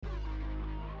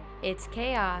It's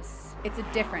chaos. It's a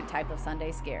different type of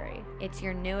Sunday scary. It's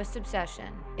your newest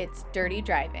obsession. It's Dirty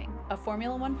Driving, a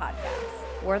Formula One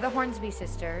podcast. We're the Hornsby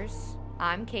sisters.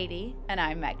 I'm Katie. And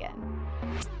I'm Megan.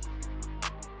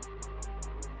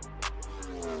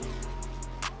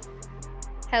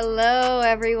 Hello,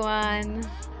 everyone.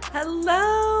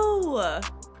 Hello!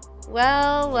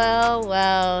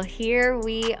 Well, here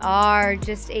we are,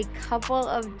 just a couple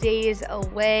of days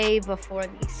away before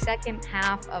the second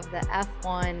half of the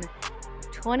F1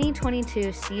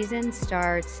 2022 season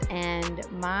starts, and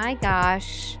my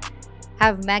gosh,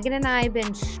 have Megan and I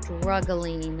been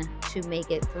struggling to make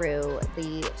it through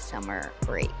the summer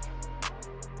break.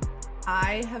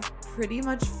 I have pretty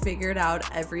much figured out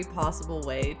every possible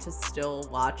way to still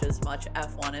watch as much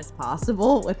F1 as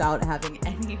possible without having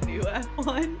any new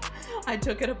F1. I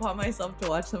took it upon myself to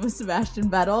watch some of Sebastian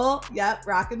Vettel. Yep,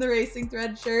 rocking the Racing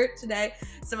Thread shirt today.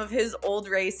 Some of his old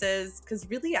races, because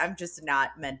really I'm just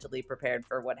not mentally prepared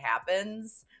for what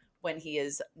happens when he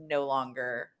is no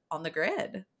longer on the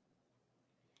grid.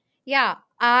 Yeah,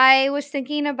 I was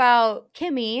thinking about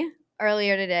Kimi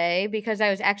earlier today because I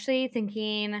was actually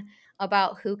thinking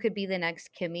about who could be the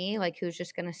next Kimi, like who's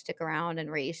just going to stick around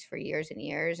and race for years and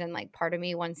years. And like part of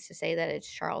me wants to say that it's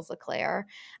Charles Leclerc.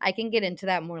 I can get into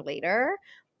that more later.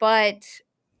 But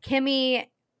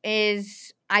Kimi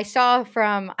is, I still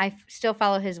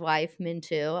follow his wife,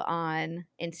 Mintu, on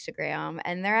Instagram,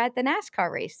 and they're at the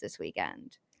NASCAR race this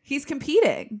weekend. He's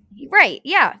competing. Right.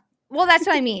 Yeah. Well, that's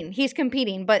what I mean. He's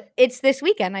competing, but it's this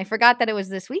weekend. I forgot that it was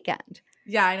this weekend.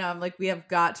 Yeah, I know. I'm like, we have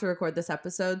got to record this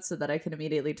episode so that I can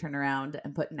immediately turn around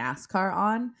and put NASCAR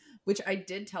on, which I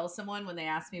did tell someone when they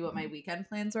asked me what my weekend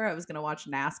plans were. I was going to watch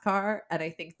NASCAR, and I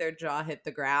think their jaw hit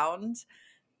the ground.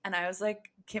 And I was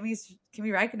like, Kimi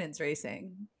Räikkönen's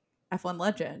racing. F1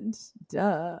 legend.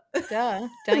 Duh. Don't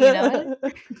you know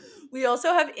it? We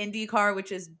also have IndyCar,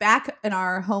 which is back in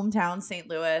our hometown, St.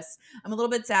 Louis. I'm a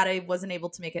little bit sad I wasn't able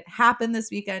to make it happen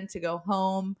this weekend to go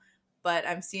home, but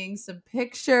I'm seeing some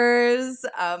pictures.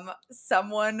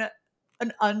 Someone,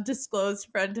 an undisclosed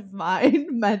friend of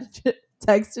mine,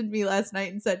 texted me last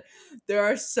night and said, there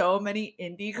are so many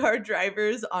IndyCar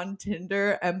drivers on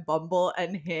Tinder and Bumble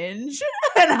and Hinge.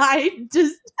 And I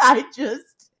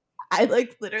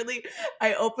literally,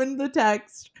 I opened the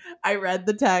text, I read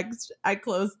the text, I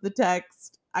closed the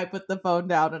text, I put the phone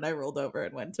down, and I rolled over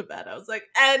and went to bed. I was like,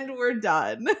 and we're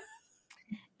done.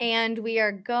 And we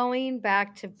are going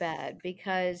back to bed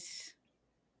because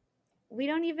we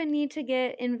don't even need to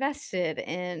get invested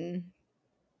in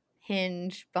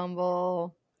Hinge,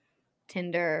 Bumble,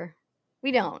 Tinder.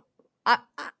 We don't. I'm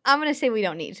going to say we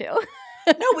don't need to.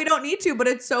 No, we don't need to, but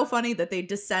it's so funny that they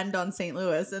descend on St.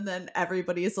 Louis and then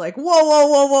everybody's like,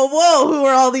 whoa, who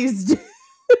are all these dudes?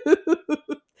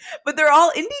 But they're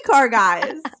all IndyCar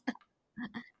guys.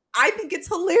 I think it's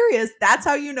hilarious. That's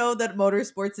how you know that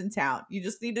motorsport's in town. You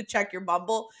just need to check your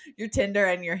Bumble, your Tinder,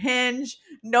 and your Hinge.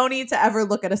 No need to ever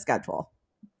look at a schedule.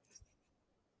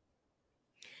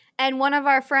 And one of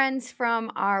our friends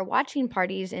from our watching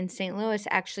parties in St. Louis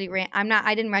actually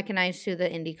I didn't recognize who the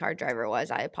IndyCar driver was.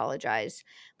 I apologize.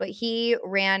 But he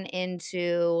ran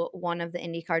into one of the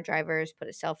IndyCar drivers, put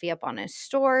a selfie up on his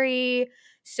story.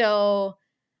 So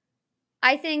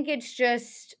I think it's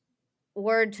just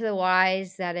word to the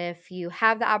wise that if you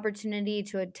have the opportunity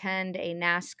to attend a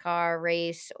NASCAR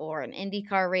race or an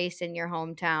IndyCar race in your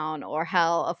hometown, or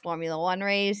hell, a Formula One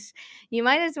race, you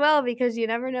might as well, because you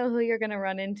never know who you're going to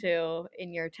run into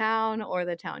in your town or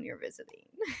the town you're visiting.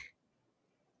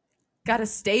 Gotta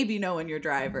stay be knowing your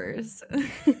drivers.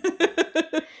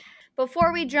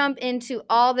 Before we jump into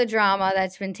all the drama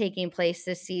that's been taking place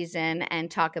this season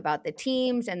and talk about the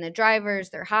teams and the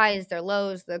drivers, their highs, their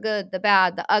lows, the good, the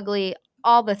bad, the ugly,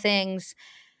 all the things,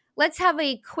 let's have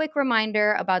a quick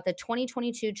reminder about the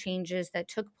 2022 changes that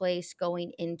took place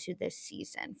going into this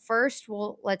season. First,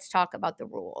 let's talk about the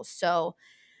rules. So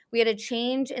we had a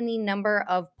change in the number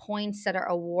of points that are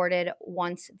awarded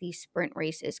once the sprint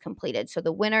race is completed. So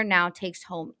the winner now takes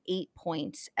home 8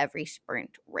 points every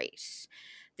sprint race.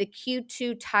 The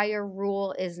Q2 tire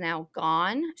rule is now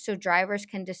gone, so drivers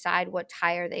can decide what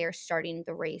tire they are starting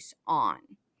the race on.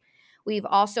 We've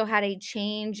also had a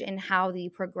change in how the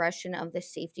progression of the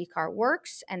safety car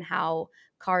works and how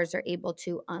cars are able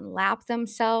to unlap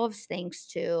themselves thanks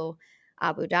to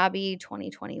Abu Dhabi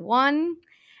 2021.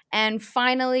 And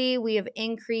finally, we have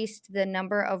increased the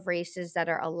number of races that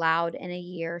are allowed in a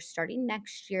year. Starting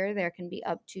next year, there can be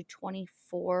up to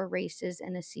 24 races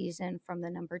in a season from the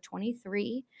number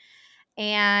 23.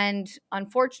 And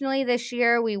unfortunately, this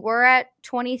year we were at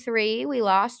 23. We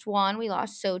lost one. We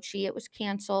lost Sochi. It was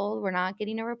canceled. We're not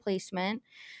getting a replacement.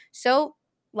 So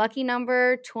Lucky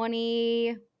number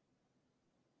 20.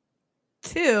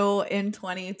 2 in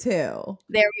 22.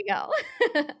 There we go.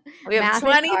 We have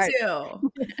Math is hard.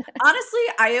 22.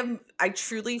 Honestly, I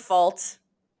truly fault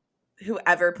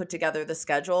whoever put together the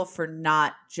schedule for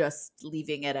not just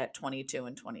leaving it at 22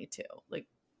 and 22. Like,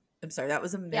 I'm sorry, that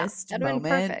was a Yeah, missed that'd have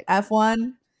been moment. perfect.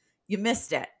 F1, you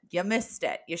missed it. You missed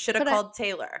it. You should have called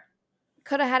Taylor.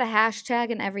 Could have had a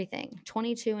hashtag and everything.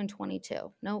 22 and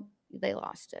 22. Nope, they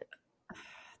lost it.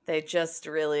 They just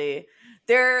really,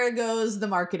 there goes the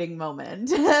marketing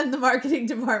moment. And the marketing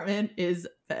department is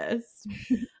pissed.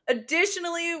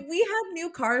 Additionally, we had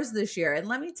new cars this year. And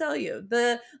let me tell you,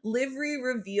 the livery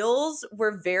reveals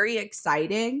were very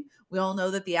exciting. We all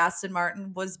know that the Aston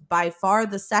Martin was by far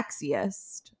the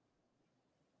sexiest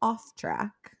off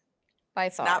track.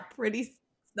 By far. It's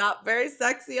not very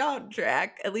sexy on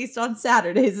track. At least on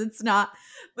Saturdays, it's not.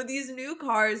 But these new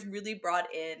cars really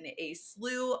brought in a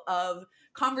slew of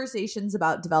conversations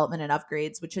about development and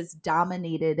upgrades, which has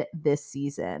dominated this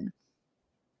season.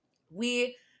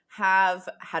 We have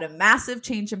had a massive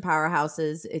change in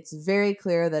powerhouses. It's very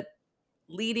clear that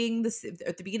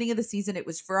at the beginning of the season, it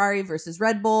was Ferrari versus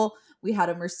Red Bull. We had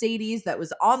a Mercedes that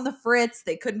was on the fritz.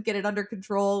 They couldn't get it under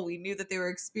control. We knew that they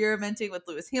were experimenting with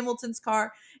Lewis Hamilton's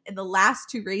car. In the last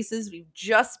two races, we've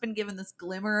just been given this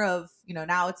glimmer of,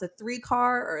 now it's a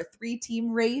 3-car or a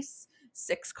 3-team race,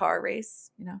 6-car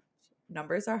race.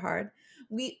 Numbers are hard.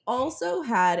 We also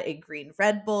had a green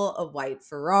Red Bull, a white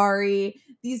Ferrari.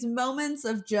 These moments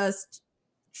of just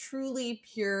truly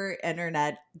pure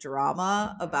internet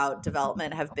drama about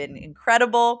development have been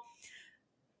incredible.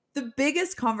 The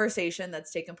biggest conversation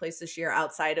that's taken place this year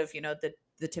outside of,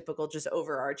 the typical just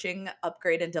overarching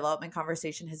upgrade and development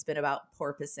conversation has been about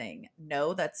porpoising.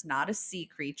 No, that's not a sea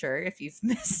creature. If you've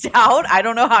missed out, I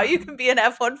don't know how you can be an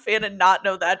F1 fan and not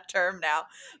know that term now.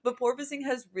 But porpoising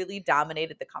has really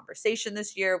dominated the conversation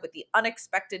this year with the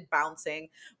unexpected bouncing,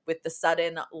 with the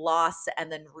sudden loss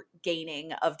and then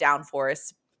gaining of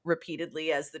downforce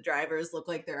repeatedly as the drivers look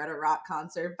like they're at a rock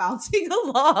concert bouncing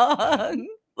along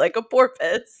like a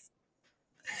porpoise.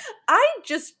 I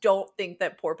just don't think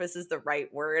that porpoise is the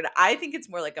right word. I think it's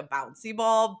more like a bouncy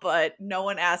ball, but no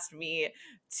one asked me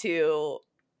to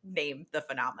name the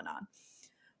phenomenon.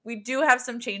 We do have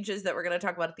some changes that we're going to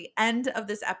talk about at the end of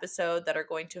this episode that are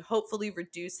going to hopefully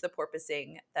reduce the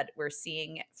porpoising that we're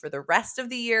seeing for the rest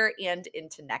of the year and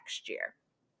into next year.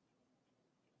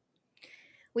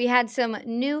 We had some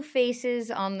new faces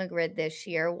on the grid this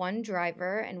year, one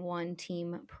driver and one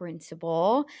team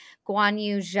principal.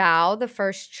 Guanyu Zhao, the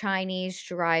first Chinese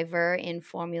driver in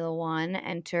Formula One,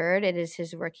 entered. It is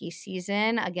his rookie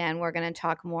season. Again, we're going to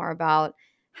talk more about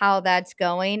how that's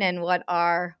going and what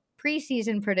our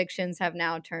preseason predictions have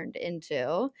now turned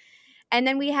into. And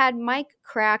then we had Mike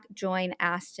Crack join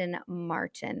Aston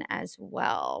Martin as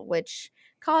well, which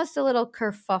caused a little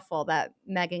kerfuffle that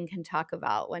Megan can talk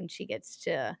about when she gets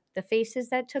to the faces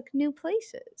that took new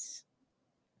places.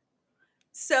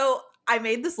 So I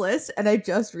made this list and I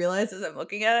just realized as I'm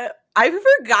looking at it, I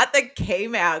forgot that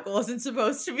K-Mag wasn't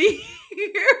supposed to be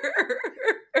here.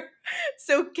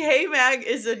 So K-Mag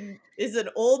is an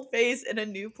old face in a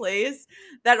new place.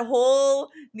 That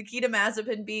whole Nikita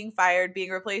Mazepin being fired,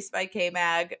 being replaced by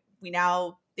K-Mag, we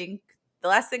now think the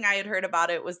last thing I had heard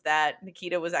about it was that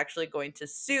Nikita was actually going to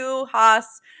sue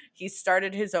Haas. He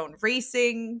started his own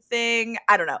racing thing.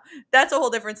 I don't know. That's a whole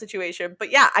different situation.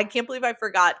 But yeah, I can't believe I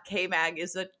forgot K-Mag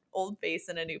is an old face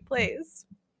in a new place.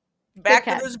 Back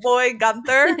with his boy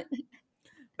Gunther.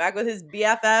 Back with his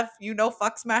BFF,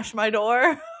 fuck smash my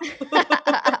door.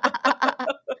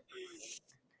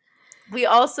 We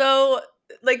also,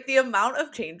 the amount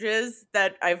of changes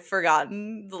that I've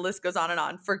forgotten, the list goes on and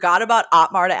on. Forgot about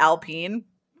Otmar to Alpine.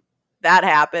 That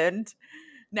happened.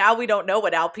 Now we don't know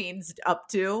what Alpine's up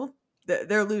to.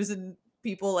 They're losing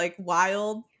people like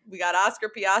wild. We got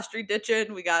Oscar Piastri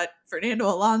ditching. We got Fernando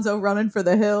Alonso running for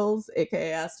the hills,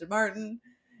 aka Aston Martin,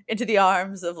 into the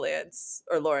arms of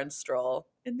Lawrence Stroll.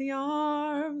 In the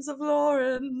arms of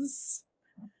Lawrence.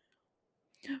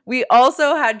 We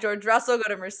also had George Russell go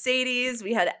to Mercedes.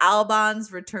 We had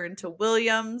Albon's return to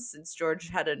Williams since George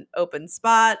had an open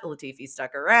spot. Latifi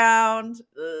stuck around.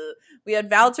 We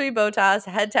had Valtteri Bottas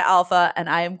head to Alpha, and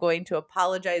I am going to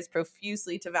apologize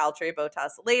profusely to Valtteri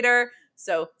Bottas later.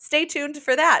 So stay tuned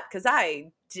for that because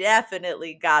I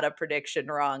definitely got a prediction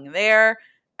wrong there,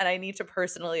 and I need to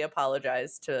personally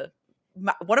apologize to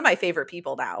one of my favorite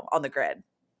people now on the grid.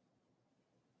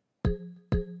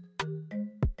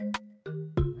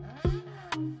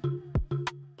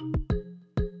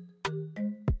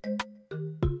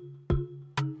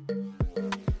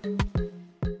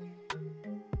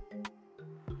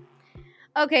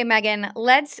 Okay, Megan,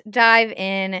 let's dive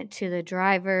in to the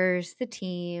drivers, the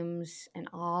teams, and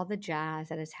all the jazz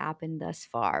that has happened thus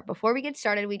far. Before we get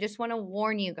started, we just want to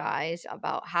warn you guys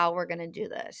about how we're going to do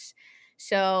this.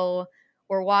 So,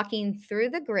 we're walking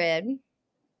through the grid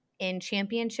in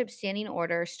championship standing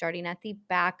order, starting at the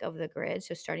back of the grid.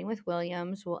 So, starting with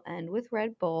Williams, we'll end with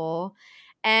Red Bull.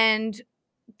 And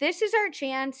this is our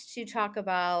chance to talk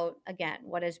about, again,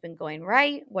 what has been going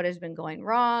right, what has been going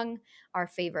wrong, our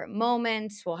favorite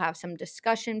moments. We'll have some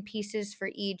discussion pieces for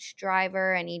each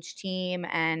driver and each team.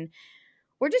 And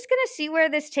we're just going to see where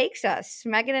this takes us.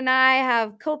 Megan and I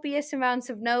have copious amounts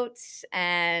of notes,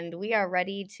 and we are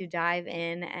ready to dive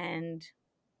in. And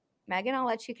Megan, I'll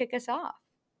let you kick us off.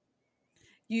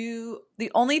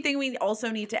 The only thing we also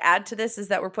need to add to this is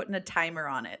that we're putting a timer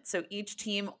on it. So each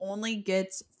team only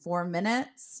gets 4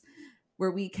 minutes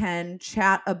where we can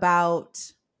chat about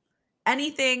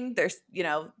anything. There's,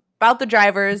 about the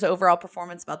drivers' overall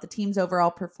performance, about the team's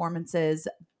overall performances.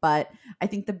 But I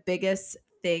think the biggest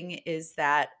thing is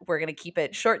that we're going to keep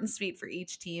it short and sweet for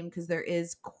each team because there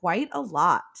is quite a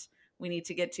lot we need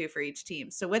to get to for each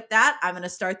team. So with that, I'm going to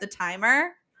start the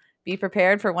timer. Be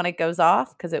prepared for when it goes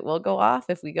off because it will go off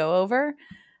if we go over.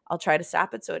 I'll try to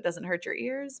stop it so it doesn't hurt your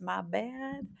ears. My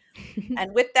bad.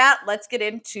 And with that, let's get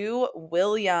into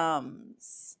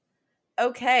Williams.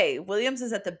 Okay, Williams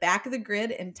is at the back of the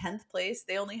grid in 10th place.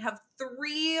 They only have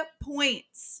 3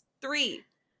 points. 3.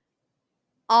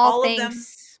 All of them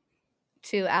thanks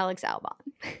to Alex Albon,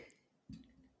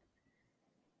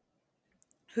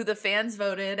 who the fans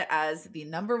voted as the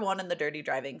number 1 in the Dirty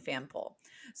Driving fan poll.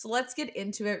 So let's get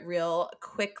into it real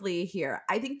quickly here.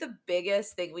 I think the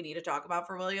biggest thing we need to talk about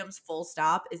for Williams, full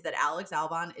stop, is that Alex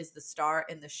Albon is the star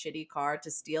in the shitty car,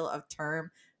 to steal a term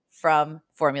from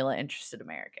Formula Interested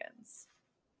Americans.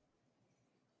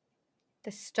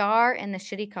 The star in the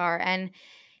shitty car. And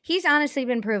he's honestly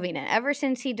been proving it. Ever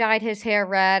since he dyed his hair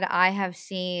red, I have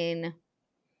seen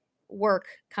work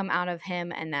come out of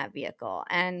him and that vehicle.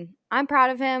 And I'm proud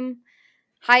of him.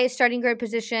 Highest starting grid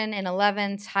position in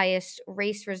 11th, highest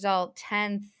race result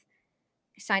 10th.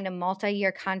 Signed a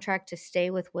multi-year contract to stay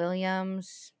with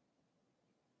Williams.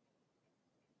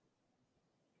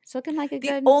 It's looking like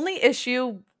The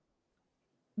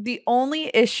only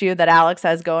issue that Alex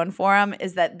has going for him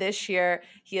is that this year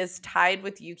he is tied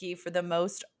with Yuki for the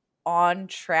most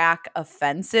on-track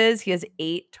offenses. He has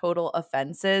 8 total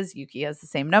offenses. Yuki has the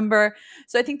same number.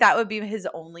 So I think that would be his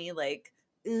only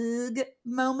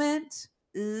moment.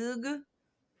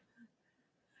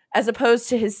 As opposed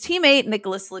to his teammate,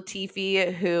 Nicholas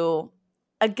Latifi, who,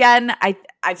 again,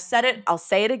 I've said it, I'll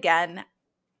say it again,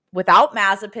 without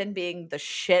Mazepin being the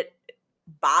shit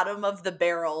bottom of the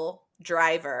barrel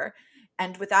driver,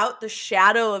 and without the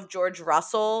shadow of George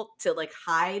Russell to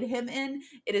hide him in,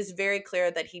 it is very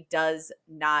clear that he does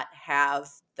not have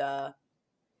the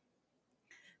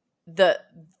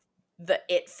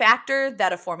it factor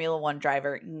that a Formula One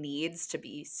driver needs to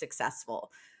be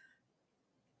successful.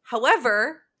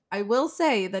 However, I will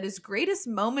say that his greatest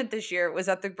moment this year was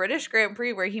at the British Grand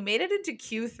Prix where he made it into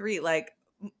Q3.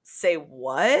 Say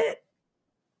what?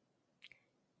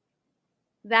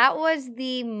 That was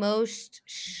the most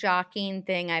shocking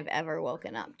thing I've ever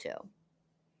woken up to.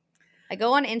 I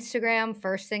go on Instagram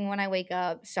first thing when I wake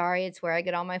up. Sorry, it's where I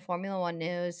get all my Formula One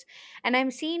news. And I'm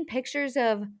seeing pictures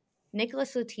of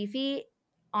Nicholas Latifi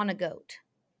on a goat.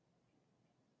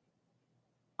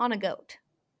 On a goat.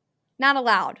 Not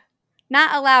allowed.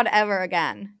 Not allowed ever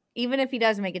again, even if he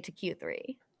does make it to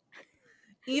Q3.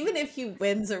 Even if he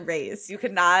wins a race, you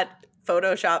cannot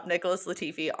Photoshop Nicholas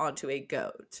Latifi onto a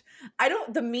goat.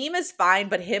 The meme is fine,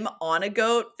 but him on a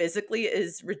goat physically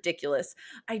is ridiculous.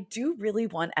 I do really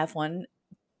want F1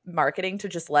 marketing to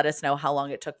just let us know how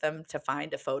long it took them to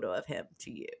find a photo of him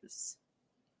to use.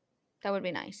 That would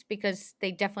be nice because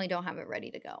they definitely don't have it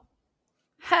ready to go.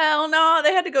 Hell no,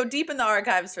 they had to go deep in the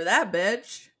archives for that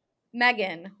bitch.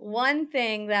 Megan, one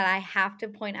thing that I have to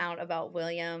point out about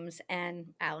Williams and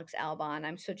Alex Albon,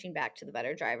 I'm switching back to the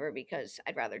better driver because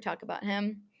I'd rather talk about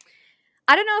him.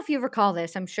 I don't know if you recall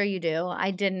this. I'm sure you do.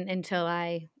 I didn't until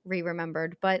I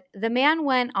remembered. But the man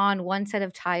went on one set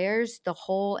of tires the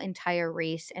whole entire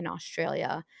race in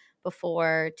Australia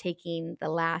before taking the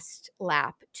last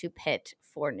lap to pit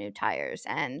for new tires.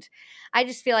 And I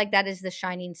just feel like that is the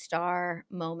shining star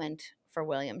moment for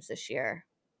Williams this year.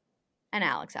 And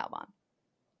Alex Albon.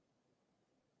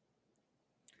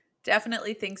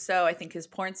 Definitely think so. I think his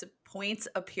points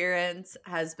appearance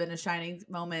has been a shining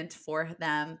moment for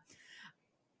them.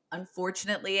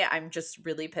 Unfortunately, I'm just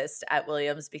really pissed at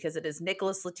Williams because it is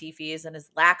Nicholas Latifi's and his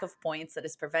lack of points that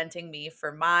is preventing me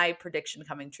for my prediction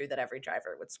coming true that every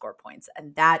driver would score points.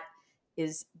 And that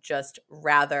is just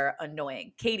rather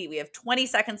annoying. Katie, we have 20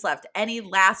 seconds left. Any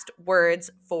last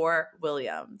words for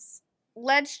Williams?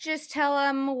 Let's just tell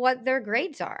them what their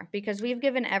grades are, because we've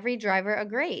given every driver a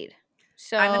grade.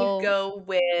 So I'm going to go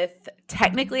with,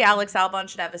 technically Alex Albon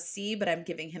should have a C, but I'm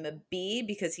giving him a B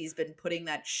because he's been putting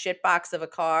that shitbox of a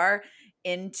car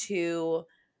into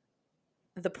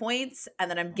the points. And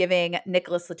then I'm giving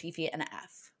Nicholas Latifi an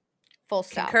F. full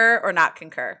stop. Concur or not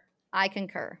concur? I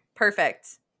concur.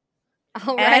 Perfect.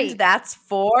 All right. And that's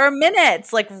 4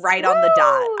 minutes, like right on the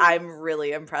dot. Woo! I'm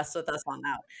really impressed with us on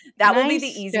that. That will be the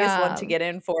Nice easiest one to job. get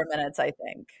in 4 minutes, I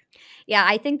think. Yeah,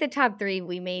 I think the top 3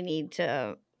 we may need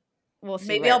to. We'll see.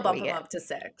 Maybe I'll where bump we him get. up to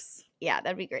 6. Yeah,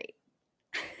 that'd be great.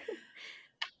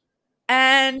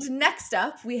 And next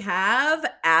up, we have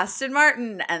Aston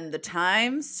Martin, and the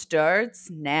time starts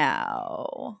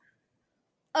now.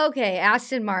 Okay,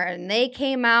 Aston Martin. They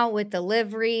came out with the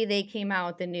livery. They came out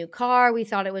with the new car. We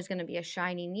thought it was going to be a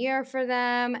shining year for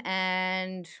them.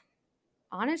 And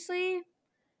honestly,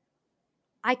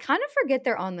 I kind of forget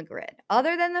they're on the grid.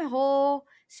 Other than the whole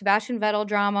Sebastian Vettel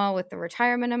drama with the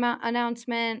retirement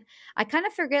announcement, I kind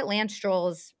of forget Lance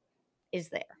Stroll is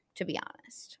there, to be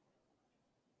honest.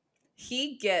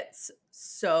 He gets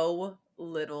so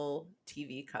little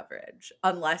TV coverage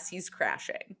unless he's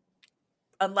crashing.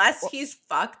 Unless he's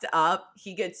fucked up,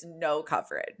 he gets no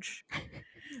coverage.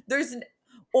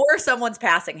 Or someone's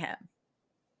passing him.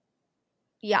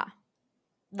 Yeah.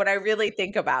 When I really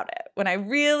think about it,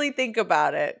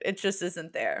 it just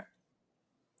isn't there.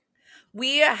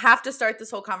 We have to start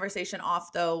this whole conversation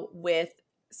off, though, with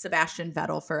Sebastian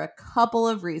Vettel for a couple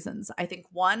of reasons. I think,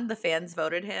 one, the fans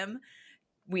voted him.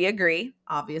 We agree.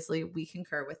 Obviously, we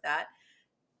concur with that.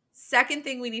 Second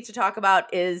thing we need to talk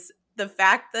about is the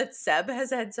fact that Seb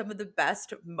has had some of the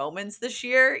best moments this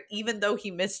year, even though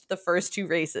he missed the first 2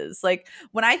 races. Like,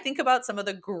 when I think about some of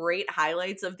the great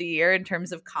highlights of the year in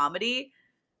terms of comedy,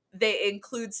 they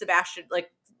include Sebastian,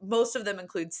 like most of them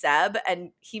include Seb,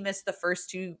 and he missed the first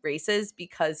 2 races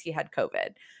because he had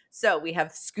COVID. So we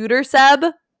have Scooter Seb.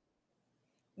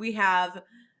 We have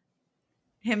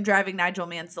him driving Nigel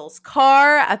Mansell's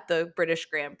car at the British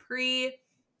Grand Prix.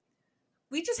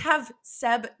 We just have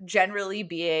Seb generally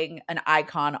being an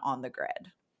icon on the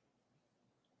grid.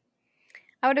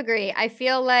 I would agree. I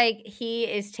feel like he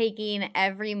is taking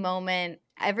every moment,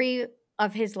 every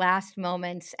of his last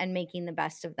moments, and making the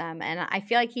best of them. And I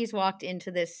feel like he's walked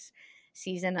into this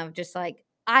season of just like,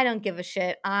 I don't give a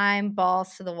shit. I'm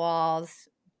balls to the walls,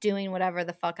 doing whatever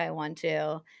the fuck I want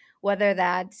to. Whether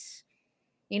that's,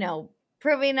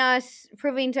 proving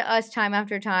to us time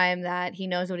after time that he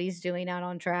knows what he's doing out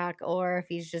on track, or if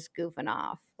he's just goofing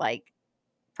off. Like,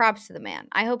 props to the man.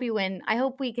 I hope you win. I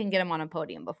hope we can get him on a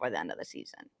podium before the end of the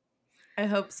season. I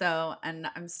hope so. And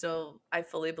I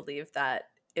fully believe that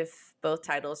if both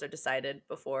titles are decided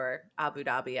before Abu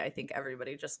Dhabi, I think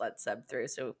everybody just lets Seb through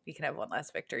so we can have one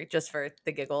last victory just for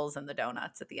the giggles and the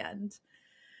donuts at the end.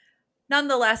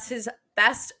 Nonetheless, his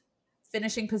best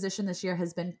finishing position this year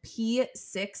has been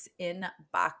P6 in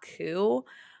Baku.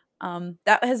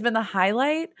 That has been the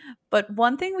highlight. But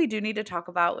one thing we do need to talk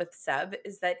about with Seb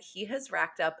is that he has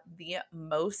racked up the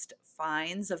most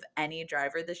fines of any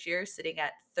driver this year, sitting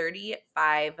at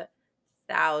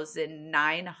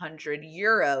 35,900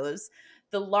 euros.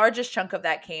 The largest chunk of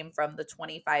that came from the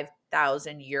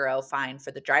 25,000 euro fine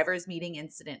for the driver's meeting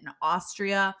incident in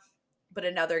Austria. But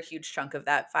another huge chunk of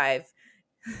that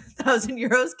 5,000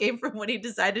 euros came from when he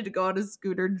decided to go on a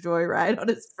scooter joyride on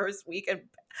his first weekend.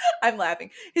 I'm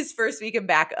laughing. His first weekend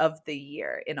back of the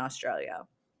year in Australia.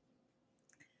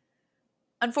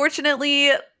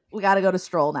 Unfortunately, we got to go to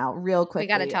Stroll now real quickly. We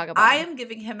got to talk about I him. am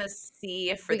giving him a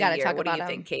C for We the gotta year. talk What do about you him.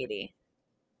 think, Katie?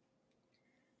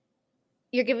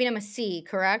 You're giving him a C,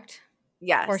 correct?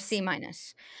 Yes. Or C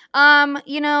minus.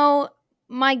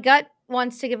 My gut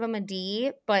wants to give him a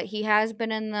D, but he has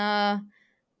been in the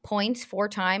points 4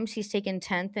 times. He's taken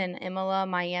 10th in Imola,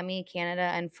 Miami, Canada,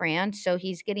 and France. So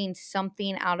he's getting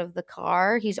something out of the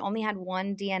car. He's only had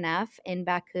 1 DNF in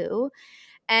Baku.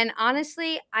 And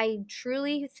honestly, I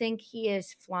truly think he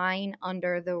is flying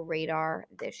under the radar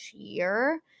this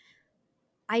year.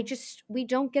 We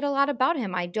don't get a lot about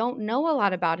him. I don't know a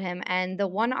lot about him. And the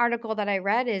one article that I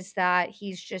read is that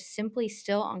he's just simply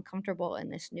still uncomfortable in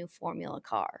this new Formula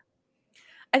car.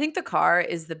 I think the car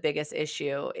is the biggest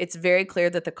issue. It's very clear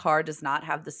that the car does not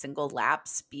have the single lap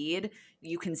speed.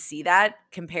 You can see that.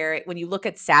 Compare it when you look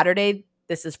at Saturday.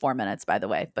 This is 4 minutes, by the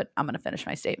way, but I'm going to finish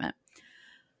my statement.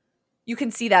 you can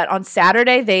see that on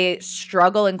Saturday, they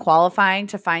struggle in qualifying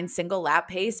to find single lap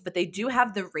pace, but they do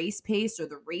have the race pace or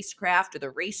the racecraft or the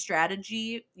race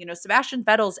strategy. You know, Sebastian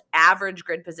Vettel's average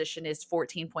grid position is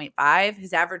 14.5.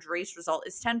 His average race result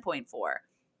is 10.4.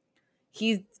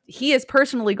 He has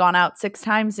personally gone out 6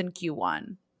 times in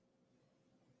Q1.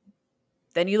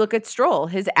 Then you look at Stroll.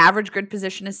 His average grid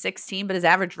position is 16, but his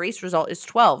average race result is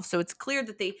 12. So it's clear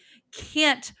that they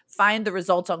can't find the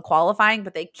results on qualifying,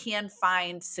 but they can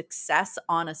find success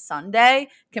on a Sunday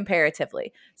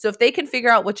comparatively. So if they can figure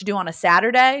out what to do on a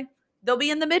Saturday, they'll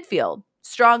be in the midfield,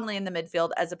 strongly in the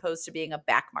midfield, as opposed to being a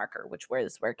back marker, which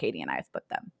is where Katie and I have put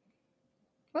them.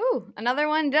 Ooh, another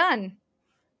one done.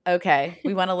 Okay,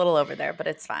 we went a little over there, but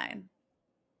it's fine.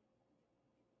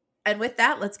 And with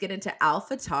that, let's get into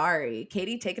AlphaTauri.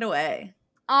 Katie, take it away.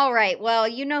 All right. Well,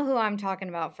 you know who I'm talking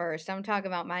about first. I'm talking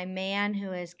about my man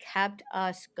who has kept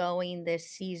us going this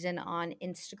season on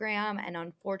Instagram. And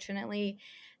unfortunately,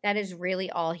 that is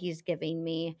really all he's giving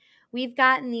me. We've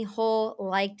gotten the whole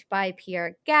liked by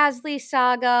Pierre Gasly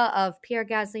saga of Pierre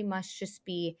Gasly must just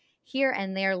be here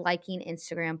and there liking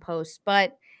Instagram posts.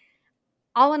 But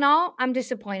all in all, I'm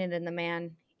disappointed in the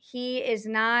man. He is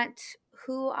not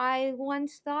who I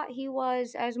once thought he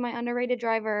was as my underrated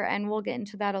driver, and we'll get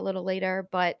into that a little later.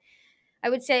 But I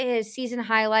would say his season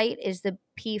highlight is the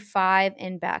P5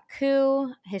 in Baku.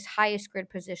 His highest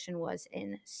grid position was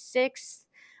in 6th.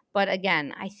 But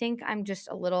again, I think I'm just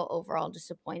a little overall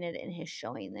disappointed in his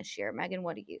showing this year. Megan,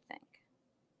 what do you think?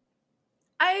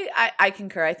 I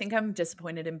concur. I think I'm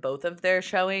disappointed in both of their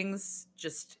showings.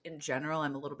 Just in general,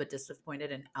 I'm a little bit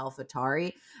disappointed in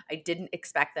AlphaTauri. I didn't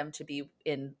expect them to be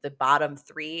in the bottom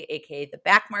 3, aka the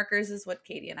back markers is what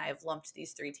Katie and I have lumped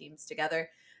these 3 teams together.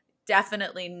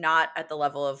 Definitely not at the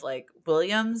level of like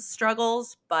Williams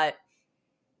struggles, but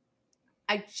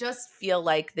I just feel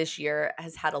like this year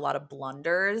has had a lot of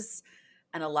blunders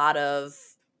and a lot of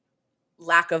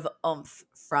lack of oomph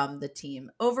from the team.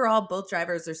 Overall, both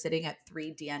drivers are sitting at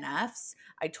 3 DNFs.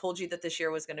 I told you that this year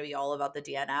was going to be all about the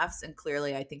DNFs, and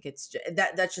clearly I think it's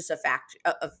that's just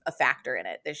a factor in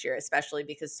it this year, especially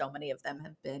because so many of them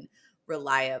have been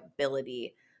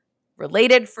reliability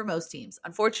related for most teams.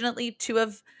 Unfortunately, 2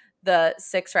 of the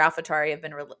 6 for AlphaTauri have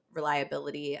been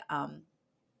reliability.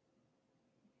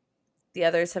 The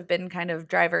others have been kind of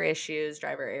driver issues,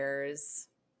 driver errors.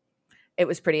 It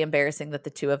was pretty embarrassing that the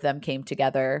 2 of them came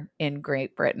together in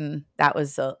Great Britain. That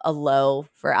was a low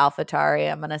for AlphaTauri,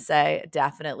 I'm going to say.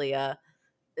 Definitely a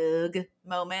ugh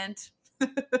moment.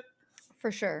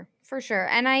 For sure. For sure.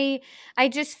 And I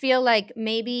just feel like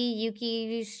maybe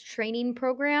Yuki's training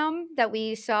program that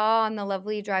we saw on the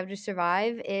lovely Drive to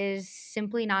Survive is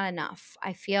simply not enough.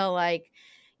 I feel like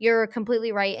you're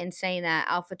completely right in saying that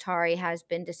AlphaTauri has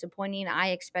been disappointing.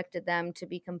 I expected them to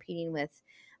be competing with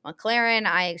McLaren.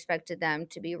 I expected them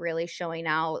to be really showing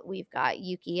out. We've got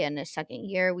Yuki in his second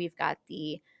year. We've got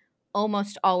the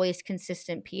almost always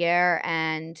consistent Pierre.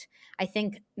 And I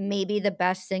think maybe the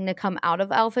best thing to come out of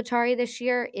AlphaTauri this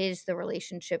year is the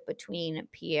relationship between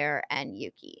Pierre and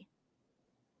Yuki.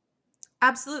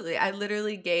 Absolutely. I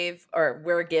literally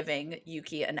we're giving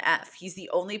Yuki an F. He's the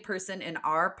only person in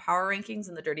our power rankings,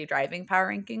 in the Dirty Driving power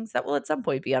rankings, that will at some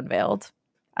point be unveiled.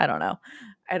 I don't know.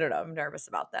 I'm nervous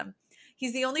about them.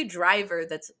 He's the only driver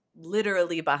that's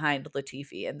literally behind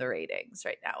Latifi in the ratings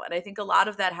right now. And I think a lot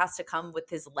of that has to come with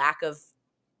his lack of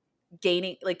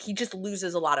gaining. Like, he just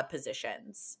loses a lot of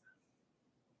positions.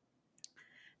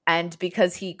 And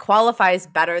because he qualifies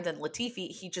better than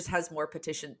Latifi, he just has more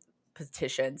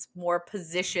more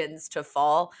positions to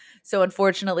fall. So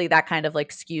unfortunately, that kind of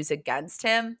like skews against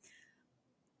him.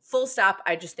 Full stop.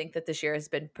 I just think that this year has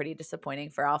been pretty disappointing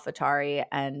for AlphaTauri,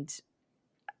 and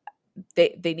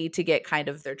they need to get kind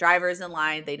of their drivers in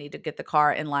line. They need to get the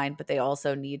car in line, but they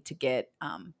also need to get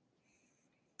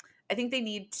I think they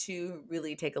need to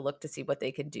really take a look to see what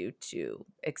they can do to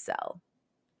excel,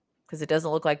 because it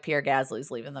doesn't look like Pierre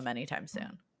Gasly's leaving them anytime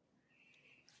soon.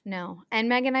 No. And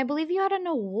Megan, I believe you had an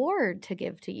award to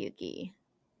give to Yuki.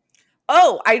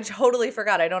 Oh, I totally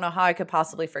forgot. I don't know how I could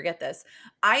possibly forget this.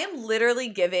 I am literally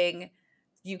giving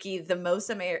Yuki the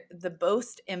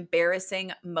most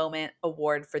embarrassing moment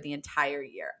award for the entire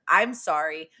year. I'm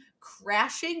sorry.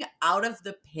 Crashing out of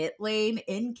the pit lane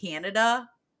in Canada.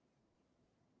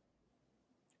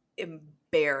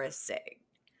 Embarrassing.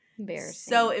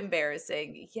 So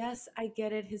embarrassing. Yes, I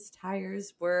get it. His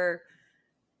tires were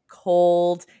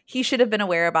cold. He should have been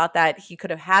aware about that. He could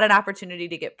have had an opportunity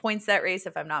to get points that race,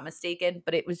 if I'm not mistaken,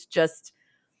 but it was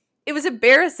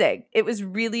embarrassing. It was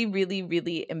really, really,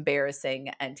 really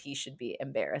embarrassing, and he should be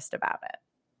embarrassed about it.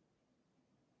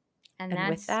 And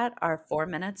with that, our 4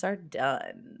 minutes are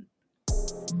done.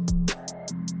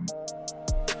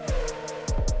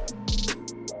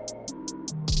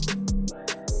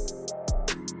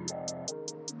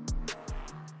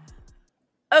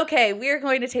 Okay, we are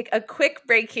going to take a quick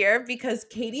break here because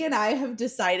Katie and I have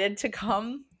decided to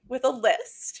come with a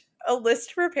list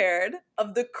prepared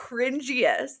of the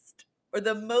cringiest or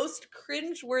the most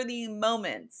cringeworthy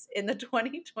moments in the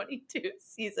 2022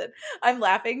 season. I'm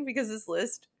laughing because this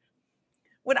list,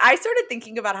 when I started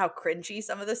thinking about how cringy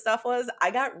some of the stuff was, I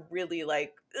got really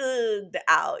like, ugged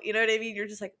out. You know what I mean? You're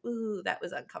just like, ooh, that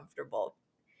was uncomfortable.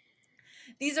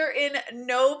 These are in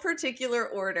no particular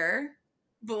order,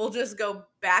 but we'll just go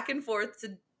back and forth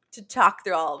to talk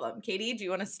through all of them. Katie, do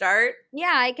you want to start?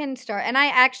 Yeah, I can start. And I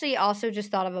actually also just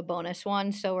thought of a bonus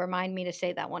one, so remind me to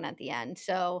say that one at the end.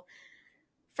 So,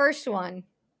 first one,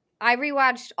 I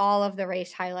rewatched all of the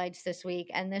race highlights this week,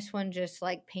 and this one just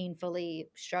like painfully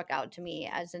struck out to me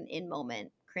as an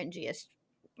in-moment cringiest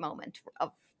moment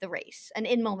of the race, an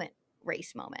in-moment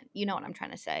race moment. You know what I'm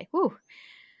trying to say. Whew.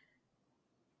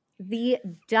 The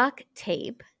duct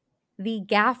tape, the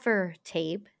gaffer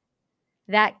tape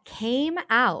that came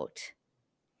out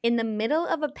in the middle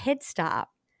of a pit stop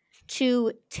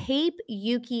to tape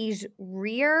Yuki's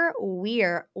rear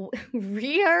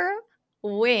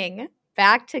wing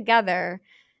back together.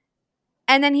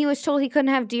 And then he was told he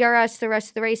couldn't have DRS the rest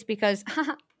of the race because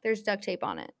there's duct tape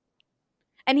on it.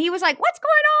 And he was like, what's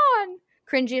going on?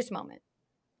 Cringiest moment.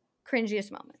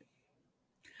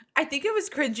 I think it was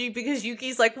cringy because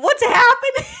Yuki's like, what's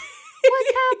happening?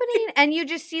 What's happening? And you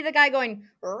just see the guy going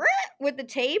with the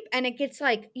tape, and it gets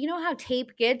like, you know how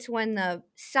tape gets when the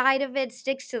side of it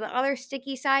sticks to the other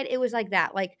sticky side? It was like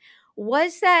that. Like,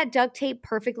 was that duct tape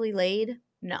perfectly laid?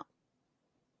 No.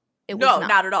 It was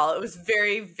not at all. It was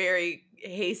very, very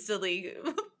hastily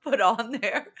put on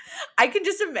there. I can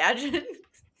just imagine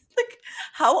like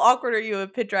how awkward are you a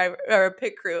pit driver or a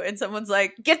pit crew and someone's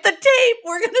like, get the tape,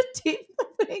 we're gonna tape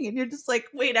the thing, and you're just like,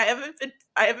 wait, I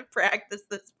haven't practiced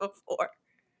this before.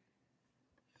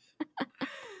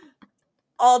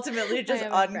 Ultimately just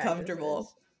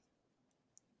uncomfortable.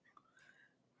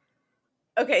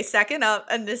 Okay, second up,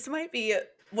 and this might be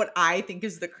what I think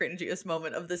is the cringiest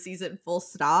moment of the season, full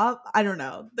stop. I don't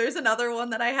know. There's another one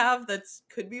that I have that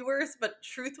could be worse, but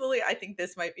truthfully, I think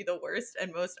this might be the worst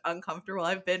and most uncomfortable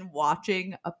I've been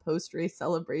watching a post-race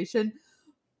celebration.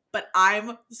 But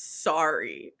I'm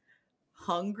sorry.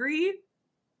 Hungry?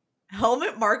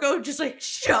 Helmut Marko just like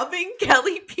shoving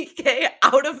Kelly Piquet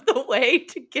out of the way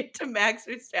to get to Max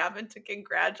Verstappen to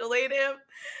congratulate him.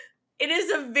 It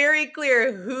is very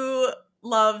clear who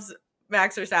loves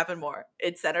Max Verstappen more.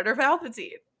 It's Senator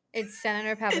Palpatine. It's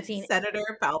Senator Palpatine. It's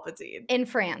Senator Palpatine. In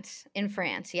France,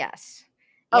 yes.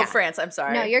 Oh, yeah. France. I'm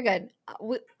sorry. No, you're good.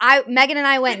 Megan and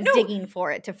I went digging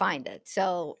for it to find it,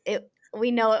 so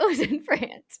we know it was in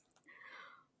France.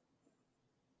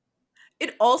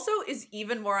 It also is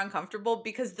even more uncomfortable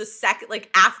because the second, like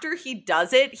after he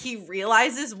does it, he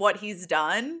realizes what he's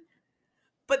done,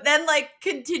 but then like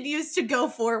continues to go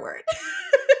forward.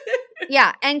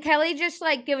 Yeah, and Kelly just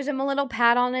like gives him a little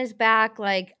pat on his back.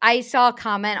 Like I saw a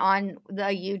comment on the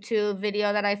YouTube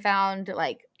video that I found.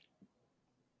 Like,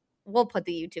 we'll put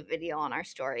the YouTube video on our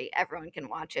story. Everyone can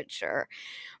watch it, sure.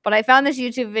 But I found this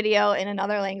YouTube video in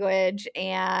another language,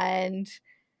 and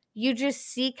you just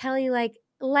see Kelly like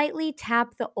lightly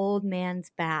tap the old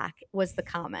man's back was the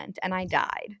comment, and I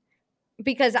died.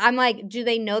 Because I'm like, do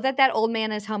they know that that old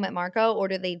man is Helmut Marko, or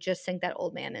do they just think that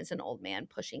old man is an old man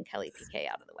pushing Kelly Piquet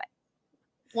out of the way?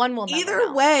 One will never Either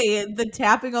know. way, the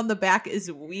tapping on the back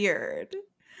is weird.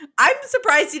 I'm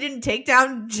surprised he didn't take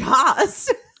down Joss.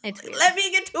 It's weird. Let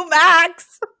me get to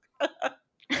Max.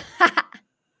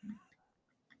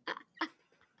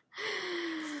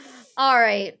 All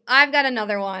right, I've got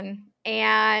another one,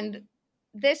 and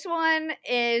this one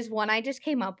is one I just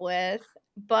came up with,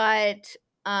 but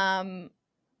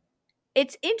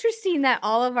it's interesting that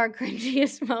all of our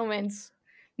cringiest moments,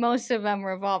 most of them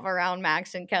revolve around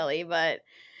Max and Kelly, but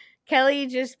Kelly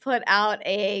just put out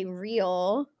a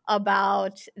reel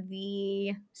about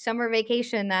the summer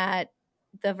vacation that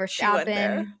the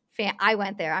Verstappen I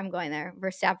went there. I'm going there.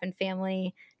 Verstappen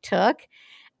family took.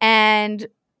 And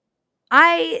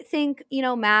I think,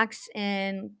 Max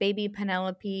and baby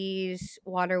Penelope's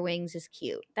water wings is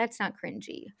cute. That's not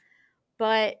cringy.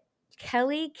 But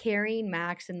Kelly carrying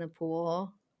Max in the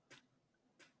pool,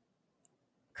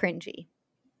 cringy.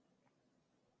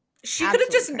 She could have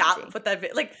just not put that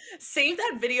save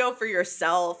that video for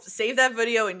yourself, save that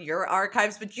video in your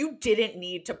archives, but you didn't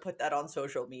need to put that on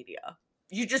social media.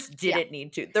 You just didn't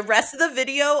need to. The rest of the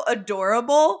video,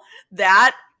 adorable,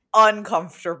 that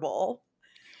uncomfortable.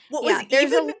 What was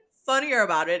even funnier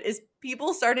about it is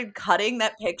people started cutting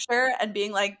that picture and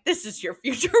being like, this is your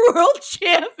future world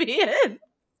champion.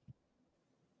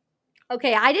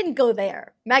 Okay, I didn't go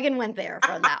there. Megan went there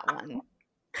for that one.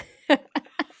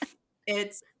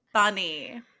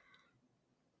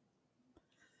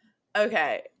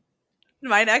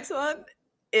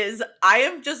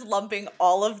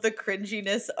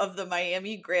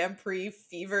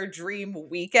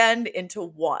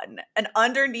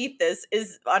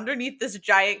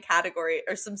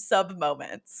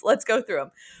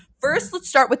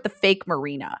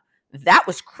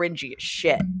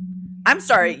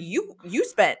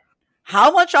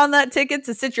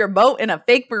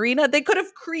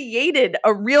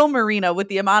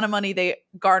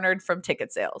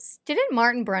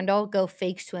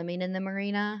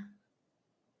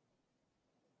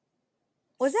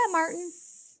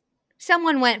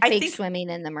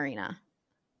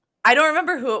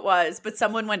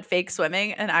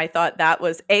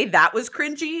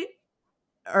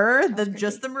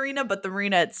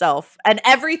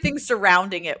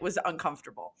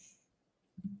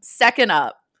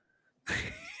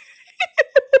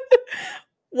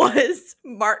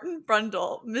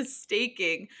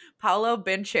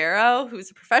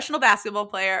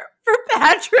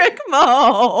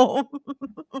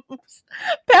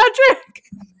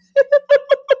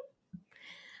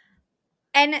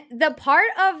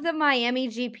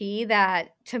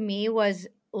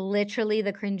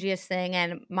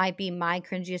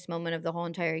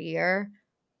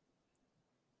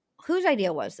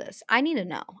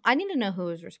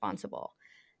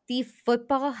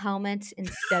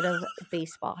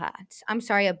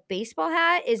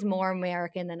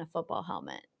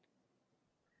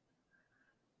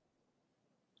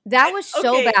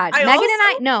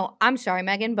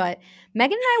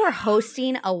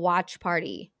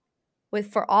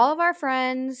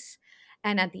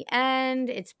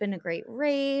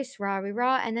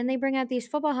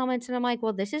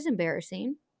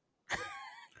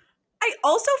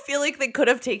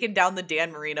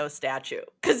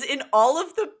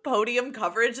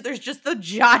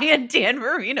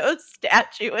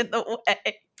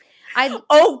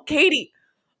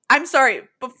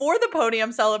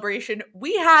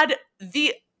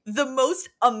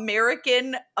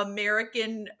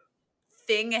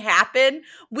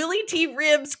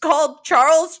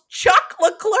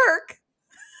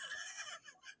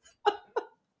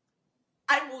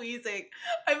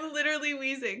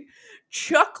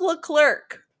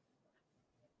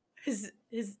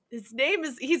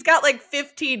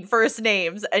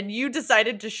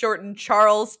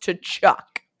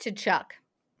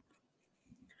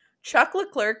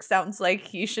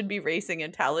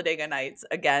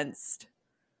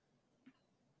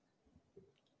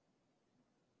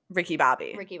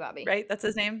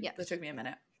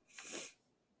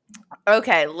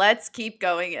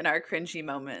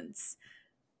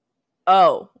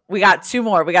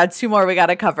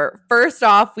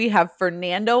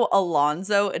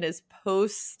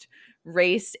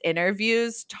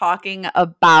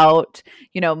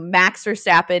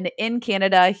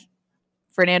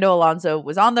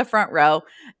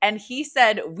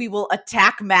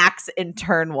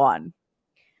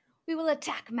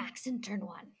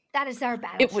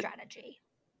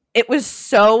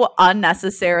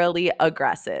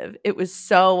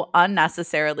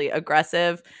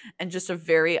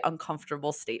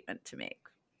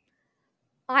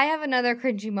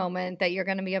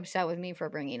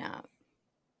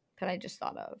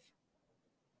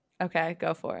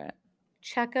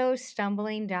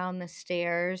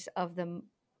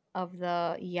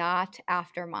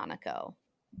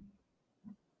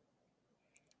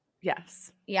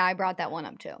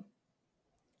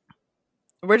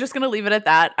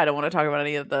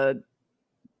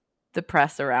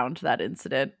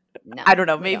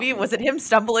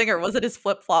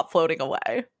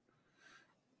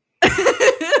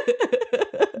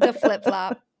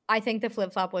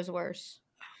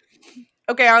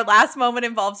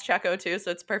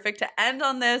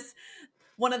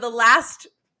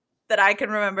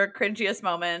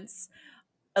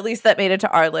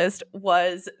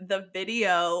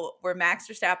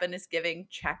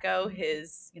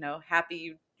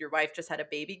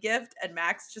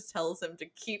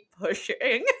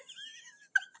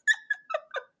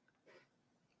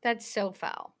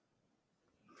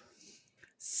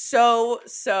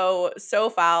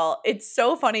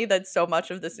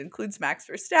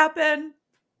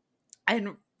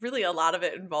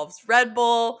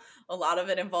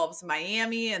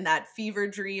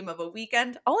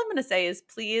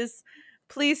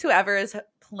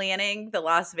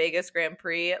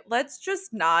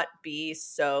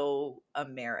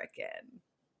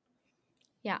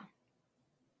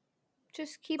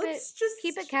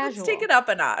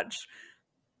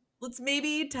 let's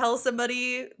maybe tell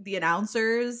somebody, the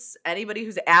announcers, anybody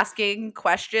who's asking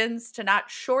questions, to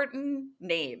not shorten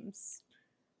names.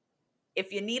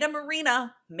 If you need a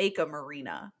Marina, make a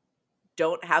Marina.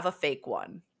 Don't have a fake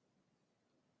one.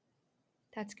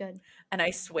 That's good. And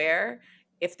I swear,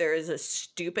 if there is a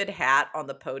stupid hat on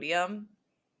the podium,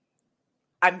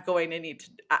 I'm going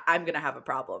to have a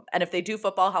problem. And if they do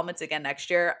football helmets again next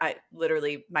year,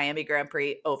 Miami Grand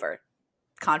Prix over.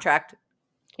 Contract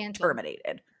Cancel.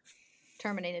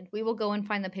 terminated. We will go and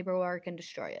find the paperwork and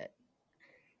destroy it.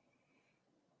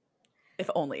 If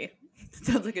only. It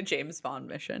sounds like a James Bond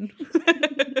mission.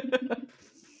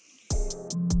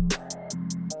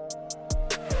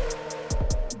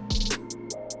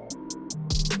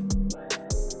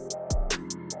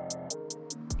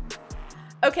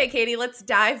 Okay, Katie, let's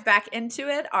dive back into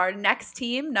it. Our next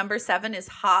team, number 7, is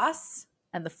Haas,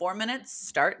 and the 4 minutes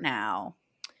start now.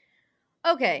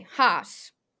 Okay,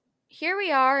 Haas. Here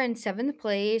we are in 7th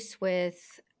place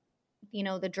with,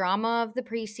 the drama of the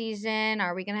preseason.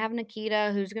 Are we going to have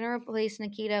Nikita? Who's going to replace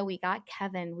Nikita? We got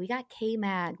Kevin. We got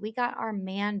K-Mag. We got our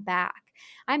man back.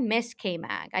 I miss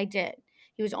K-Mag. I did.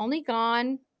 He was only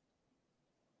gone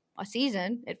a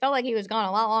season. It felt like he was gone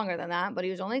a lot longer than that, but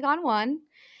he was only gone one.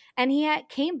 And he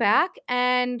came back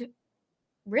and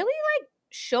really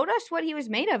showed us what he was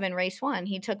made of in race 1.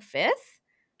 He took 5th,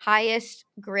 highest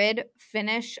grid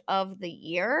finish of the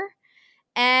year.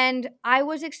 And I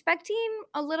was expecting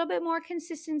a little bit more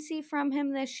consistency from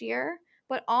him this year.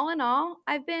 But all in all,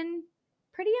 I've been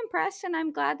pretty impressed, and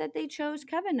I'm glad that they chose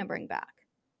Kevin to bring back.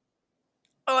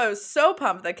 Oh, I was so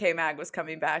pumped that K-Mag was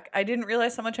coming back. I didn't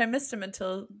realize how much I missed him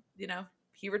until,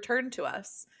 he returned to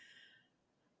us.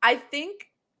 I think...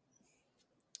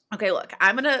 Okay, look,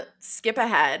 I'm going to skip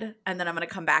ahead, and then I'm going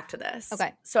to come back to this.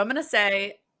 Okay. So I'm going to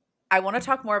say I want to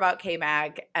talk more about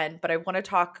K-Mag, but I want to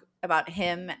talk about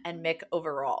him and Mick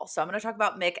overall. So I'm going to talk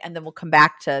about Mick, and then we'll come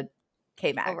back to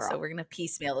K-Mag. Overall. So we're going to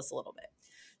piecemeal this a little bit.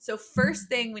 So first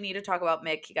thing we need to talk about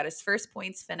Mick, he got his first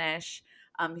points finish.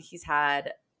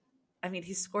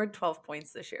 He scored 12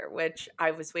 points this year, which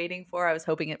I was waiting for. I was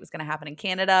hoping it was going to happen in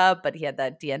Canada, but he had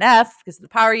that DNF because of the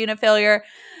power unit failure.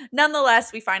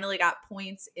 Nonetheless, we finally got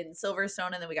points in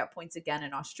Silverstone, and then we got points again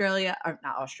in Austria.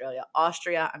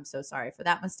 I'm so sorry for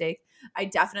that mistake. I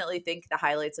definitely think the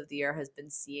highlights of the year has been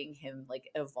seeing him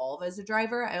evolve as a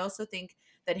driver. I also think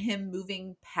that him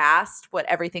moving past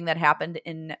everything that happened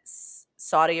in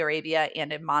Saudi Arabia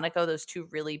and in Monaco, those 2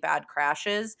 really bad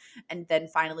crashes, and then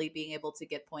finally being able to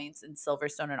get points in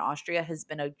Silverstone and Austria has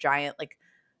been a giant,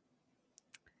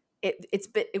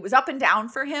 it was up and down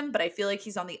for him, but I feel like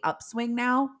he's on the upswing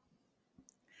now.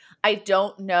 I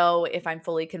don't know if I'm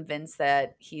fully convinced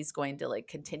that he's going to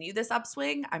continue this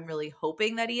upswing. I'm really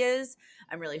hoping that he is.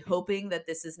 I'm really hoping that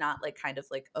this is not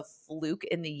a fluke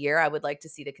in the year. I would like to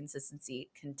see the consistency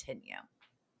continue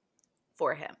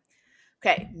for him.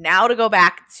 Okay, now to go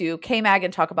back to K-Mag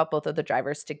and talk about both of the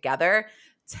drivers together.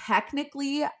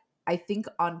 Technically, I think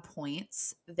on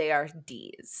points, they are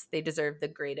Ds. They deserve the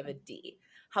grade of a D.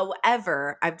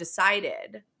 However, I've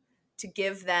decided to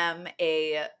give them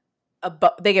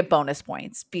they get bonus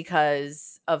points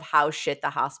because of how shit the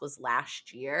Haas was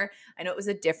last year. I know it was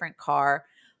a different car,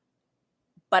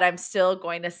 but I'm still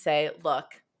going to say,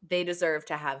 look, they deserve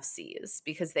to have Cs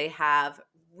because they have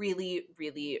really,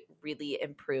 really, really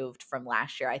improved from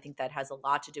last year. I think that has a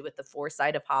lot to do with the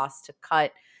foresight of Haas to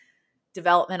cut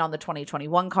development on the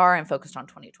 2021 car and focused on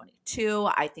 2022.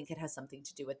 I think it has something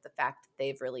to do with the fact that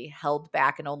they've really held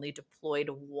back and only deployed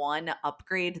 1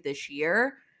 upgrade this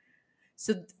year.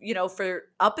 So, for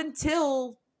up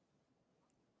until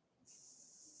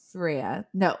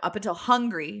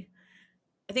Hungary,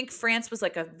 I think France was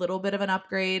a little bit of an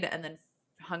upgrade, and then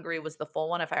Hungary was the full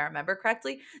one, if I remember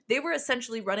correctly. They were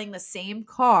essentially running the same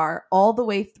car all the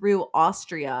way through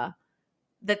Austria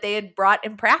that they had brought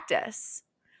in practice.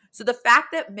 So the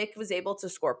fact that Mick was able to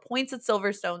score points at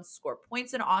Silverstone, score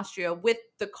points in Austria with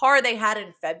the car they had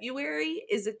in February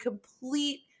is a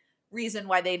complete reason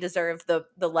why they deserve the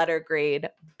letter grade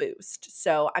boost.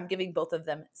 So I'm giving both of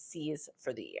them C's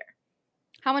for the year.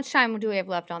 How much time do we have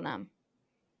left on them?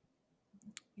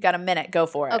 You got a minute. Go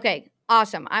for it. Okay.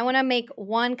 Awesome. I want to make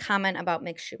one comment about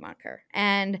Mick Schumacher.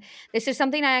 And this is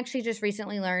something I actually just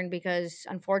recently learned because,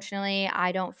 unfortunately,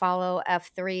 I don't follow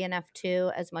F3 and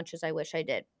F2 as much as I wish I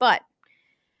did. But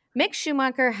Mick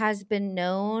Schumacher has been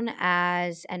known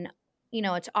as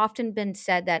it's often been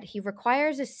said that he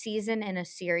requires a season in a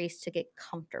series to get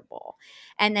comfortable.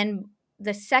 And then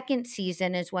the second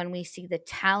season is when we see the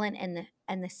talent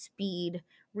and the speed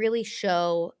really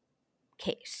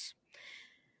showcase.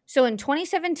 So in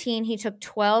 2017, he took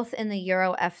 12th in the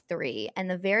Euro F3, and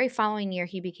the very following year,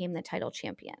 he became the title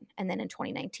champion. And then in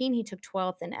 2019, he took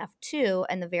 12th in F2,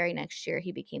 and the very next year,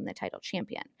 he became the title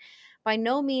champion. By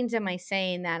no means am I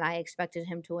saying that I expected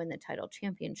him to win the title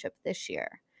championship this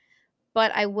year.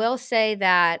 But I will say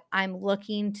that I'm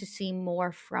looking to see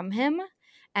more from him,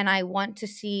 and I want to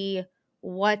see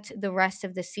what the rest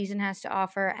of the season has to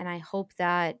offer, and I hope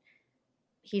that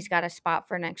he's got a spot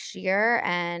for next year,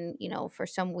 and for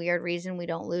some weird reason we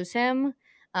don't lose him,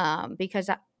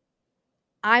 because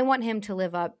I want him to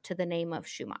live up to the name of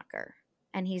Schumacher,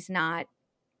 and he's not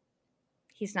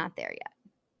there yet.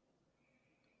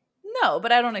 No,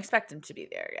 but I don't expect him to be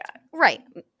there yet. Right.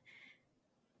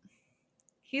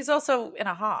 He's also in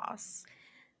a Haas.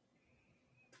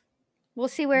 We'll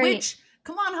see where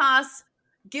come on, Haas.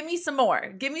 Give me some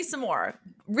more. Give me some more.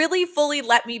 Really fully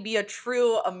let me be a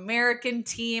true American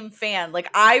team fan.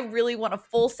 Like, I really want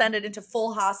to send it into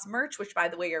full Haas merch, which, by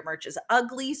the way, your merch is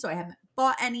ugly, so I haven't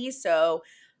bought any. So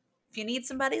if you need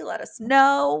somebody, let us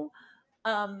know.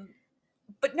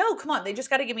 But no, come on. They just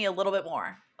got to give me a little bit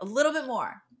more. A little bit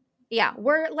more. Yeah,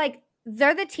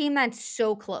 they're the team that's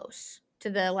so close to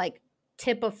the,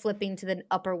 tip of flipping to the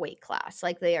upper weight class.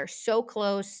 Like, they are so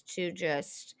close to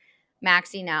just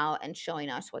maxing out and showing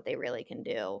us what they really can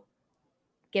do,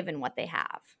 given what they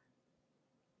have.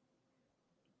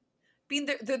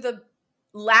 They're the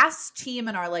last team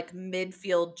in our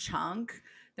midfield chunk.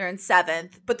 They're in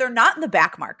 7th, but they're not in the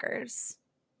back markers.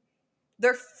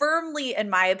 They're firmly,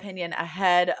 in my opinion,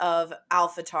 ahead of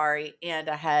AlphaTauri and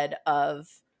ahead of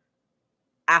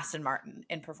Aston Martin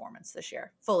in performance this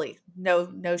year. Fully.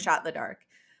 No shot in the dark.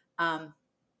 I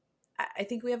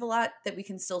think we have a lot that we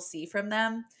can still see from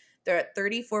them. They're at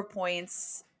 34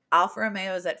 points. Alfa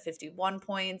Romeo is at 51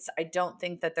 points. I don't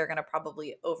think that they're going to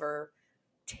probably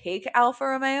overtake Alfa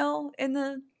Romeo in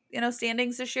the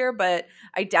standings this year, but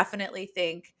I definitely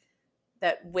think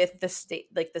that with the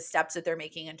steps that they're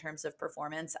making in terms of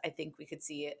performance, I think we could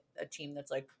see a team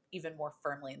that's even more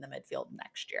firmly in the midfield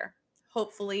next year.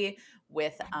 Hopefully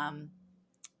with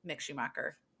Mick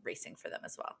Schumacher racing for them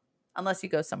as well. Unless you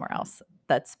go somewhere else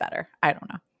that's better. I don't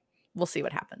know. We'll see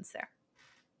what happens there.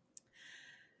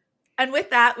 And with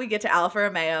that, we get to Alfa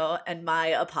Romeo and my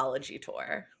apology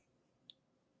tour.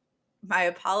 My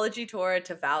apology tour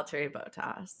to Valtteri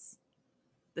Bottas.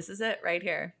 This is it right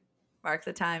here. Mark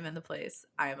the time and the place.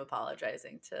 I am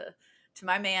apologizing to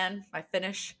my man, my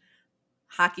Finnish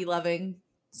hockey-loving,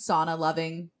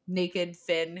 sauna-loving, naked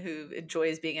Finn who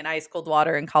enjoys being in ice-cold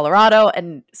water in Colorado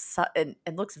and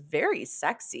looks very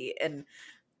sexy in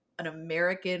an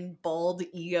American bald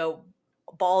eagle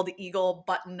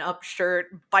button-up shirt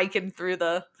biking through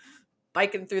the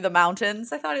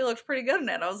mountains. I thought he looked pretty good in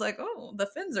it. I was like, oh, the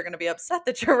Finns are going to be upset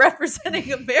that you're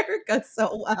representing America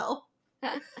so well.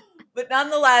 But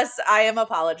nonetheless, I am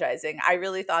apologizing. I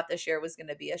really thought this year was going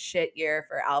to be a shit year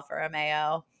for Alfa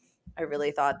Romeo. I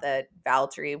really thought that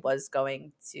Valtteri was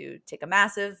going to take a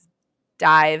massive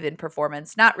dive in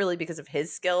performance, not really because of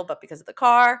his skill, but because of the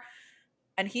car.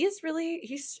 And he's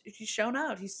shown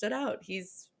out. He stood out.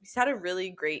 He's had a really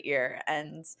great year.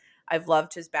 And I've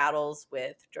loved his battles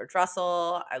with George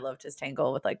Russell. I loved his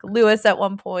tangle with Lewis at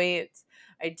one point.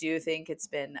 I do think it's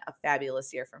been a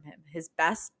fabulous year from him. His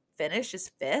best finish is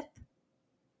 5th.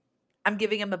 I'm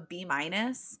giving him a B-.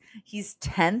 He's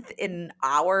 10th in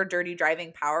our Dirty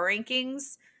Driving Power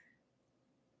Rankings.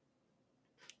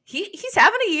 He's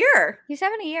having a year. He's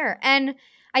having a year. And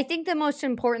I think the most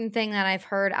important thing that I've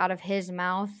heard out of his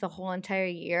mouth the whole entire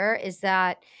year is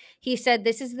that he said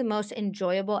this is the most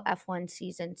enjoyable F1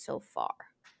 season so far,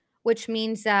 which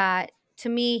means that to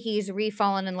me, he's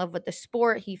re-fallen in love with the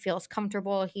sport. He feels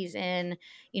comfortable. He's in,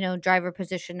 driver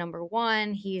position number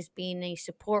 1. He's being a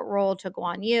support role to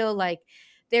Guan Yu.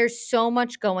 There's so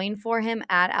much going for him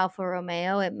at Alfa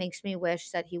Romeo. It makes me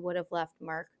wish that he would have left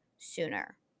Merc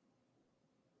sooner.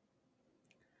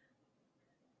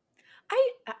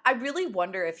 I really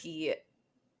wonder if he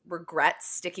regrets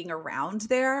sticking around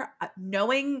there.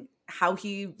 Knowing how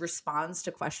he responds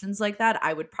to questions like that,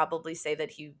 I would probably say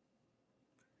that he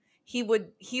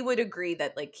would agree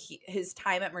that his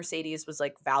time at Mercedes was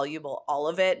valuable, all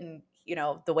of it, and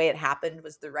the way it happened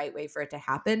was the right way for it to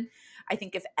happen. I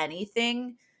think if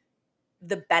anything,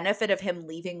 the benefit of him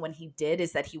leaving when he did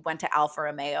is that he went to Alfa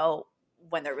Romeo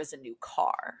when there was a new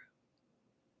car,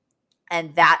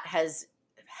 and that has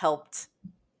helped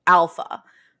Alfa.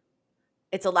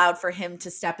 It's allowed for him to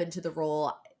step into the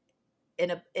role in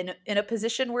a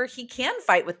position where he can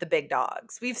fight with the big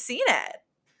dogs. We've seen it.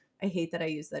 I hate that I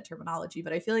use that terminology,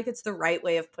 but I feel like it's the right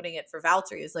way of putting it for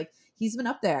Valtteri. Is he's been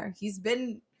up there. He's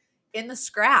been in the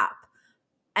scrap.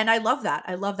 And I love that.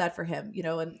 I love that for him,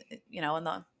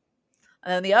 and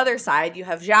on the other side, you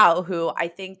have Zhao, who I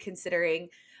think, considering,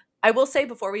 I will say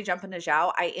before we jump into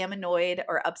Zhao, I am annoyed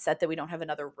or upset that we don't have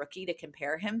another rookie to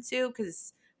compare him to,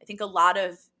 because I think a lot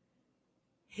of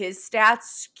his stats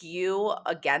skew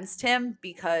against him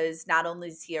because not only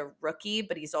is he a rookie,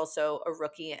 but he's also a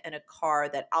rookie in a car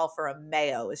that Alfa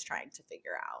Romeo is trying to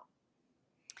figure out.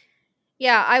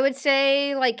 Yeah, I would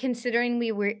say, like, considering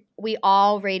we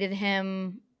all rated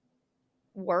him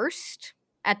worst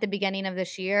at the beginning of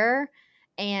this year,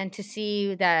 and to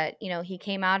see that, he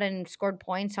came out and scored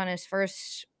points on his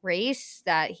first race,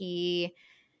 that he,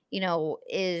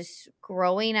 is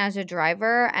growing as a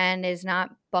driver and is not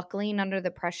buckling under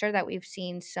the pressure that we've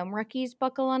seen some rookies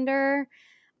buckle under.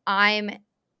 I'm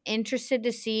interested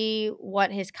to see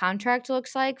what his contract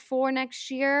looks like for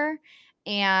next year,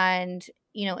 and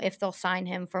if they'll sign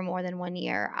him for more than 1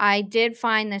 year. I did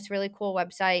find this really cool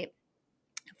website.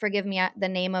 Forgive me, the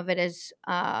name of it is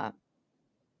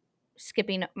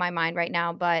skipping my mind right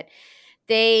now, but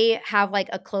they have like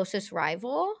a closest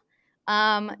rival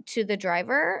to the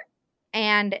driver,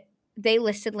 and they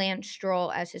listed Lance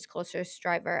Stroll as his closest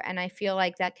driver. And I feel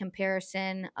like that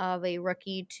comparison of a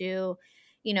rookie to,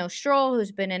 Stroll,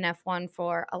 who's been in F1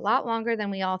 for a lot longer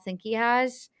than we all think he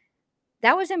has,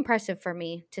 that was impressive for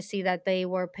me to see that they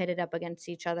were pitted up against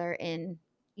each other in,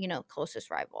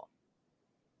 closest rival.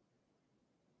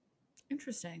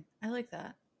 Interesting. I like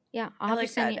that. Yeah, I'll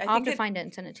have to find it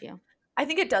and send it to you. I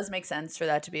think it does make sense for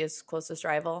that to be his closest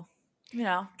rival,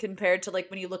 compared to like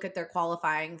when you look at their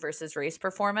qualifying versus race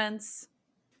performance.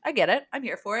 I get it. I'm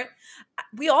here for it.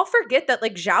 We all forget that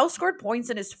like Zhao scored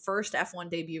points in his first F1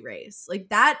 debut race. Like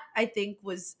that, I think,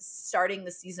 was starting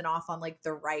the season off on like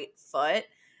the right foot.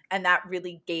 And that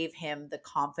really gave him the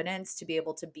confidence to be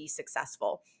able to be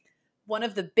successful. One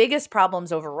of the biggest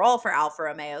problems overall for Alfa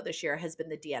Romeo this year has been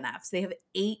the DNFs. They have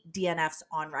 8 DNFs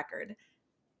on record.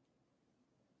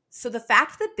 So the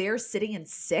fact that they're sitting in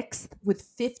 6th with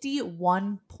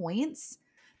 51 points,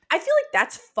 I feel like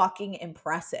that's fucking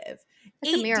impressive.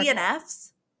 That's 8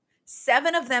 DNFs,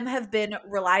 7 of them have been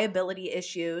reliability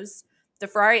issues. The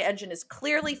Ferrari engine is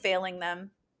clearly failing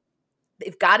them.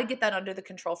 They've got to get that under the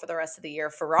control for the rest of the year.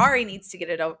 Ferrari needs to get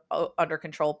it under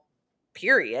control,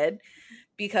 period,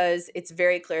 because it's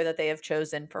very clear that they have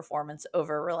chosen performance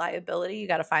over reliability. You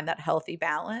got to find that healthy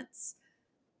balance.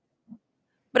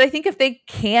 But I think if they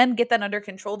can get that under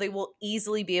control, they will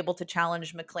easily be able to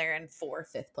challenge McLaren for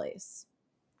 5th place,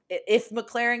 if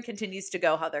McLaren continues to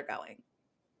go how they're going.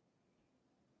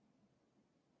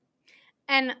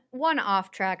 And one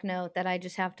off-track note that I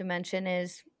just have to mention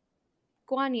is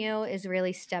Guan Yu is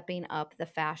really stepping up the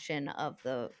fashion of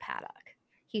the paddock.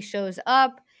 He shows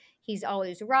up, he's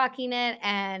always rocking it,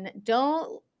 and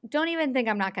don't even think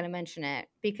I'm not going to mention it,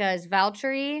 because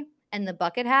Valtteri and the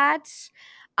bucket hats,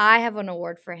 I have an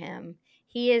award for him.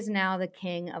 He is now the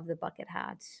king of the bucket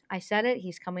hats. I said it.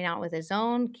 He's coming out with his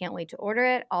own. Can't wait to order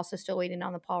it. Also still waiting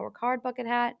on the Paul Ricard bucket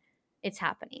hat. It's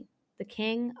happening. The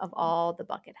king of all the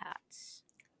bucket hats.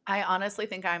 I honestly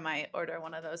think I might order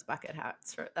one of those bucket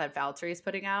hats that Valtteri's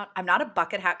putting out. I'm not a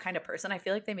bucket hat kind of person. I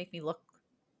feel like they make me look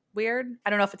weird. I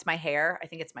don't know if it's my hair. I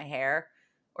think it's my hair,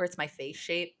 or it's my face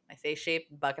shape. My face shape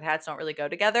and bucket hats don't really go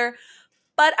together.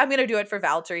 But I'm going to do it for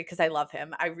Valtteri because I love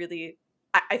him.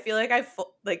 I feel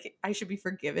like I should be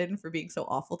forgiven for being so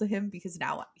awful to him, because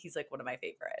now he's like one of my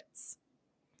favorites.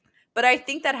 But I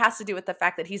think that has to do with the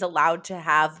fact that he's allowed to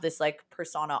have this like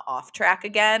persona off track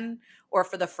again, or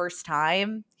for the first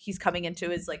time, he's coming into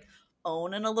his like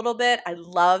own in a little bit. I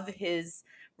love his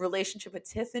relationship with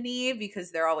Tiffany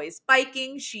because they're always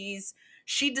biking.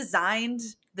 She designed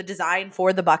the design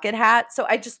for the bucket hat. So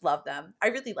I just love them. I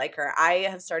really like her. I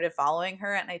have started following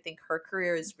her, and I think her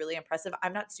career is really impressive.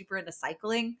 I'm not super into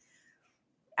cycling.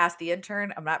 Ask the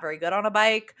intern. I'm not very good on a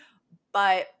bike,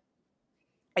 but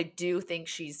I do think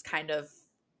she's kind of,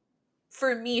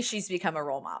 for me, she's become a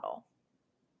role model,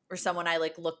 or someone I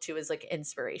like look to as like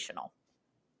inspirational.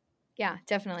 Yeah,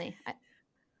 definitely.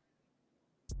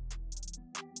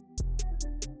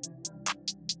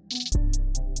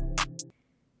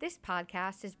 This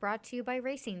podcast is brought to you by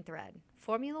Racing Thread,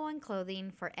 Formula One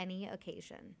clothing for any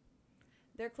occasion.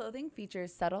 Their clothing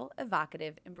features subtle,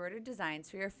 evocative, embroidered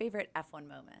designs for your favorite F1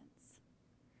 moments.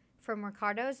 From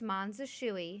Ricardo's Monza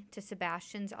shoey to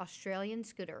Sebastian's Australian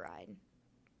scooter ride.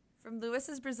 From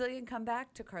Lewis's Brazilian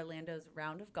comeback to Carlando's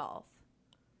round of golf.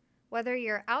 Whether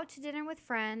you're out to dinner with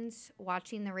friends,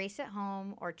 watching the race at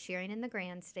home, or cheering in the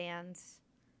grandstands,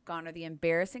 gone are the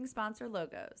embarrassing sponsor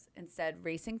logos. Instead,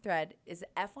 Racing Thread is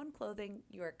F1 clothing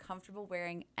you are comfortable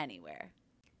wearing anywhere.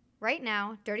 Right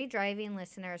now, Dirty Driving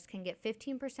listeners can get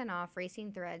 15% off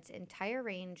Racing Thread's entire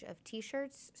range of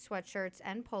t-shirts, sweatshirts,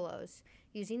 and polos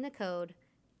using the code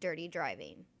Dirty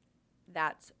Driving.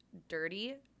 That's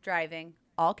Dirty Driving,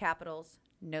 all capitals,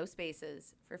 no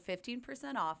spaces, for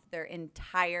 15% off their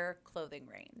entire clothing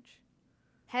range.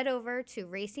 Head over to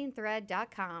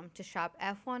racingthread.com to shop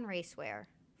F1 racewear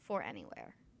for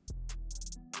anywhere.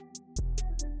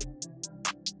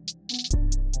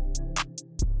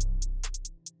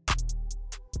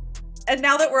 And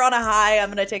now that we're on a high, I'm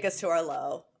going to take us to our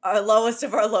low. Our lowest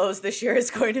of our lows this year is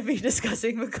going to be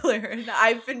discussing McLaren.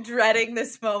 I've been dreading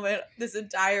this moment, this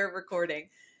entire recording.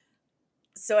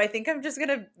 So I think I'm just going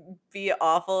to be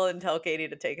awful and tell Katie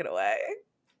to take it away.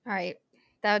 All right.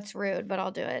 That's rude, but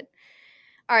I'll do it.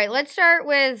 All right, let's start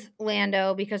with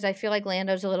Lando because I feel like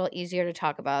Lando's a little easier to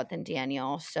talk about than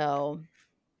Daniel. So,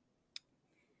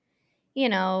 you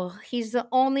know, he's the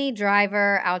only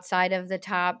driver outside of the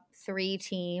top 3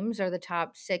 teams or the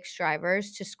top 6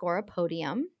 drivers to score a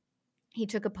podium. He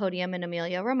took a podium in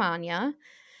Emilia-Romagna.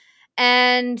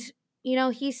 And, you know,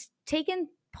 he's taken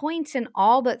points in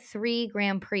all but 3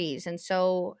 Grand Prix. And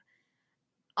so,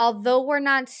 although we're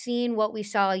not seeing what we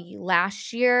saw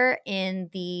last year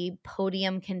in the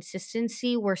podium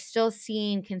consistency, we're still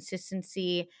seeing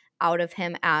consistency out of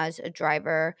him as a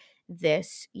driver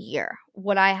this year.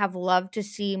 Would I have loved to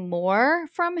see more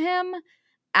from him?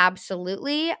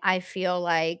 Absolutely. I feel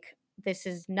like this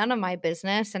is none of my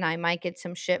business, and I might get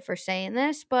some shit for saying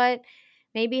this, but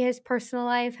maybe his personal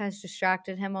life has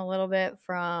distracted him a little bit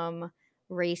from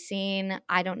racing.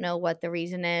 I don't know what the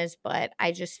reason is, but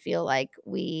I just feel like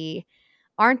we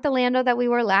aren't the Lando that we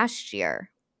were last year.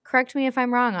 Correct me if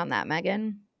I'm wrong on that,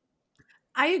 Megan.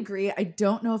 I agree. I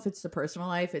don't know if it's the personal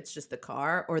life, it's just the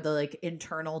car or the like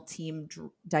internal team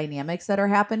dynamics that are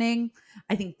happening.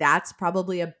 I think that's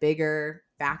probably a bigger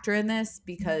factor in this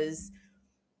because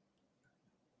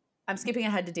I'm skipping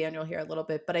ahead to Daniel here a little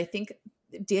bit, but I think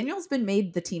Daniel's been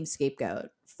made the team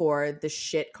scapegoat for the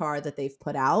shit car that they've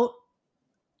put out.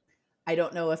 I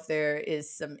don't know if there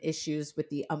is some issues with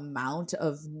the amount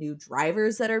of new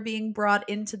drivers that are being brought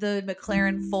into the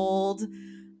McLaren fold.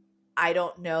 I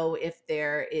don't know if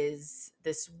there is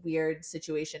this weird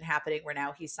situation happening where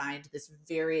now he signed this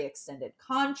very extended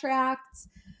contract.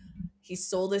 He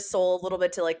sold his soul a little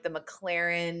bit to like the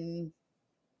McLaren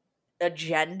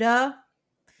agenda.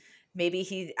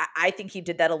 Maybe I think he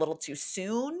did that a little too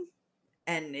soon,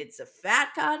 and it's a fat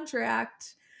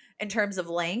contract in terms of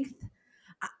length.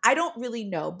 I don't really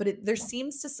know, but there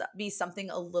seems to be something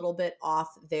a little bit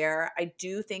off there. I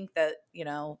do think that, you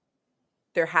know,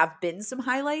 there have been some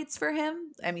highlights for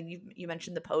him. I mean, you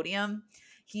mentioned the podium.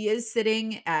 He is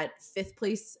sitting at 7th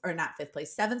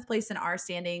place in our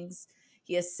standings.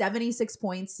 He has 76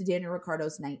 points to Daniel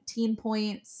Ricciardo's 19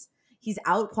 points. He's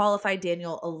out-qualified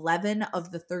Daniel 11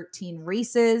 of the 13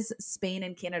 races. Spain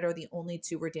and Canada are the only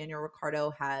 2 where Daniel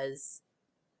Ricciardo has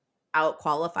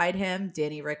out-qualified him.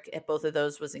 Danny Rick at both of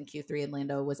those was in Q3 and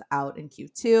Lando was out in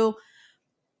Q2.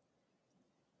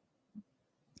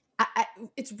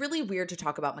 It's really weird to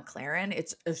talk about McLaren.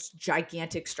 It's a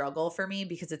gigantic struggle for me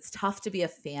because it's tough to be a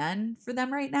fan for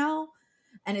them right now.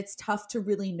 And it's tough to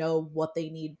really know what they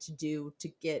need to do to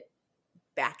get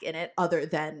back in it other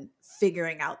than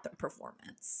figuring out the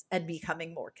performance and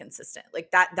becoming more consistent. Like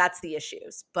that's the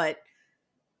issues. But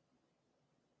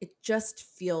it just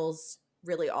feels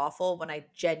really awful when I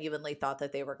genuinely thought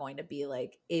that they were going to be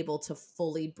like able to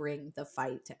fully bring the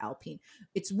fight to Alpine.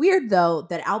 It's weird though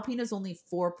that Alpine is only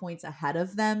 4 points ahead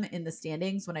of them in the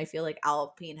standings when I feel like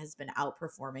Alpine has been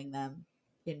outperforming them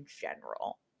in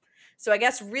general. So I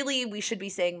guess really we should be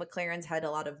saying McLaren's had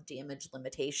a lot of damage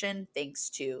limitation thanks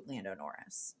to Lando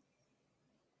Norris.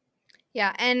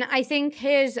 Yeah, and I think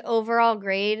his overall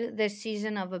grade this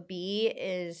season of a B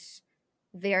is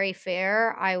very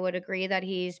fair. I would agree that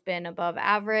he's been above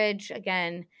average.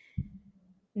 Again,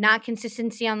 not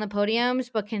consistency on the podiums,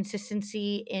 but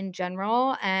consistency in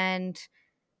general. And,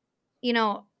 you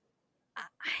know, I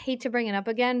hate to bring it up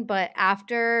again, but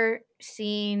after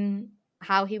seeing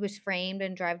how he was framed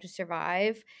in Drive to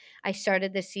Survive, I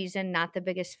started this season not the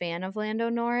biggest fan of Lando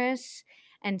Norris.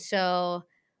 And so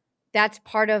that's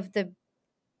part of the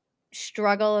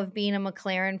struggle of being a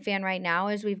McLaren fan right now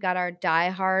is we've got our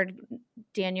diehard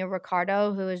Daniel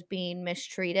Ricciardo who is being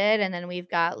mistreated, and then we've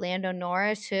got Lando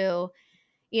Norris who,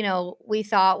 you know, we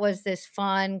thought was this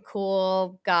fun,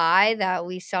 cool guy that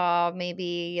we saw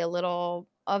maybe a little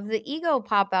of the ego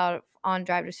pop out on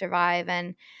Drive to Survive,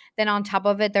 and then on top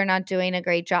of it, they're not doing a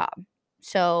great job.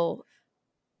 So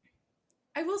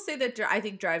I will say that I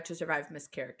think Drive to Survive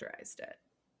mischaracterized it.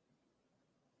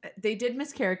 They did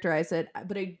mischaracterize it,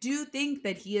 but I do think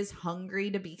that he is hungry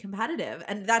to be competitive,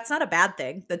 and that's not a bad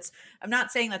thing. I'm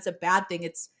not saying that's a bad thing.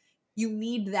 It's you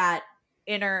need that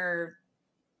inner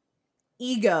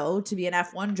ego to be an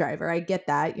F1 driver. I get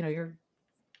that.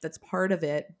 That's part of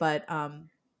it, but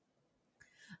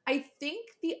I think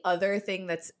the other thing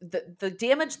that's the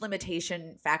damage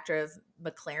limitation factor of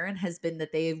McLaren has been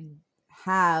that they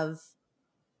have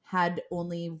had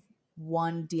only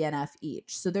one DNF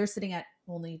each. So they're sitting at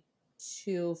only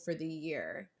 2 for the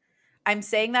year. I'm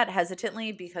saying that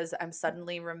hesitantly because I'm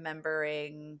suddenly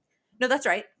remembering. No, that's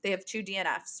right. They have 2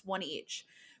 DNFs, one each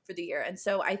for the year. And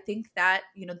so I think that,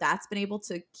 that's been able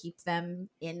to keep them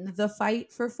in the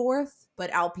fight for 4th, but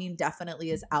Alpine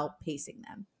definitely is outpacing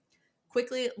them.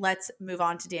 Quickly, let's move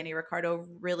on to Danny Ricciardo.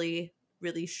 Really,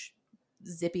 really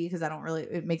zippy because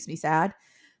it makes me sad.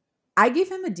 I gave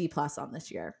him a D+ on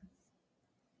this year.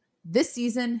 This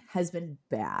season has been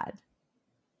bad.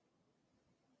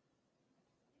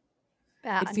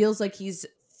 It feels like he's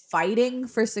fighting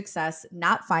for success,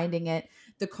 not finding it.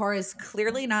 The car is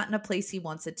clearly not in a place he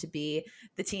wants it to be.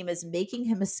 The team is making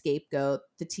him a scapegoat.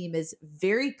 The team is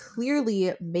very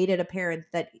clearly made it apparent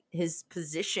that his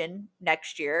position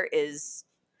next year is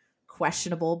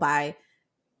questionable by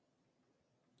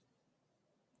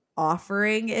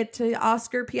offering it to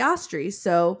Oscar Piastri.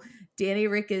 So Danny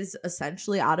Rick is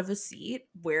essentially out of a seat.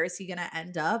 Where is he going to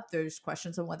end up? There's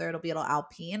questions on whether it'll be at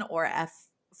Alpine or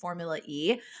Formula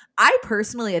E. I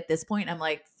personally, at this point, I'm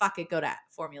like, fuck it, go to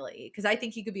Formula E. Because I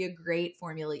think he could be a great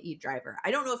Formula E driver.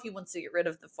 I don't know if he wants to get rid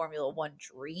of the Formula One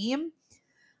dream.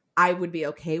 I would be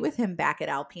okay with him back at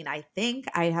Alpine. I think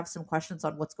I have some questions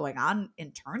on what's going on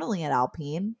internally at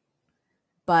Alpine.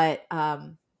 But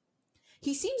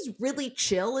he seems really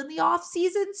chill in the off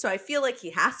season, so I feel like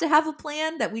he has to have a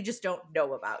plan that we just don't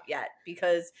know about yet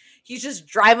because he's just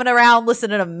driving around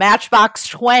listening to Matchbox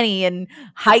 20 and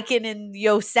hiking in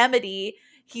Yosemite.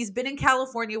 He's been in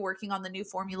California working on the new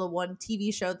Formula One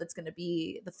TV show that's going to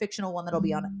be the fictional one that'll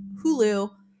be on Hulu.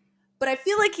 But I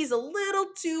feel like he's a little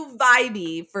too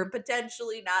vibey for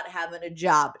potentially not having a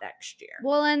job next year.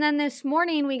 Well, and then this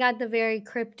morning we got the very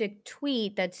cryptic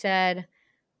tweet that said,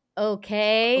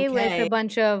 okay, with a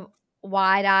bunch of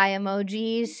wide eye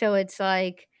emojis. So it's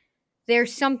like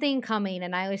there's something coming.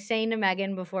 And I was saying to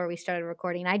Megan before we started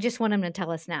recording, I just want him to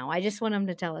tell us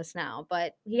now.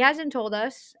 But he hasn't told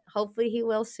us. Hopefully he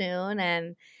will soon.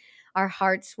 And our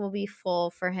hearts will be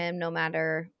full for him no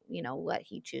matter, what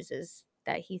he chooses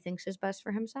that he thinks is best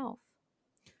for himself.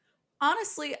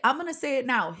 Honestly, I'm going to say it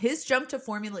now. His jump to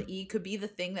Formula E could be the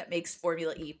thing that makes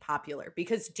Formula E popular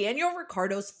because Daniel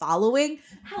Ricciardo's following.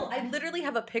 Hell, I literally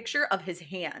have a picture of his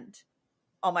hand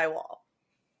on my wall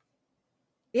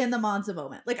in the Monza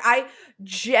moment. Like, I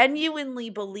genuinely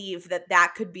believe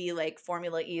that could be like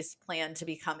Formula E's plan to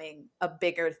becoming a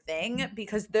bigger thing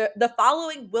because the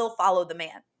following will follow the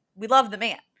man. We love the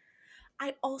man.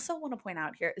 I also want to point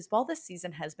out here is while this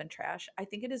season has been trash, I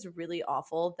think it is really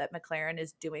awful that McLaren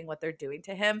is doing what they're doing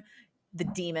to him. The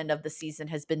demon of the season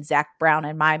has been Zach Brown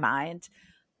in my mind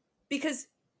because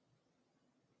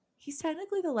he's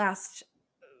technically the last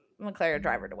McLaren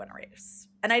driver to win a race.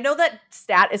 And I know that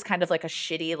stat is kind of like a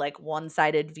shitty, like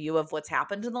one-sided view of what's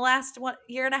happened in the last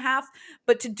year and a half.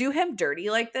 But to do him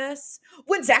dirty like this,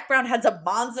 when Zach Brown has a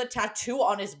Monza tattoo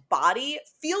on his body,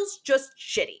 feels just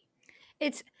shitty.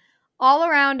 It's all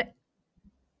around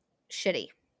shitty.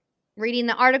 Reading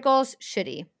the articles,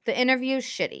 shitty. The interviews,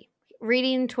 shitty.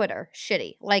 Reading Twitter,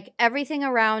 shitty. Like everything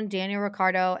around Daniel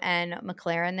Ricciardo and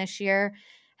McLaren this year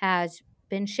has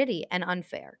been shitty and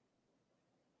unfair.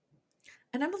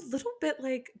 And I'm a little bit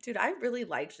like, dude, I really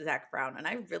liked Zach Brown and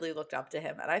I really looked up to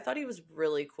him and I thought he was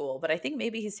really cool. But I think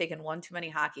maybe he's taken one too many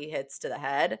hockey hits to the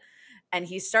head and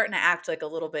he's starting to act like a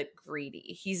little bit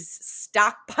greedy. He's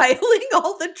stockpiling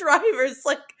all the drivers.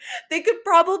 Like they could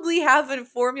probably have a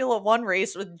Formula One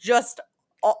race with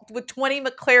with 20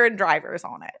 McLaren drivers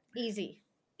on it.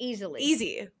 Easily.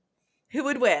 Easy. Who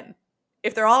would win?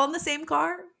 If they're all in the same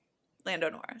car? Lando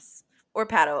Norris or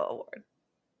Pato O'Ward.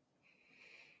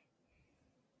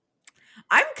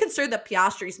 I'm concerned that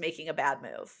Piastri's making a bad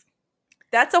move.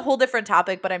 That's a whole different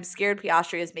topic, but I'm scared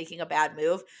Piastri is making a bad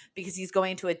move because he's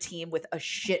going to a team with a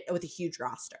huge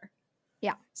roster.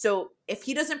 Yeah. So if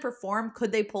he doesn't perform,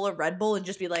 could they pull a Red Bull and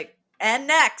just be like, and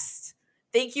next,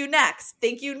 thank you next,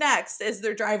 as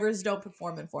their drivers don't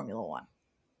perform in Formula One?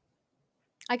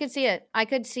 I could see it. I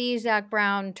could see Zach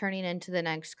Brown turning into the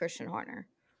next Christian Horner.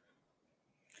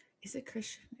 Is it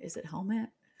Christian? Is it Helmet?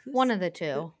 One of the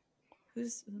two.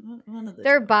 Who's one of the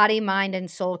Their two? body, mind, and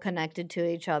soul connected to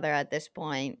each other at this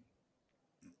point.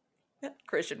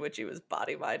 Christian Witchy was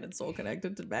body, mind, and soul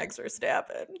connected to Max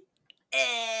Verstappen.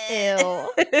 Ew.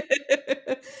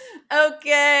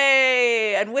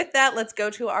 Okay. And with that, let's go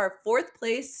to our fourth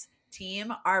place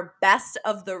team, our best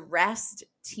of the rest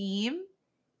team,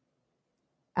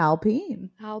 Alpine.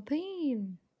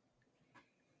 Alpine.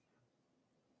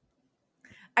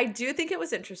 I do think it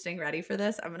was interesting. Ready for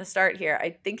this? I'm going to start here. I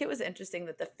think it was interesting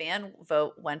that the fan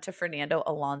vote went to Fernando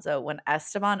Alonso when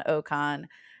Esteban Ocon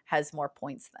has more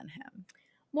points than him.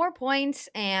 More points,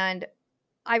 and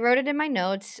I wrote it in my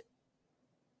notes.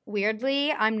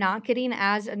 Weirdly, I'm not getting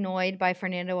as annoyed by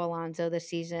Fernando Alonso this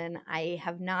season. I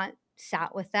have not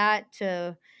sat with that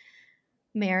to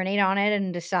marinate on it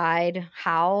and decide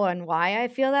how and why I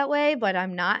feel that way, but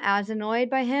I'm not as annoyed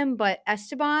by him. But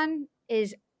Esteban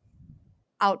is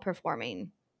outperforming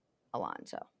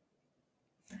Alonso.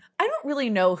 I don't really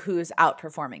know who's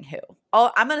outperforming who.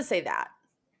 Oh, I'm going to say that.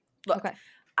 Look, Okay.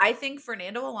 I think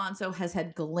Fernando Alonso has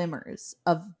had glimmers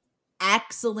of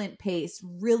excellent pace,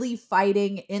 really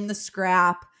fighting in the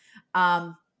scrap.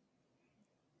 But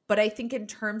I think in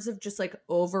terms of just like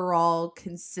overall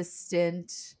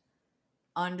consistent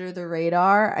under the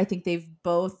radar, I think they've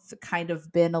both kind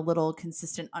of been a little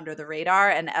consistent under the radar,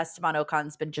 and Esteban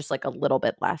Ocon's been just like a little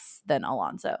bit less than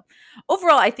Alonso.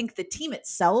 Overall, I think the team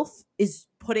itself is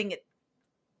putting it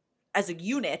as a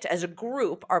unit, as a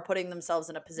group, are putting themselves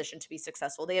in a position to be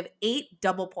successful. They have 8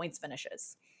 double points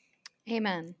finishes.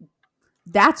 Amen.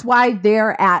 That's why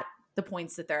they're at the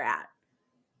points that they're at.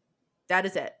 That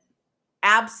is it.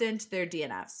 Absent their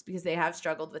DNFs, because they have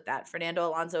struggled with that. Fernando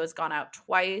Alonso has gone out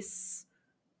twice.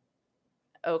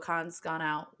 Ocon's gone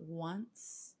out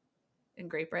once in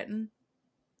Great Britain.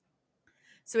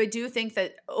 So I do think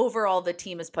that overall the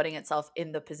team is putting itself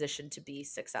in the position to be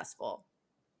successful.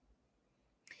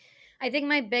 I think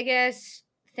my biggest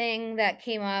thing that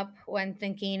came up when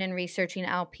thinking and researching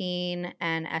Alpine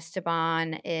and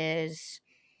Esteban is,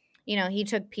 you know, he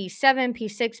took P7,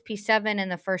 P6, P7 in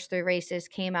the first 3 races,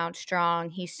 came out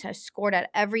strong. He has scored at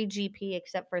every GP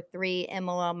except for 3,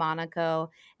 Imola,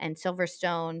 Monaco, and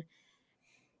Silverstone.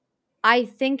 I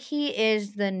think he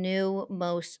is the new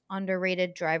most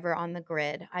underrated driver on the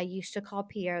grid. I used to call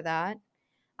Pierre that.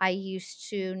 I used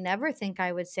to never think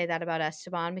I would say that about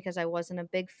Esteban because I wasn't a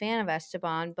big fan of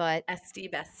Esteban, but Esty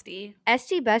Bestie.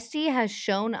 Esty Bestie has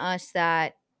shown us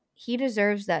that he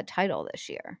deserves that title this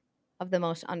year of the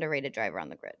most underrated driver on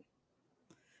the grid.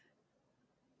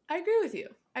 I agree with you.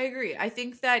 I agree. I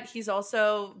think that he's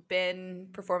also been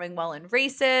performing well in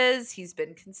races. He's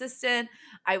been consistent.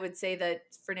 I would say that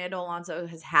Fernando Alonso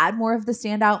has had more of the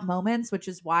standout moments, which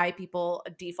is why people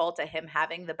default to him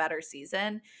having the better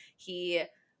season. He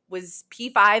was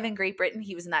P5 in Great Britain.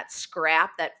 He was in that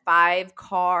scrap, that 5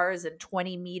 cars and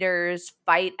 20 meters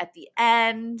fight at the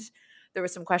end. There were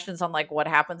some questions on like what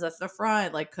happens at the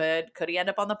front. Like could he end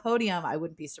up on the podium? I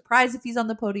wouldn't be surprised if he's on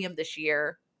the podium this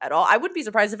year at all. I wouldn't be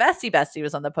surprised if Esty Bestie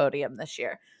was on the podium this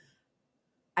year.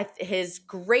 His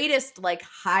greatest, like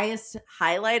highest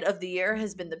highlight of the year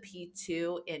has been the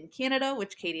P2 in Canada,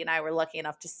 which Katie and I were lucky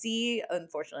enough to see.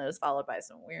 Unfortunately, it was followed by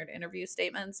some weird interview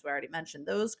statements. We already mentioned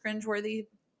those cringeworthy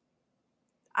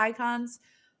icons.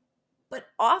 But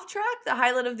off track, the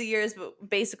highlight of the year is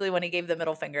basically when he gave the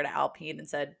middle finger to Alpine and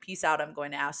said, "Peace out, I'm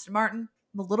going to Aston Martin."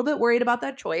 I'm a little bit worried about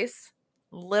that choice.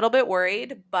 A little bit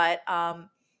worried, but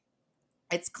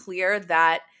it's clear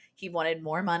that he wanted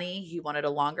more money. He wanted a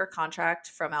longer contract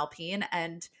from Alpine,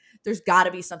 and there's got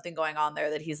to be something going on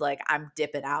there that he's like, I'm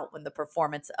dipping out when the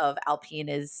performance of Alpine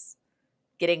is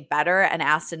getting better and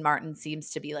Aston Martin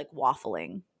seems to be like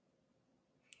waffling.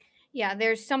 Yeah,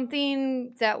 there's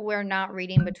something that we're not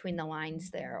reading between the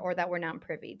lines there or that we're not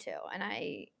privy to, and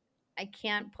I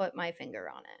can't put my finger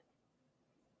on it.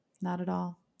 Not at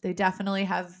all. They definitely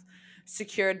have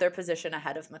secured their position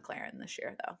ahead of McLaren this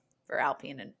year, though, for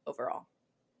Alpine and overall.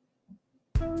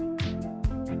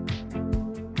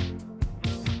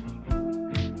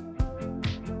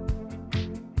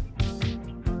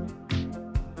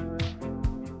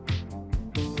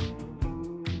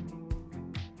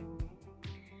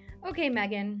 Okay,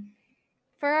 Megan,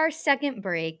 for our second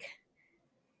break,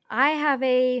 I have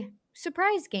a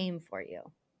surprise game for you.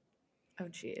 Oh,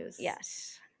 geez.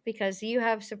 Yes, because you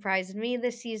have surprised me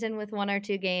this season with 1 or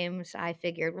 2 games. I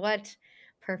figured what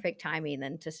perfect timing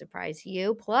then to surprise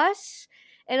you. Plus,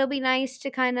 it'll be nice to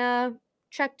kind of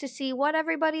check to see what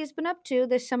everybody's been up to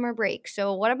this summer break.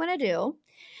 So what I'm going to do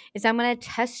is I'm going to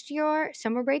test your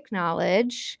summer break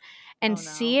knowledge and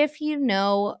see if you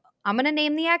know. I'm going to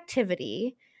name the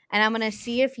activity and I'm going to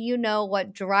see if you know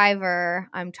what driver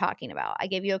I'm talking about. I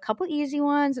gave you a couple easy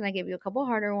ones and I gave you a couple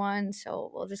harder ones, so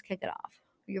we'll just kick it off.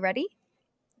 Are you ready?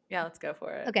 Yeah, let's go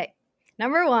for it. Okay.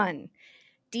 Number 1,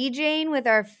 DJing with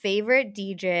our favorite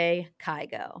DJ,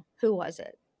 Kygo. Who was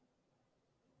it?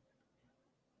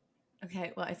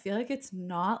 Okay, well, I feel like it's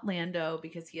not Lando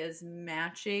because he has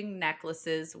matching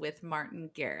necklaces with Martin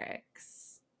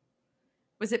Garrix.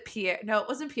 Was it Pierre? No, it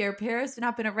wasn't Pierre. Pierre has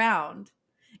not been around.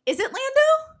 Is it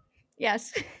Lando?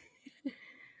 Yes.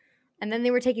 And then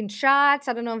they were taking shots.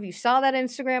 I don't know if you saw that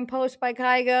Instagram post by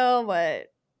Kygo,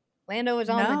 but Lando was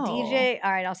on the DJ.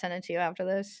 All right, I'll send it to you after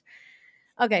this.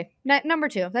 Okay, number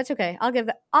 2. That's okay. I'll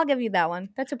give you that one.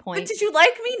 That's a point. But did you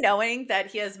like me knowing that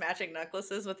he has matching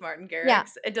necklaces with Martin Garrix? Yeah.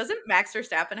 It doesn't Max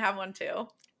Verstappen have one too?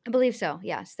 I believe so.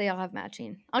 Yes, they all have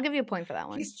matching. I'll give you a point for that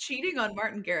one. He's cheating on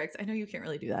Martin Garrix. I know you can't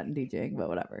really do that in DJing, but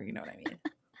whatever. You know what I mean.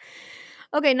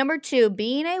 Okay, number 2,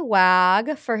 being a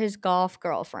wag for his golf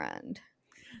girlfriend.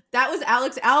 That was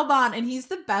Alex Albon, and he's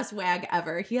the best wag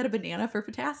ever. He had a banana for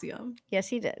potassium. Yes,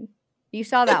 he did. You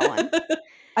saw that one.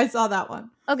 I saw that one.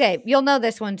 Okay, you'll know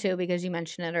this one too because you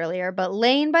mentioned it earlier, but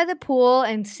laying by the pool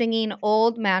and singing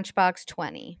Old Matchbox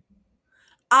 20.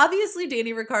 Obviously,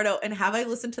 Danny Ricciardo, and have I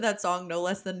listened to that song no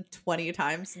less than 20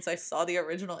 times since I saw the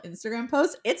original Instagram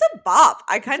post? It's a bop.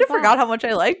 I kind of forgot how much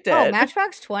I liked it. Oh,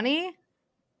 Matchbox 20?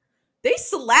 They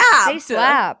slapped. They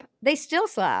slap. They still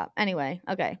slap. Anyway,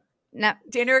 okay. Now,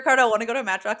 Danny Ricciardo, want to go to a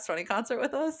Matchbox 20 concert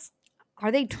with us?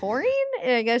 are they touring?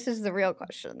 I guess is the real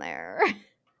question there.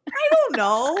 I don't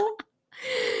know.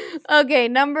 Okay,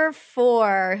 number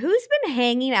 4. Who's been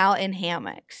hanging out in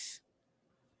hammocks?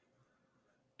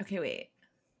 Okay, wait.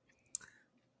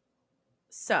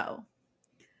 So,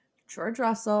 George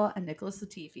Russell and Nicholas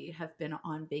Latifi have been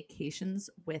on vacations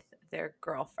with their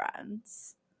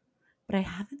girlfriends, but I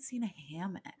haven't seen a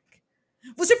hammock.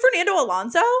 Was it Fernando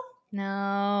Alonso?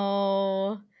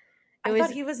 No. I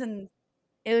thought he was in.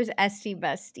 It was Esty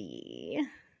Bestie.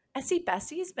 Esty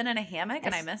Bestie's been in a hammock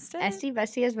and I missed it? Esty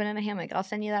Bestie has been in a hammock. I'll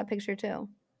send you that picture too.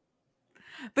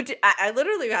 But I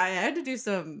literally, I had to do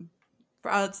some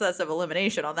process of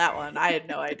elimination on that one. I had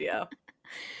no idea.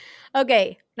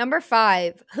 Okay, number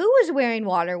 5. Who was wearing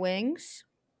water wings?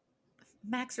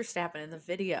 Max Verstappen in the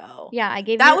video. Yeah, I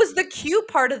gave that you... was the cute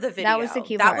part of the video. That was the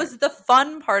cute part. That was the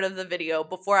fun part of the video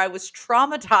before I was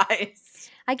traumatized.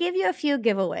 I gave you a few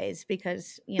giveaways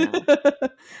because, you know.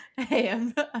 Hey,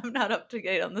 I'm not up to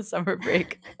date on the summer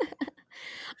break.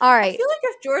 All right. I feel like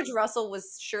if George Russell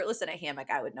was shirtless in a hammock,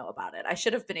 I would know about it. I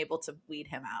should have been able to weed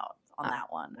him out on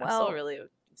that one. I'm still really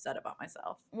upset about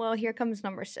myself. Well, here comes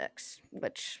number 6,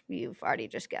 which you've already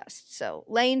just guessed. So,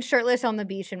 laying shirtless on the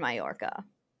beach in Mallorca.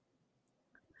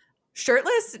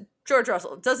 Shirtless, George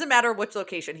Russell. Doesn't matter which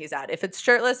location he's at. If it's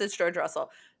shirtless, it's George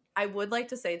Russell. I would like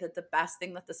to say that the best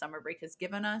thing that the summer break has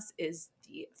given us is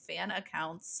the fan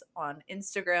accounts on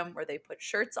Instagram where they put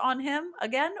shirts on him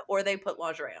again or they put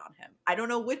lingerie on him. I don't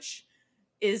know which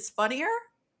is funnier.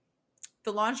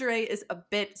 The lingerie is a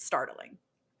bit startling.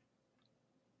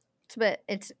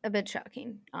 It's a bit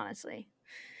shocking, honestly.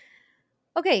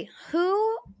 Okay,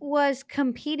 who was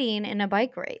competing in a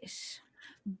bike race?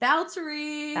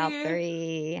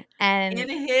 Valtteri. And in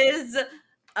his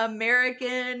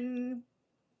Americana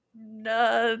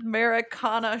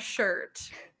shirt.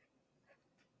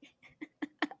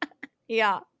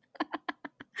 Yeah.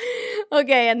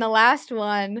 Okay, and the last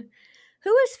one.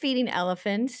 Who is feeding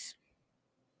elephants?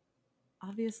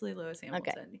 Obviously, Lewis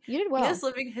Hamilton. Okay. You did well. He is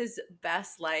living his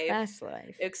best life.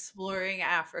 Exploring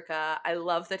Africa. I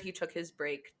love that he took his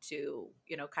break to,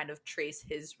 kind of trace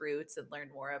his roots and learn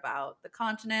more about the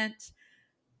continent.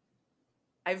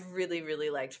 I've really, really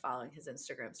liked following his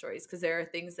Instagram stories because there are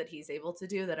things that he's able to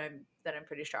do that I'm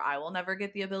pretty sure I will never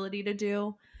get the ability to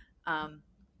do.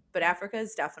 But Africa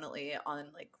is definitely on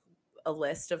like a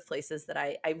list of places that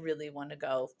I really want to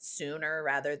go sooner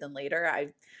rather than later.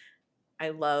 I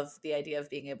love the idea of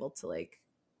being able to like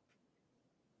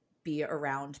be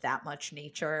around that much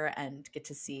nature and get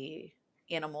to see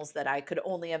animals that I could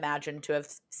only imagine to have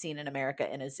seen in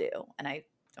America in a zoo. And I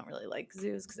don't really like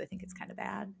zoos because I think it's kind of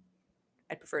bad.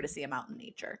 I'd prefer to see them out in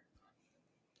nature.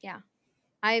 Yeah.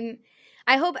 I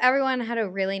hope everyone had a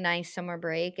really nice summer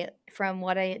break. From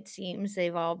what it seems,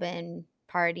 they've all been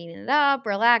partying it up,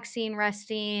 relaxing,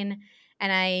 resting.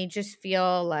 And I just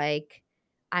feel like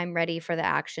I'm ready for the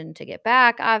action to get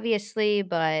back, obviously.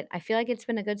 But I feel like it's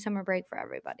been a good summer break for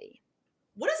everybody.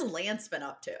 What has Lance been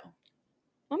up to?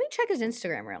 Let me check his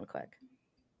Instagram real quick.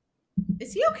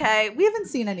 Is he okay? We haven't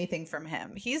seen anything from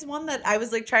him. He's one that I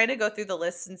was like trying to go through the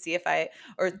list and see if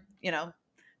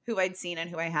who I'd seen and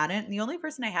who I hadn't. And the only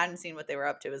person I hadn't seen what they were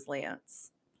up to is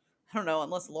Lance. I don't know,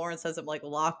 unless Lawrence has him like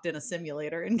locked in a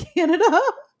simulator in Canada.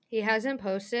 He hasn't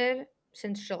posted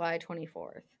since July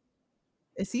 24th.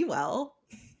 Is he well?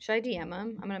 Should I DM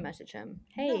him? I'm gonna message him.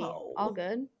 Hey, No. all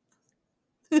good?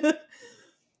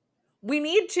 We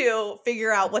need to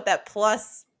figure out what that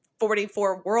plus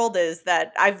 44 world is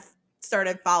that I've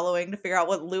started following to figure out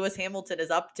what Lewis Hamilton is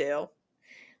up to.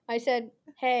 I said,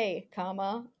 hey,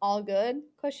 comma, all good?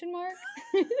 Question mark.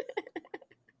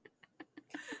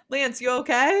 Lance, you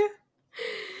okay?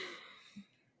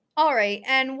 All right,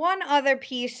 and one other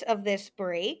piece of this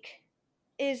break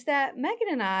is that Megan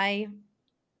and I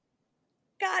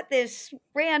got this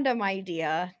random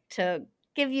idea to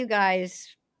give you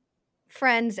guys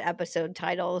Friends episode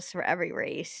titles for every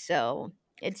race. So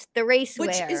it's the race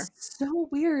Which where is so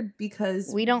weird because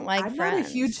we don't like I'm Friends. not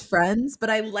a huge Friends, but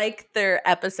I like their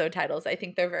episode titles. I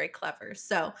think they're very clever.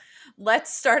 So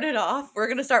let's start it off. We're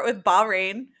going to start with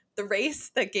Bahrain, the race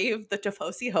that gave the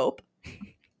Tifosi hope.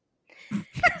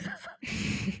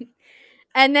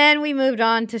 And then we moved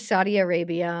on to Saudi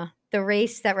Arabia, the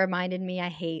race that reminded me I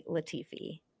hate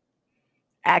Latifi.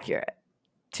 Accurate.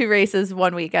 2 races,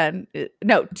 1 weekend.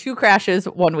 No, 2 crashes,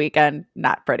 1 weekend.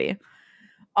 Not pretty.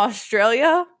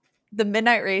 Australia, the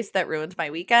midnight race that ruined my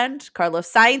weekend.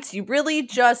 Carlos Sainz, you really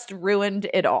just ruined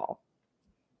it all.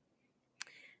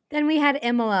 Then we had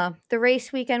Imola, the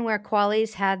race weekend where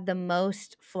qualies had the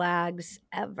most flags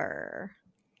ever.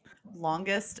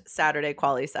 Longest Saturday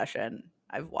quali session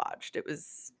I've watched. It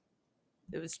was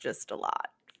just a lot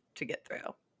to get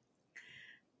through.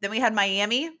 Then we had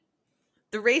Miami,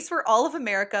 the race where all of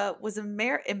America was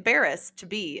embarrassed to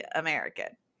be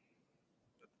American.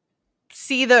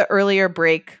 See the earlier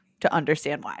break to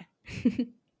understand why.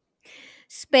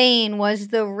 Spain was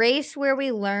the race where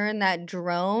we learned that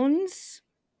drones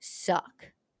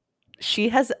suck. She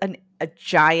has a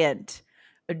giant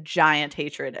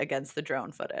hatred against the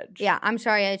drone footage. Yeah, I'm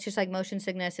sorry. It's just like motion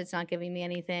sickness. It's not giving me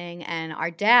anything. And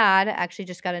our dad actually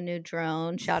just got a new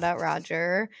drone. Shout out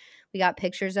Roger. We got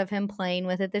pictures of him playing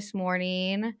with it this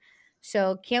morning.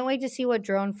 So can't wait to see what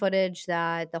drone footage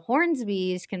that the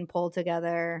Hornsbys can pull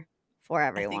together for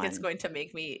everyone. I think it's going to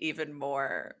make me even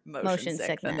more Motion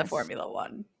sick than the sickness. Formula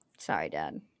One. Sorry,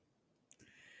 Dad.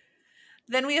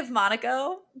 Then we have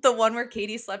Monaco, the one where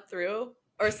Katie slept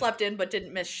in but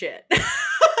didn't miss shit.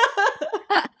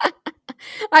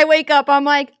 I wake up, I'm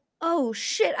like, oh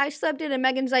shit, I slept in. And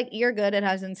Megan's like, you're good. It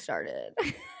hasn't started.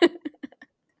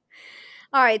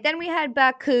 All right. Then we had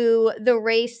Baku, the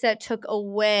race that took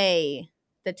away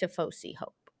the Tifosi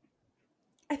hope.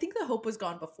 I think the hope was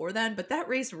gone before then, but that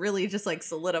race really just like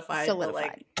solidified.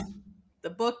 The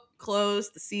book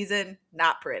closed, the season,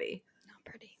 not pretty. Not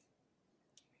pretty.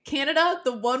 Canada,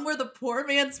 the one where the poor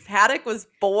man's paddock was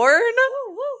born. Woo,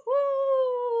 woo,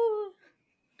 woo.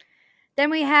 Then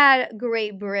we had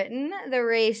Great Britain, the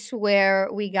race where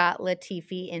we got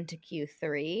Latifi into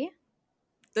Q3.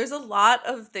 There's a lot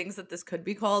of things that this could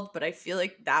be called, but I feel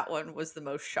like that one was the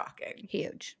most shocking.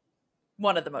 Huge.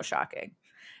 One of the most shocking.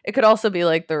 It could also be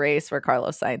like the race where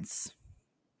Carlos Sainz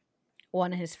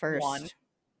won his first.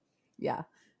 Yeah.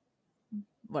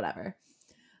 Whatever.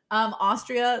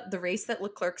 Austria, the race that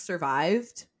Leclerc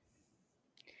survived.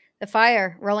 The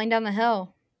fire rolling down the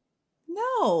hill.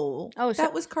 No. Oh,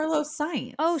 that was Carlos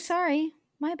Sainz. Oh, sorry.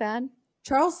 My bad.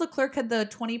 Charles Leclerc had the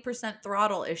 20%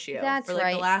 throttle issue That's for like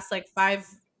right. the last like 5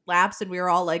 laps, and we were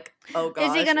all like, oh gosh.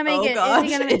 Is he gonna make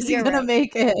it? Is he gonna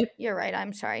make it? You're right.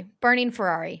 I'm sorry. Burning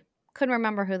Ferrari. Couldn't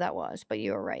remember who that was, but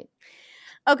you were right.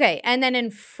 Okay, and then in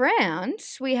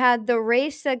France, we had the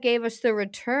race that gave us the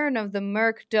return of the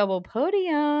Merc double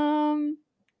podium.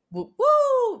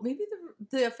 Woo! Maybe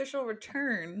the official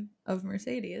return of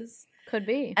Mercedes. Could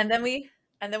be. And then we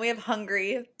have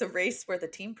Hungary, the race where the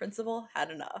team principal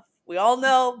had enough. We all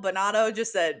know Bonanno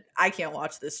just said, I can't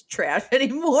watch this trash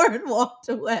anymore, and walked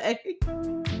away.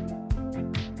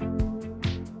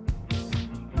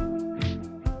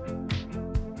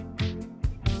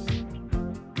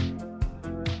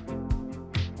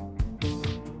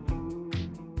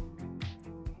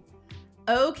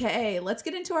 Okay, let's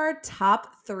get into our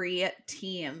top 3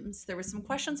 teams. There were some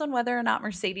questions on whether or not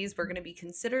Mercedes were going to be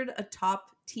considered a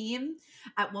top team.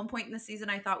 At one point in the season,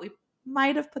 I thought we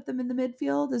might have put them in the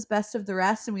midfield as best of the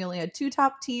rest, and we only had 2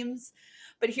 top teams.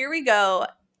 But here we go.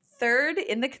 Third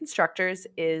in the constructors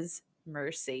is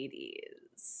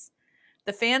Mercedes.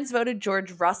 The fans voted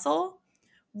George Russell,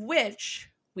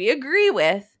 which we agree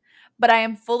with. But I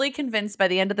am fully convinced by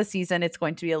the end of the season, it's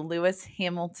going to be a Lewis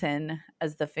Hamilton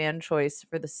as the fan choice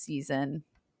for the season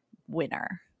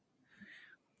winner.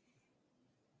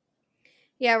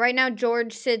 Yeah, right now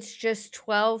George sits just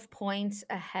 12 points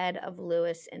ahead of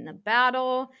Lewis in the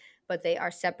battle, but they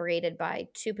are separated by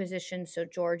 2 positions. So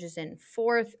George is in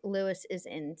 4th, Lewis is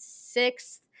in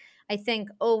 6th. I think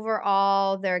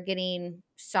overall they're getting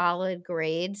solid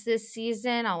grades this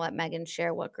season. I'll let Megan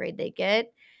share what grade they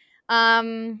get.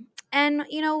 And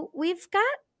we've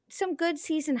got some good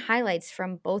season highlights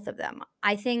from both of them.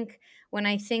 I think when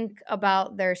I think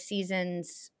about their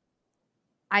seasons,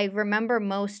 I remember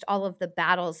most all of the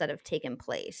battles that have taken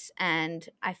place. And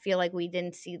I feel like we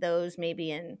didn't see those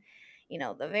maybe in,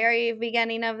 the very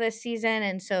beginning of this season.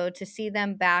 And so to see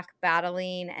them back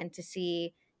battling and to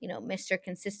see, Mr.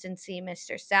 Consistency,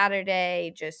 Mr.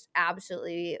 Saturday just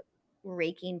absolutely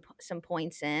raking some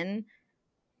points in.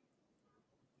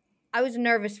 I was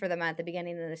nervous for them at the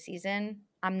beginning of the season.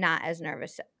 I'm not as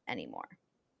nervous anymore.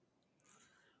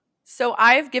 So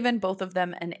I've given both of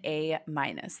them an A-.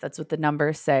 That's what the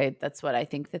numbers say. That's what I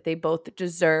think that they both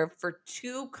deserve for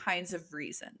two kinds of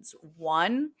reasons.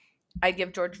 One, I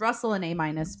give George Russell an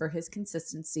A- for his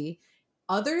consistency.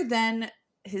 Other than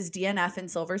his DNF in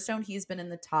Silverstone, he's been in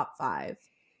the top 5.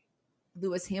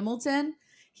 Lewis Hamilton,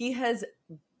 he has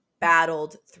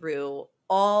battled through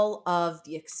all of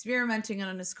the experimenting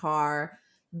on his car,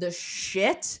 the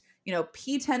shit,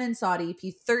 P10 in Saudi,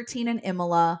 P13 in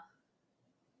Imola.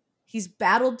 He's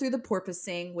battled through the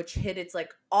porpoising, which hit its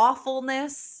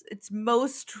awfulness. It's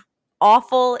most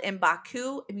awful in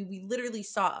Baku. I mean, we literally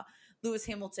saw Lewis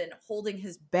Hamilton holding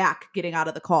his back getting out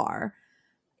of the car.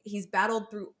 He's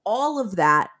battled through all of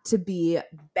that to be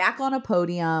back on a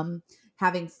podium,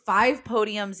 having 5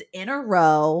 podiums in a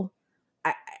row.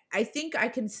 I think I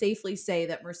can safely say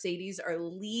that Mercedes are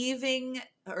leaving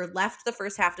or left the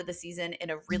first half of the season in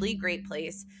a really great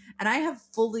place. And I've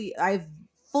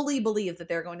fully believe that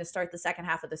they're going to start the second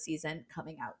half of the season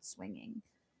coming out swinging.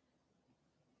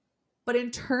 But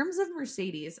in terms of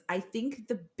Mercedes, I think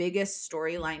the biggest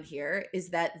storyline here is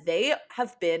that they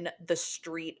have been the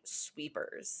street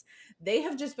sweepers. They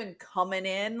have just been coming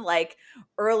in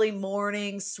early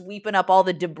morning, sweeping up all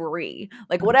the debris.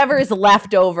 Whatever is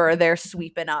left over, they're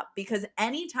sweeping up. Because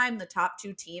anytime the top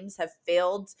 2 teams have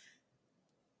failed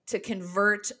to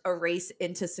convert a race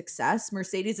into success,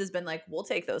 Mercedes has been like, we'll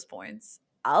take those points.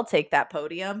 I'll take that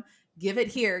podium. Give it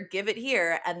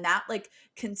here. And that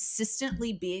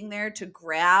consistently being there to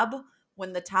grab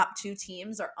when the top 2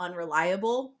 teams are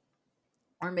unreliable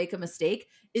or make a mistake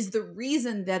is the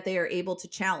reason that they are able to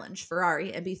challenge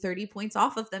Ferrari and be 30 points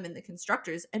off of them in the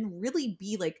constructors and really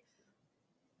be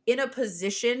in a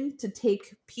position to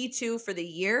take P2 for the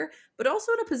year, but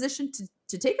also in a position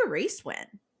to take a race win.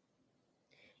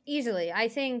 Easily. I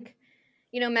think,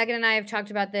 Megan and I have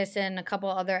talked about this in a couple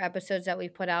other episodes that we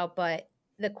put out, but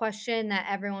the question that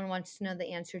everyone wants to know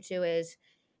the answer to is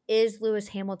Lewis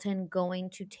Hamilton going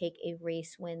to take a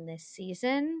race win this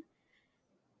season?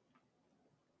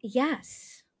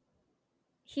 Yes.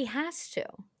 He has to.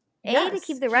 Yes, to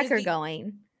keep the record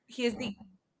going. He is the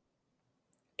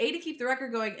A, to keep the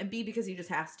record going, and B, because he just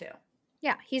has to.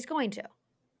 Yeah, he's going to.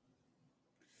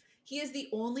 He is the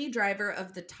only driver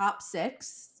of the top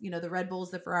 6, the Red Bulls,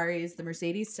 the Ferraris, the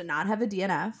Mercedes, to not have a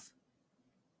DNF.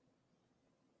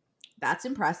 That's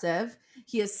impressive.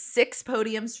 He has 6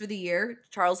 podiums for the year.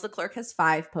 Charles Leclerc has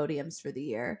 5 podiums for the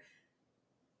year.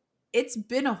 It's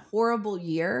been a horrible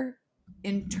year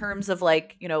in terms of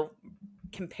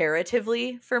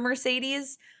comparatively for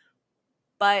Mercedes.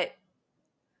 But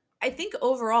I think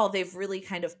overall they've really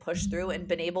kind of pushed through and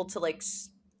been able to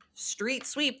street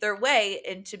sweep their way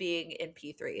into being in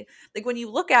P3. When you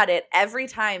look at it, every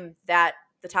time that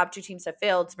the top 2 teams have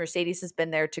failed, Mercedes has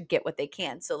been there to get what they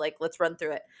can. So let's run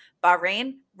through it.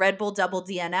 Bahrain, Red Bull double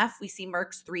DNF. We see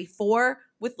Merckx 3-4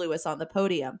 with Lewis on the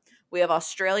podium. We have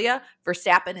Australia,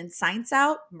 Verstappen and Sainz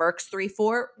out, Merckx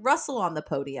 3-4, Russell on the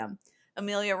podium.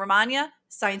 Emilia Romagna,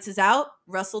 Sainz is out,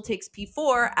 Russell takes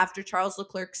P4 after Charles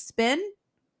Leclerc's spin.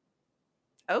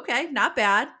 Okay, not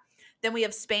bad. Then we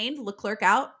have Spain, Leclerc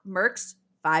out, Merckx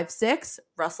 5-6,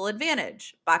 Russell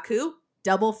advantage. Baku,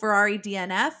 double Ferrari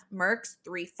DNF, Merckx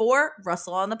 3-4,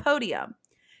 Russell on the podium.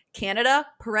 Canada,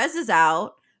 Perez is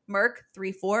out, Merck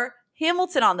 3-4,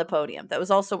 Hamilton on the podium. That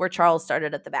was also where Charles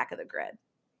started at the back of the grid.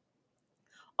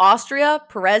 Austria,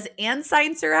 Perez and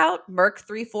Sainz are out, Merck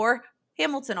 3-4,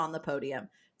 Hamilton on the podium.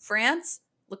 France,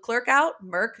 Leclerc out,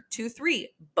 Merck 2-3,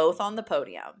 both on the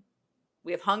podium.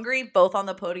 We have Hungary, both on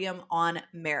the podium on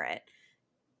merit.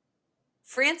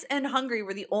 France and Hungary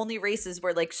were the only races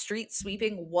where street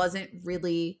sweeping wasn't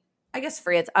really, I guess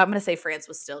France, I'm going to say France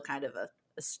was still kind of a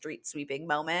street sweeping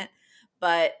moment.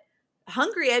 But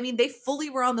Hungary, I mean, they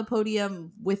fully were on the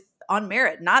podium on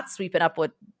merit, not sweeping up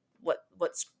what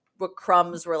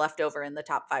crumbs were left over in the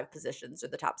top 5 positions or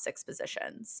the top 6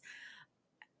 positions.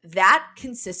 That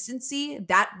consistency,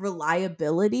 that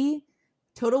reliability,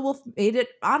 Total Wolff made it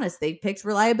honest. They picked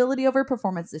reliability over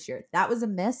performance this year. That was a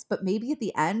miss, but maybe at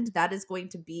the end, that is going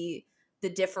to be the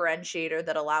differentiator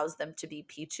that allows them to be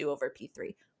P2 over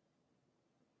P3.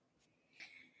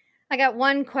 I got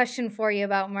one question for you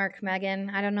about Mark, Megan.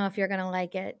 I don't know if you're going to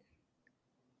like it.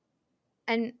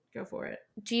 And go for it.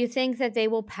 Do you think that they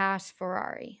will pass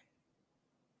Ferrari?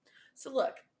 So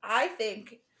look, I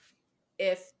think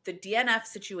if the DNF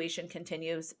situation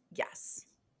continues, yes.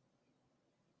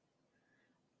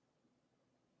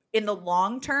 In the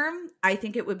long term, I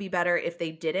think it would be better if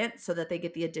they didn't, so that they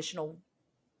get the additional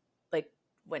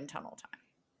wind tunnel time.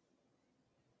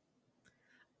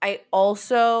 I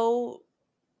also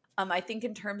I think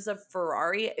in terms of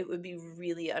Ferrari, it would be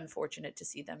really unfortunate to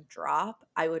see them drop.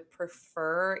 I would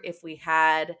prefer if we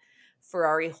had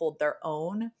Ferrari hold their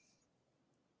own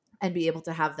and be able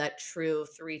to have that true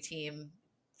 3-team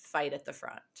fight at the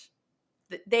front.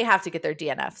 They have to get their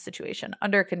DNF situation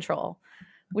under control,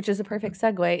 which is a perfect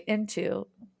segue into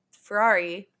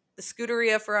Ferrari, the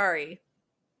Scuderia Ferrari,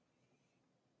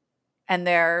 and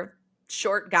their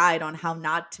short guide on how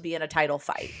not to be in a title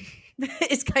fight.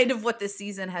 Is kind of what this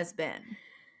season has been.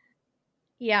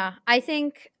 Yeah, I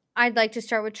think I'd like to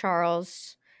start with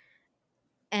Charles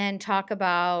and talk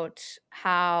about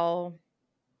how,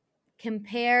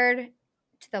 compared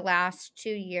to the last 2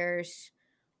 years,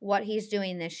 what he's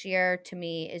doing this year to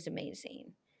me is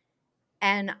amazing.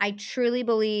 And I truly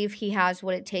believe he has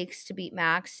what it takes to beat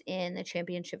Max in the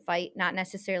championship fight. Not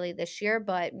necessarily this year,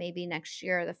 but maybe next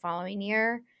year or the following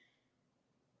year.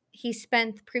 He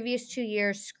spent the previous 2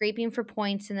 years scraping for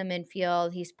points in the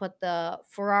midfield. He's put the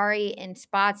Ferrari in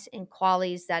spots in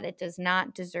qualies that it does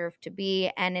not deserve to be,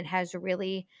 and it has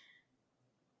really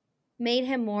made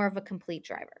him more of a complete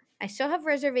driver. I still have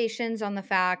reservations on the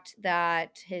fact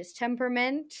that his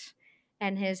temperament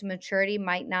and his maturity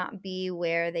might not be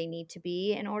where they need to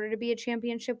be in order to be a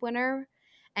championship winner.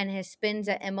 And his spins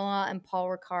at Imola and Paul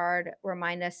Ricard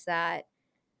remind us that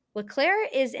Leclerc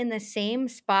is in the same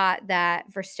spot that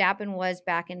Verstappen was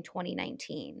back in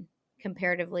 2019,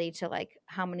 comparatively to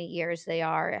how many years they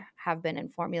have been in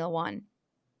Formula One.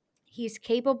 He's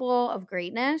capable of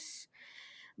greatness,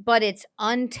 but it's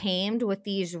untamed with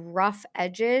these rough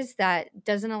edges that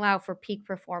doesn't allow for peak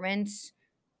performance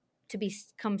to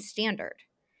become standard.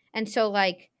 And so,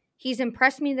 he's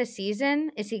impressed me this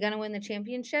season. Is he going to win the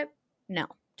championship? No.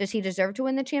 Does he deserve to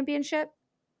win the championship?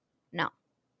 No.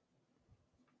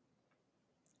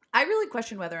 I really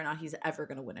question whether or not he's ever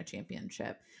going to win a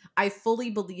championship. I fully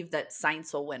believe that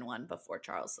Sainz will win one before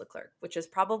Charles Leclerc, which is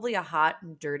probably a hot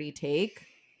and dirty take.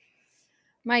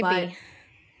 Might be.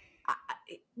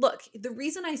 Look, the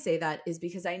reason I say that is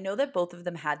because I know that both of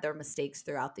them had their mistakes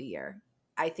throughout the year.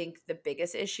 I think the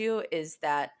biggest issue is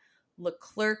that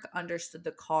Leclerc understood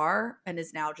the car and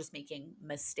is now just making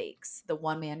mistakes. The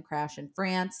one-man crash in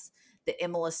France, the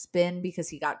Imola spin because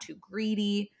he got too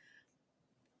greedy.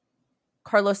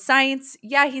 Carlos Sainz,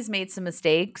 yeah, he's made some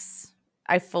mistakes.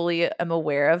 I fully am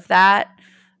aware of that.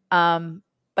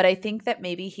 But I think that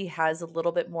maybe he has a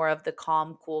little bit more of the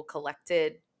calm, cool,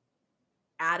 collected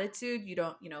attitude.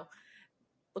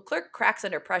 Leclerc cracks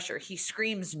under pressure. He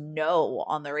screams no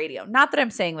on the radio. Not that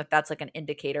I'm saying that that's an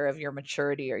indicator of your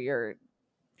maturity or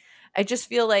I just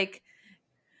feel like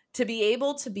to be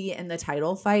able to be in the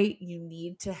title fight, you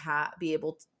need to be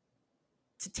able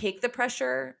to take the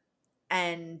pressure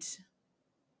and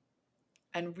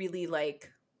really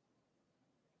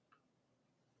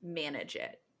manage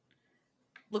it.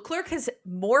 Leclerc has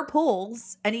more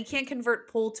pulls and he can't convert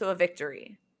pull to a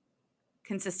victory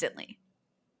consistently.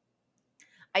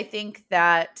 I think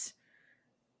that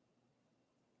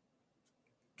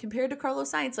compared to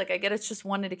Carlos Sainz, I get it's just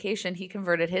one indication he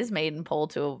converted his maiden pole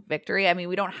to a victory. I mean,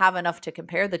 we don't have enough to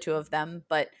compare the two of them,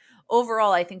 but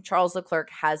overall, I think Charles Leclerc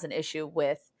has an issue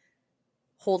with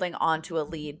holding on to a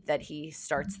lead that he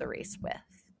starts the race with.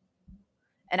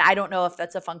 And I don't know if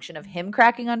that's a function of him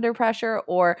cracking under pressure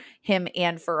or him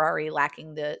and Ferrari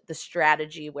lacking the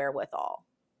strategy wherewithal.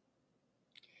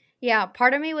 Yeah,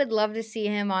 part of me would love to see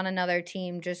him on another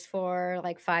team just for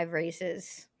 5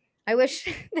 races. I wish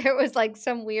there was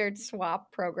some weird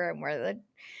swap program where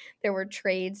there were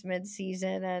trades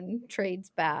mid-season and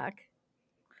trades back.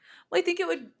 Well, I think it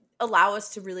would allow us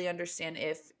to really understand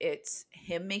if it's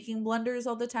him making blunders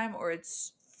all the time or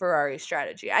it's Ferrari's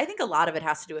strategy. I think a lot of it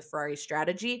has to do with Ferrari's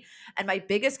strategy. And my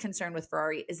biggest concern with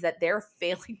Ferrari is that they're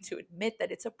failing to admit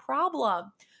that it's a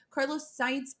problem. Carlos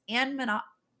Sainz and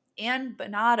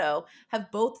Binotto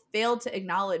have both failed to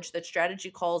acknowledge that strategy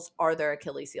calls are their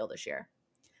Achilles heel this year.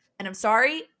 And I'm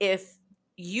sorry if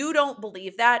you don't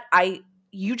believe that. I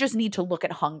you just need to look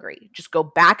at Hungary. Just go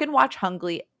back and watch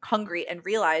Hungary and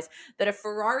realize that if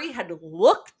Ferrari had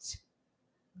looked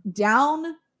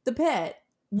Down the pit.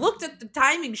 looked at the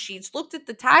timing sheets, looked at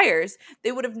the tires,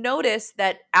 they would have noticed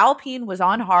that Alpine was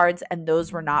on hards and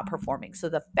those were not performing. So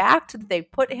the fact that they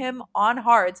put him on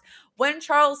hards when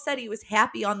Charles said he was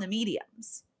happy on the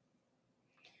mediums.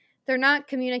 They're not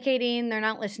communicating, they're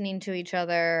not listening to each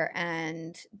other,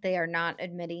 and they are not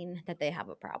admitting that they have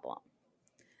a problem.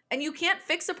 And you can't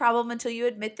fix a problem until you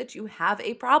admit that you have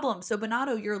a problem. So,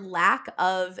 Bonato, your lack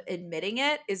of admitting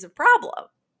it is a problem.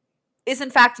 Is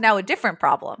in fact now a different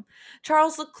problem.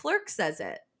 Charles Leclerc says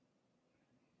it.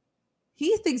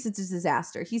 He thinks it's a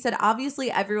disaster. He said, obviously,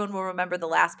 everyone will remember the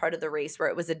last part of the race where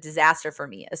it was a disaster for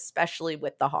me, especially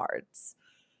with the hards.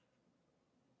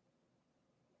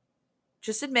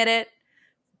 Just admit it,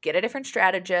 get a different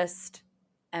strategist,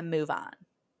 and move on.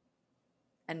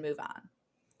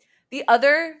 The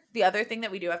other thing that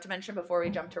we do have to mention before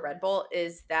we jump to Red Bull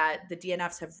is that the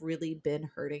DNFs have really been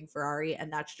hurting Ferrari,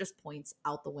 and that's just points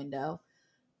out the window.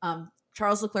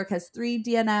 Charles Leclerc has 3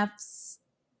 DNFs,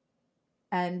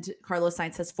 and Carlos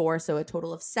Sainz has 4, so a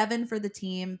total of 7 for the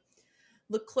team.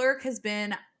 Leclerc has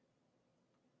been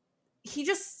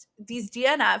these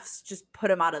DNFs just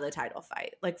put him out of the title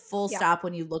fight. Like full stop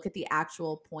when you look at the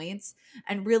actual points.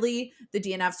 And really the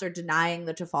DNFs are denying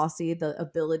the Tifosi the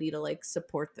ability to like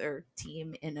support their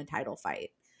team in a title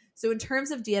fight. So in terms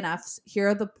of DNFs, here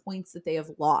are the points that they have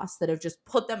lost that have just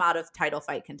put them out of title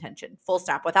fight contention. Full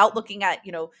stop. Without looking at,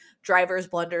 drivers,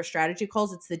 blunder, strategy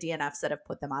calls, it's the DNFs that have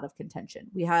put them out of contention.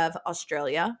 We have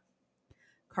Australia.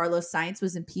 Carlos Sainz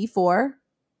was in P4.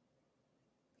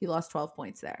 He lost 12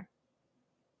 points there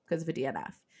because of a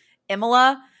DNF.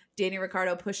 Imola, Daniel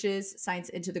Ricciardo pushes Sainz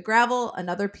into the gravel,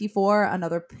 another P4,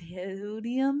 another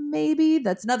podium maybe.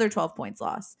 That's another 12 points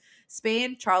lost.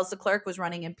 Spain, Charles Leclerc was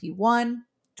running in P1,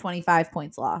 25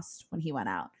 points lost when he went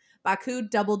out. Baku,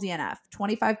 double DNF,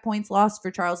 25 points lost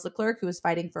for Charles Leclerc, who was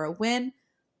fighting for a win.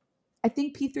 I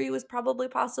think P3 was probably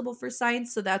possible for Sainz,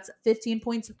 so that's 15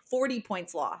 points, 40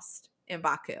 points lost in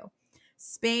Baku. Not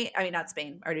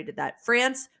Spain, already did that.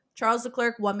 France, Charles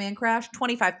Leclerc, one-man crash,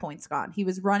 25 points gone. He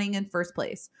was running in first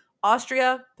place.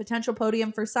 Austria, potential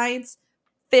podium for Sainz,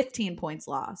 15 points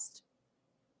lost.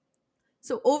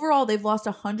 So overall, they've lost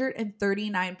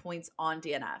 139 points on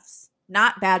DNFs.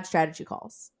 Not bad strategy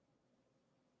calls.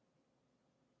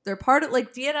 They're part of,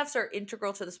 DNFs are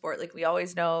integral to the sport. Like, we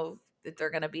always know that they're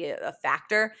going to be a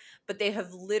factor, but they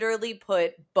have literally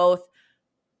put both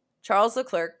Charles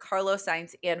Leclerc, Carlos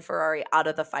Sainz, and Ferrari out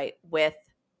of the fight with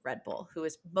Red Bull, who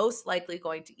is most likely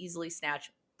going to easily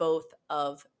snatch both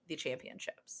of the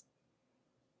championships.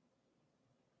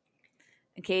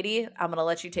 And Katie, I'm going to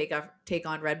let you take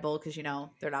on Red Bull because,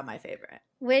 they're not my favorite.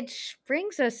 Which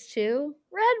brings us to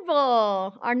Red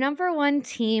Bull, our number 1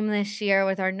 team this year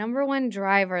with our number 1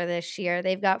 driver this year.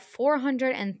 They've got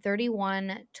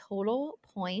 431 total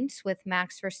points with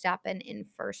Max Verstappen in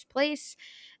first place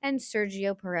and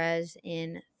Sergio Perez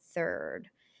in third.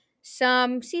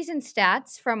 Some season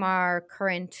stats from our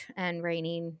current and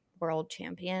reigning world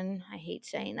champion. I hate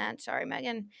saying that. Sorry,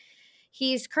 Megan.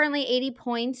 He's currently 80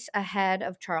 points ahead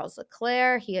of Charles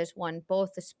Leclerc. He has won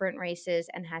both the sprint races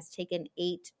and has taken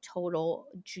 8 total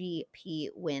GP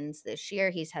wins this year.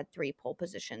 He's had 3 pole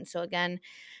positions. So again,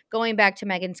 going back to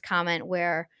Megan's comment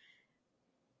where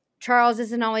Charles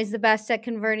isn't always the best at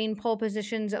converting pole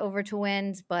positions over to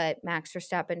wins, but Max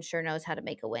Verstappen sure knows how to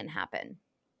make a win happen.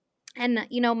 And,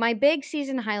 my big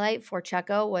season highlight for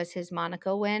Checo was his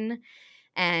Monaco win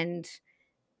and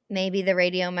maybe the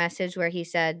radio message where he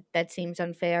said, that seems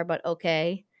unfair, but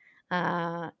okay.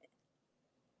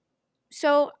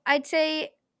 So I'd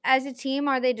say as a team,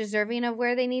 are they deserving of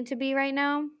where they need to be right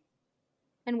now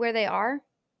and where they are?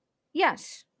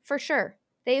 Yes, for sure.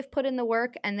 They've put in the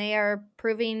work and they are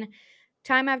proving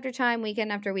time after time,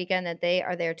 weekend after weekend, that they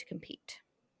are there to compete.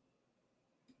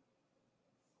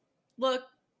 Look,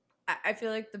 I feel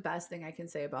like the best thing I can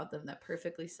say about them that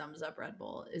perfectly sums up Red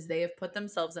Bull is they have put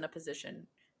themselves in a position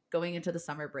going into the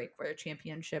summer break where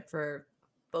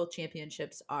both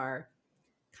championships are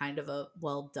kind of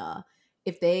duh.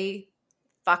 If they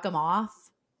fuck them off,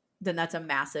 then that's a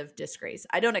massive disgrace.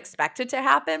 I don't expect it to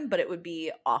happen, but it would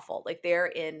be awful. Like, they're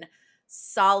in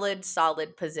solid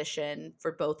position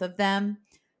for both of them.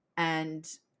 And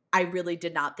I really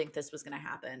did not think this was going to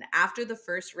happen. After the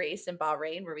first race in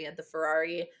Bahrain, where we had the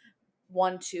Ferrari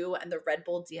 1-2 and the Red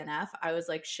Bull DNF, I was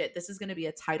like, shit, this is going to be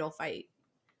a title fight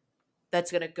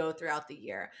that's going to go throughout the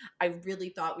year. I really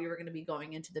thought we were going to be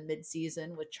going into the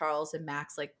midseason with Charles and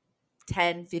Max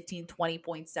 10, 15, 20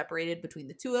 points separated between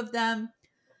the two of them.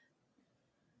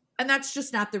 And that's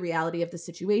just not the reality of the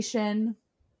situation.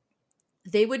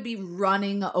 They would be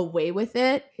running away with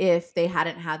it if they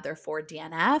hadn't had their 4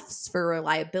 DNFs for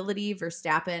reliability.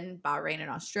 Verstappen, Bahrain in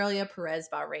Australia, Perez,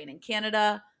 Bahrain in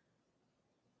Canada.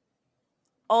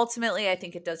 Ultimately, I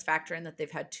think it does factor in that they've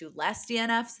had 2 less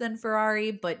DNFs than Ferrari,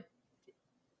 but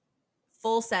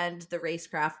full send, the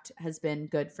racecraft has been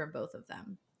good for both of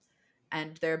them.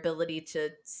 And their ability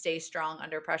to stay strong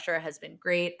under pressure has been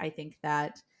great. I think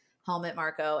that Helmut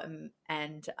Marko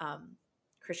and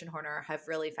Christian Horner have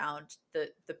really found the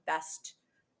best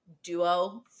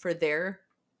duo for their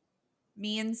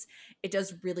means. It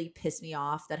does really piss me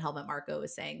off that Helmut Marko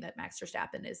is saying that Max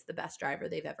Verstappen is the best driver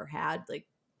they've ever had. Like,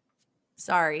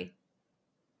 sorry.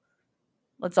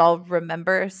 Let's all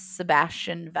remember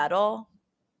Sebastian Vettel.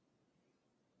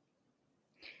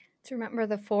 To remember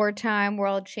the 4-time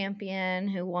world champion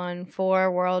who won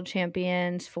 4 world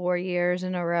champions 4 years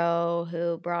in a row,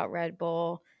 who brought Red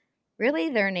Bull really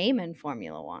their name in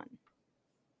Formula One.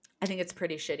 I think it's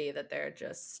pretty shitty that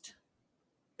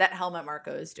that Helmut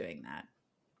Marko is doing that.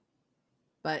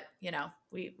 But,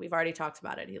 we've already talked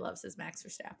about it. He loves his Max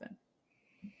Verstappen.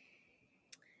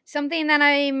 Something that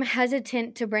I'm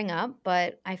hesitant to bring up,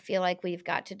 but I feel like we've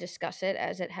got to discuss it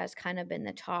as it has kind of been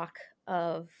the talk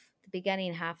of the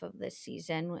beginning half of this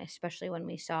season, especially when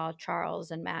we saw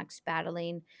Charles and Max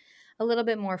battling a little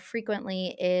bit more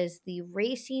frequently, is the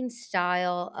racing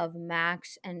style of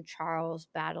Max and Charles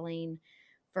battling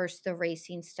versus the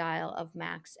racing style of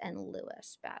Max and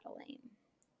Lewis battling.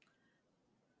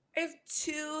 I have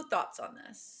 2 thoughts on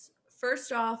this.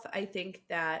 First off, I think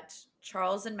that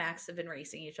Charles and Max have been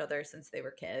racing each other since they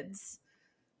were kids.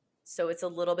 So it's a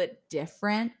little bit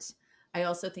different. I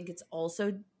also think it's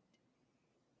also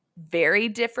very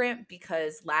different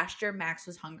because last year Max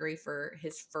was hungry for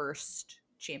his first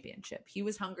championship. He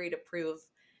was hungry to prove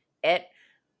it.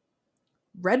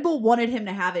 Red Bull wanted him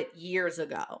to have it years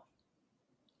ago.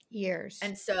 Years.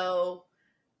 And so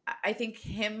I think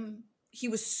he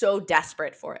was so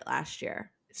desperate for it last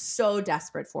year. So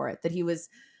desperate for it that he was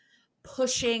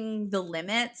pushing the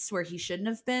limits where he shouldn't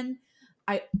have been.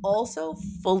 I also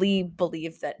fully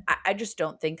believe that I just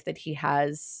don't think that he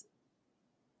has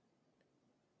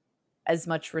as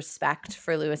much respect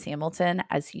for Lewis Hamilton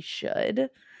as he should,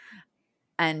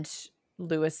 and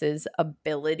Lewis's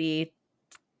ability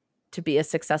to be a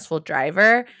successful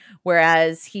driver,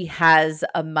 whereas he has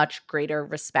a much greater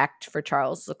respect for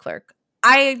Charles Leclerc.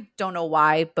 I don't know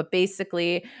why, but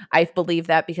basically I believe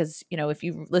that because, if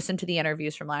you listen to the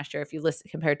interviews from last year, if you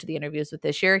listen compared to the interviews with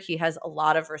this year, he has a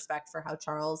lot of respect for how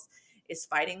Charles is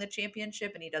fighting the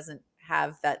championship, and he doesn't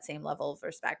have that same level of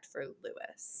respect for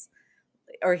Lewis,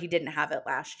 or he didn't have it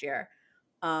last year.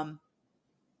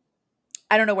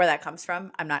 I don't know where that comes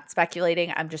from. I'm not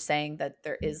speculating. I'm just saying that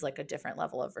there is like a different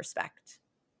level of respect.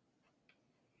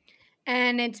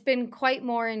 And it's been quite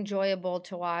more enjoyable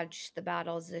to watch the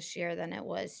battles this year than it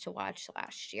was to watch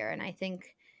last year. And I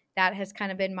think that has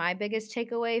kind of been my biggest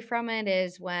takeaway from it,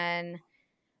 is when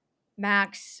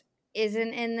Max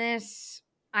isn't in this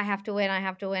I have to win, I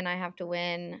have to win, I have to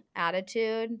win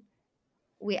attitude,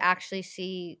 we actually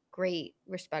see great,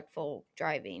 respectful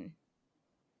driving.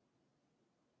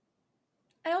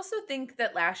 I also think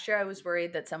that last year I was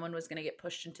worried that someone was going to get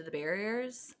pushed into the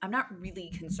barriers. I'm not really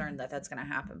concerned that that's going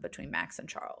to happen between Max and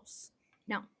Charles.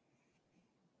 No.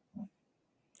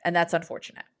 And that's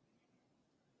unfortunate.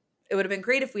 It would have been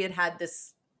great if we had had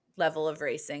this level of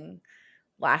racing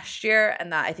last year,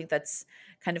 and that I think that's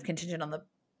kind of contingent on the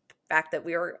fact that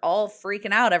we were all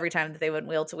freaking out every time that they went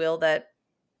wheel to wheel that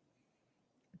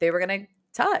they were going to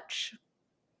touch.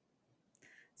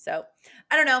 So,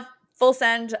 I don't know. Full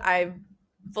send, I'm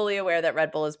fully aware that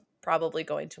Red Bull is probably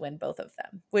going to win both of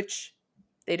them, which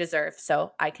they deserve.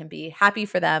 So I can be happy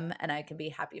for them, and I can be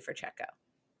happy for Checo.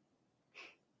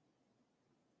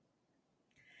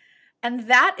 And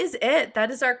that is it. That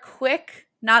is our quick,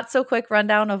 not so quick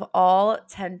rundown of all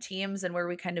 10 teams and where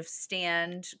we kind of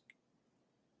stand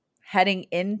heading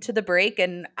into the break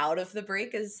and out of the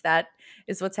break. That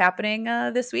is what's happening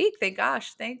this week. Thank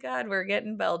God we're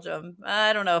getting Belgium.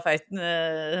 I don't know if I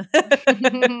say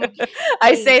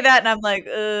that and I'm like,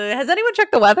 has anyone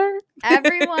checked the weather?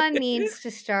 Everyone needs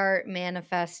to start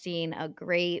manifesting a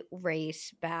great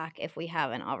race back if we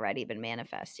haven't already been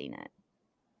manifesting it.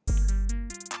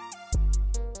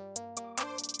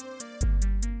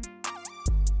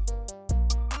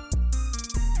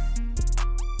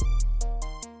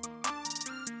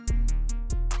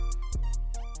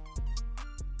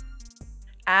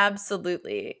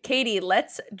 Absolutely. Katie,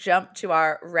 let's jump to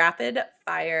our rapid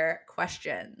fire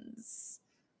questions.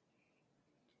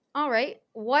 All right.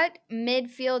 What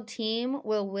midfield team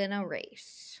will win a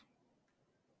race?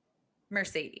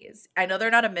 Mercedes. I know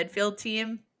they're not a midfield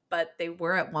team, but they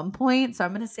were at one point. So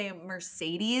I'm going to say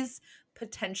Mercedes,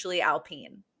 potentially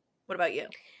Alpine. What about you?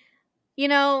 You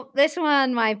know, this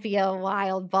one might be a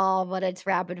wild ball, but it's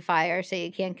rapid fire, so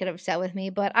you can't get upset with me.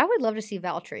 But I would love to see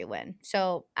Valtteri win.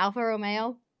 So Alfa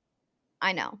Romeo,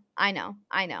 I know.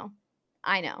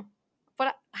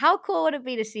 But how cool would it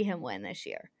be to see him win this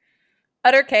year?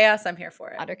 Utter chaos. I'm here for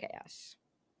it. Utter chaos.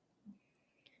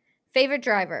 Favorite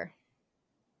driver?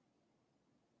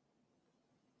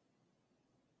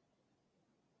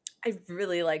 I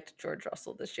really liked George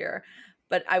Russell this year,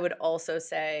 but I would also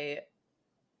say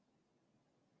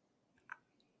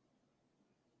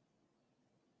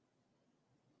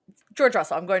George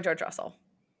Russell. I'm going George Russell.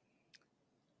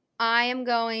 I am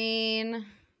going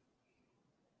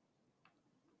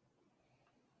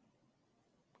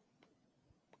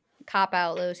cop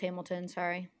out Lewis Hamilton,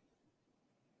 sorry.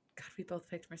 God, we both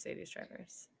picked Mercedes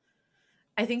drivers.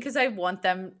 I think because I want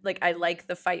them, like, I like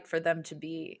the fight for them to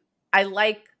be, I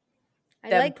like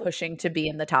them pushing to be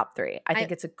in the top 3. I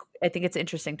think it's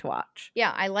interesting to watch.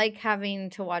 Yeah, I like having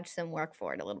to watch them work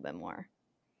for it a little bit more.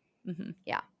 Mm-hmm.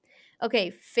 Yeah.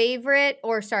 Okay,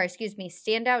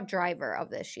 standout driver of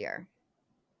this year.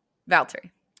 Valtteri.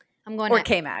 I'm going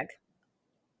K-Mag.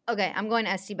 Okay, I'm going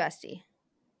Esty Bestie.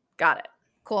 Got it.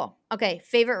 Cool. Okay,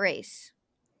 favorite race.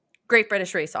 Great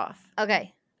British Race Off.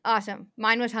 Okay, awesome.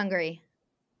 Mine was Hungary.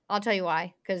 I'll tell you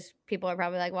why, because people are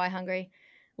probably like, why Hungary?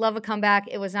 Love a comeback.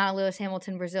 It was not a Lewis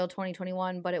Hamilton Brazil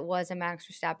 2021, but it was a Max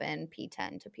Verstappen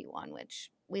P10 to P1, which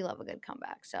we love a good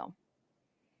comeback. So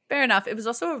fair enough. It was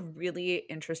also a really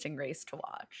interesting race to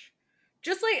watch.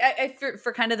 Just like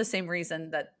for kind of the same reason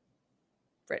that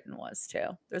Britain was too.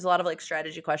 There's a lot of like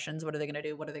strategy questions. What are they going to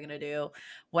do? What are they going to do?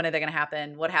 When are they going to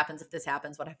happen? What happens if this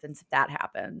happens? What happens if that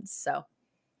happens? So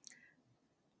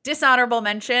dishonorable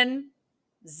mention,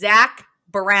 Zach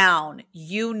Brown.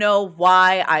 You know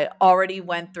why. I already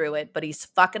went through it, but he's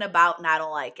fucking about and I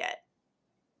don't like it.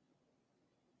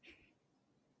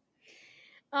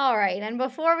 All right. And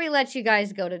before we let you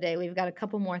guys go today, we've got a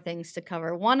couple more things to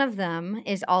cover. One of them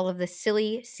is all of the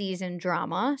silly season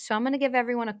drama. So I'm going to give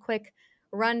everyone a quick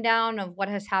rundown of what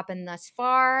has happened thus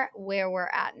far, where we're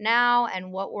at now,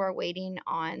 and what we're waiting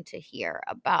on to hear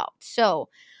about. So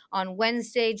on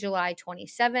Wednesday, July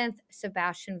 27th,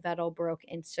 Sebastian Vettel broke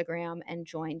Instagram and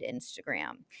joined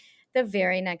Instagram. The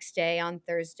very next day, on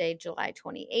Thursday, July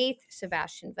 28th,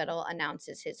 Sebastian Vettel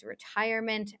announces his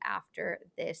retirement after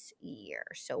this year.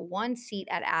 So one seat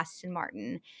at Aston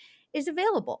Martin is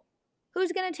available.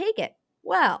 Who's going to take it?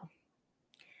 Well,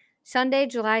 Sunday,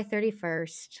 July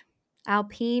 31st,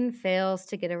 Alpine fails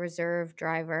to get a reserve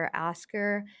driver,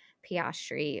 Oscar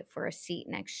Piastri, for a seat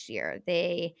next year.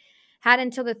 They had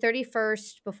until the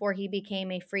 31st before he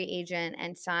became a free agent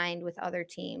and signed with other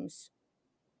teams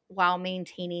while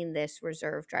maintaining this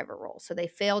reserve driver role. So they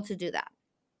failed to do that.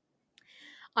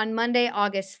 On Monday,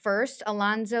 August 1st,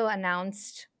 Alonso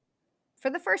announced for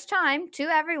the first time to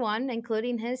everyone,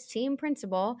 including his team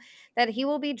principal, that he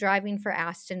will be driving for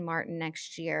Aston Martin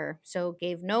next year. So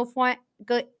gave no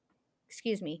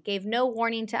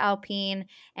warning to Alpine,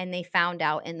 and they found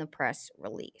out in the press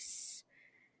release.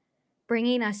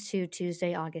 Bringing us to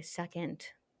Tuesday, August 2nd.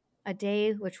 A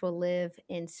day which will live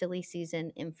in silly season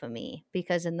infamy,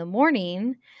 because in the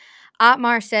morning,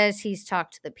 Otmar says he's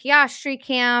talked to the Piastri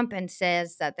camp and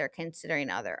says that they're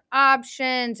considering other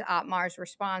options. Otmar's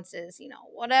response is,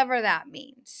 whatever that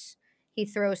means. He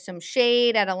throws some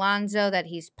shade at Alonso that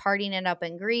he's partying it up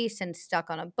in Greece and stuck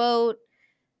on a boat.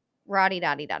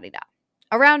 Roddy-dotty-dotty-da.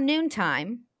 Around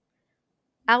noontime,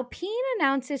 Alpine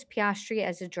announces Piastri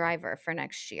as a driver for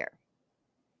next year.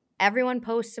 Everyone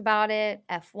posts about it.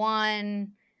 F1,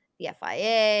 the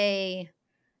FIA,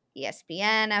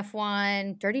 ESPN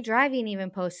F1, Dirty Driving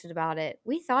even posted about it.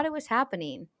 We thought it was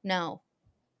happening. No,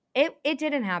 it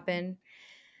didn't happen.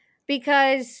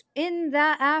 Because in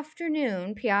that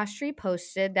afternoon, Piastri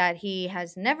posted that he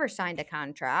has never signed a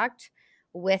contract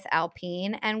with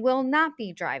Alpine and will not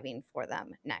be driving for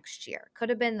them next year. Could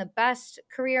have been the best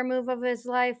career move of his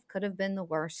life. Could have been the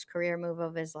worst career move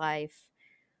of his life.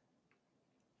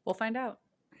 We'll find out.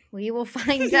 We will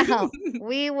find out.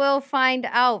 We will find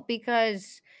out,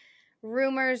 because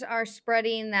rumors are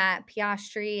spreading that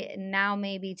Piastri now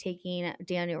may be taking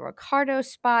Daniel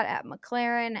Ricciardo's spot at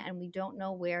McLaren, and we don't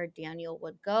know where Daniel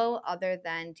would go, other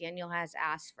than Daniel has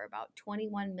asked for about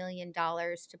 $21 million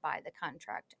to buy the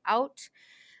contract out.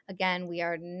 Again, we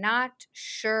are not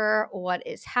sure what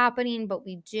is happening, but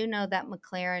we do know that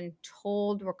McLaren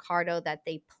told Ricciardo that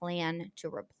they plan to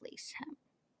replace him.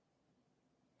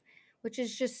 Which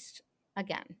is just,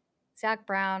 again, Zach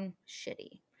Brown,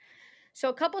 shitty. So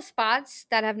a couple spots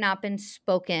that have not been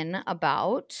spoken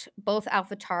about. Both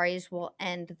AlphaTauris will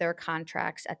end their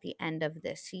contracts at the end of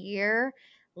this year.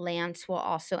 Lance will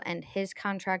also end his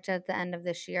contract at the end of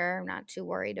this year. I'm not too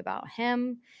worried about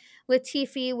him.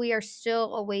 Latifi, we are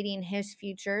still awaiting his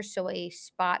future, so a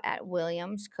spot at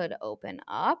Williams could open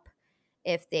up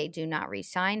if they do not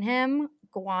re-sign him.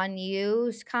 Guan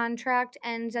Yu's contract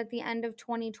ends at the end of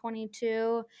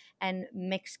 2022, and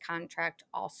Mick's contract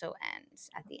also ends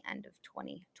at the end of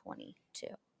 2022.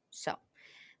 So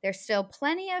there's still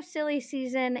plenty of silly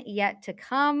season yet to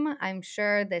come. I'm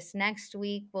sure this next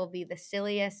week will be the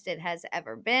silliest it has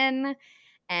ever been.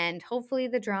 And hopefully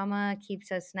the drama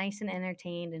keeps us nice and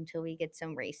entertained until we get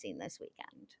some racing this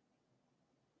weekend.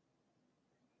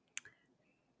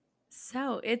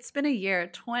 So it's been a year.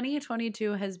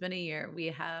 2022 has been a year. We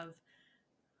have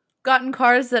gotten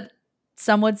cars that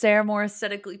some would say are more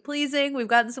aesthetically pleasing. We've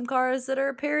gotten some cars that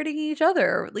are parroting each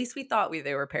other, or at least we thought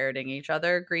they were parroting each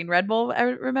other. Green Red Bull,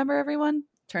 remember everyone?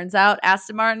 Turns out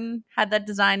Aston Martin had that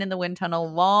design in the wind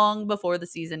tunnel long before the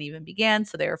season even began,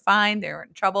 so they were fine. They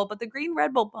weren't in trouble, but the Green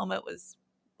Red Bull moment was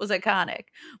iconic.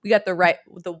 We got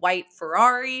the white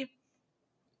Ferrari.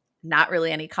 Not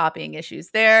really any copying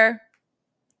issues there.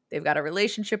 They've got a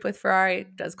relationship with Ferrari.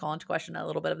 It does call into question a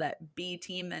little bit of that B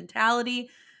team mentality,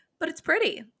 but it's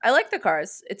pretty. I like the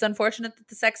cars. It's unfortunate that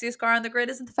the sexiest car on the grid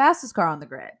isn't the fastest car on the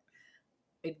grid.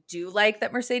 I do like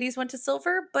that Mercedes went to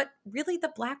silver, but really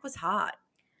the black was hot.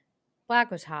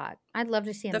 Black was hot. I'd love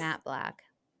to see a matte black.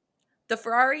 The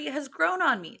Ferrari has grown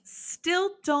on me.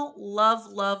 Still don't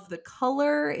love the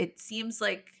color. It seems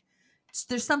like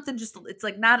there's something it's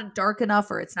like not dark enough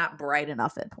or it's not bright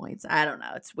enough at points. I don't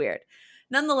know. It's weird.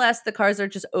 Nonetheless, the cars are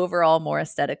just overall more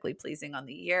aesthetically pleasing on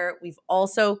the year. We've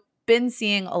also been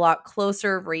seeing a lot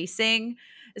closer racing,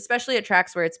 especially at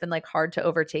tracks where it's been like hard to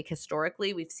overtake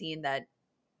historically. We've seen that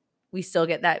we still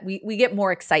get that. We get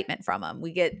more excitement from them.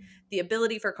 We get the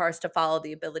ability for cars to follow,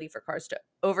 the ability for cars to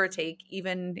overtake,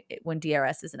 even when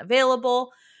DRS isn't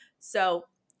available. So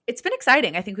it's been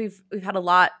exciting. I think we've had a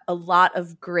lot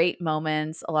of great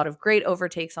moments, a lot of great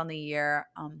overtakes on the year.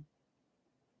 I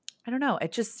don't know.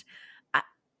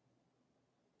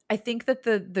 I think that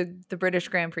the British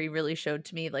Grand Prix really showed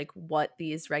to me like what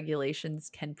these regulations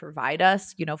can provide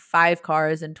us. 5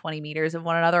 cars and 20 meters of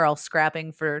one another, all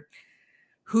scrapping for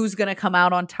who's going to come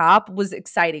out on top was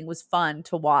exciting, was fun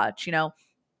to watch.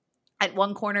 At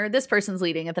one corner, this person's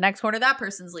leading. At the next corner, that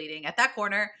person's leading. At that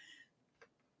corner,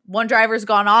 one driver's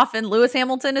gone off and Lewis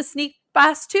Hamilton is sneaked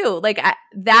past too. Like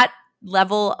that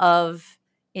level of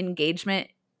engagement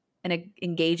and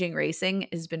engaging racing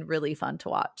has been really fun to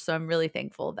watch. So I'm really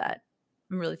thankful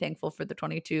for the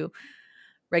 22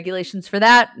 regulations for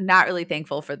that. Not really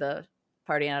thankful for the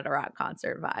Party at a Rock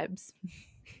concert vibes.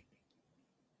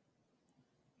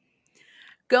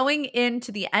 Going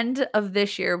into the end of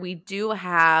this year, we do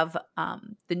have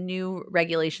the new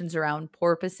regulations around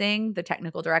porpoising. The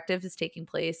technical directive is taking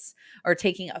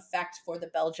effect for the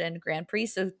Belgian Grand Prix.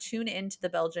 So tune into the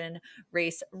Belgian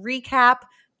race recap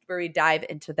where we dive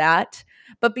into that.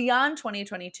 But beyond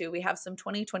 2022, we have some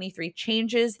 2023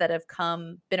 changes that have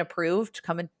been approved.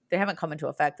 They haven't come into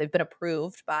effect. They've been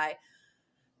approved by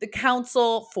the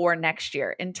council for next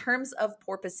year. In terms of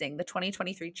porpoising, the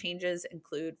 2023 changes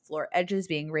include floor edges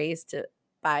being raised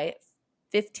by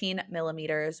 15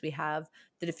 millimeters. We have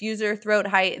the diffuser throat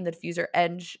height and the diffuser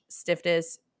edge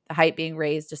stiffness, the height being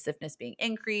raised, the stiffness being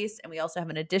increased. And we also have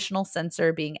an additional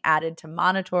sensor being added to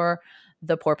monitor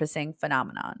the porpoising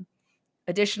phenomenon.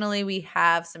 Additionally, we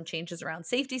have some changes around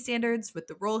safety standards with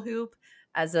the roll hoop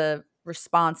as a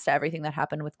response to everything that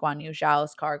happened with Guan Yu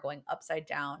Zhao's car going upside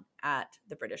down at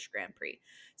the British Grand Prix.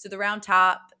 So the round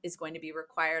top is going to be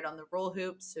required on the roll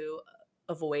hoops to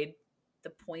avoid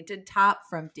the pointed top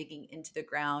from digging into the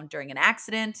ground during an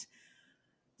accident.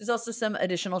 There's also some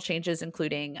additional changes,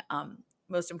 including,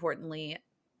 most importantly,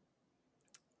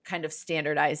 kind of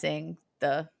standardizing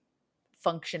the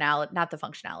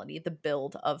the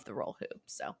build of the roll hoop.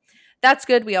 So that's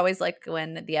good. We always like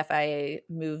when the FIA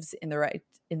moves in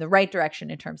the right direction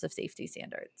in terms of safety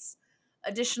standards.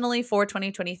 Additionally, for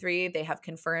 2023, they have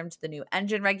confirmed the new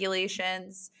engine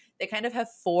regulations. They kind of have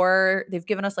they've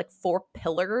given us like 4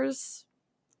 pillars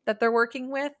that they're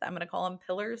working with. I'm going to call them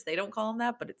pillars. They don't call them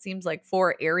that, but it seems like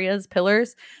 4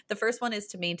 pillars. The first one is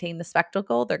to maintain the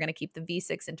spectacle. They're going to keep the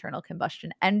V6 internal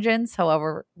combustion engines.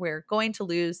 However, we're going to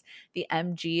lose the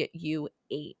MGUH.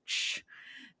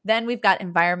 Then we've got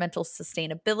environmental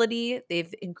sustainability.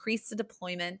 They've increased the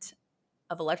deployment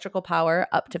of electrical power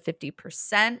up to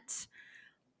 50%.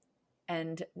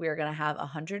 And we're going to have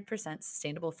 100%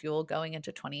 sustainable fuel going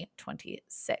into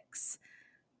 2026.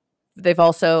 They've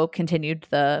also continued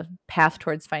the path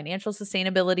towards financial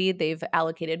sustainability. They've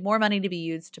allocated more money to be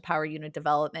used to power unit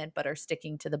development, but are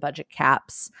sticking to the budget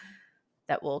caps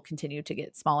that will continue to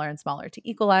get smaller and smaller to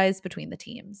equalize between the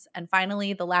teams. And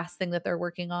finally, the last thing that they're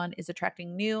working on is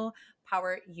attracting new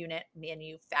power unit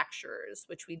manufacturers,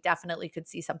 which we definitely could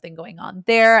see something going on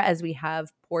there as we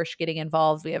have Porsche getting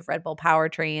involved. We have Red Bull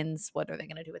powertrains. What are they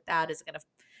going to do with that? Is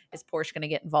Porsche going to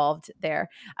get involved there?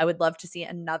 I would love to see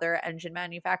another engine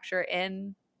manufacturer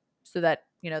in so that,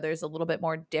 there's a little bit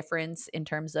more difference in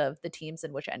terms of the teams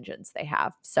and which engines they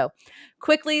have. So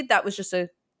quickly, that was just a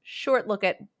short look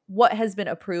at what has been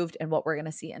approved and what we're going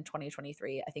to see in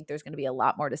 2023. I think there's going to be a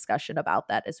lot more discussion about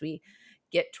that as we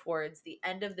get towards the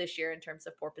end of this year in terms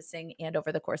of porpoising and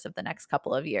over the course of the next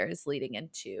couple of years leading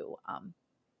into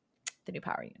the new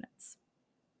power units.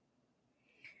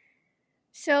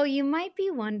 So you might be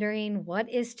wondering what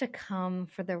is to come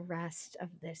for the rest of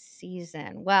this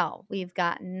season. Well, we've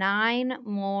got 9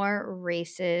 more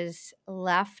races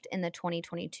left in the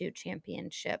 2022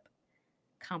 championship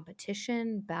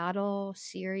competition, battle,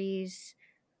 series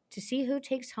to see who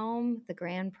takes home the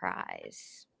grand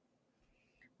prize.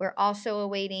 We're also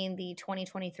awaiting the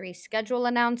 2023 schedule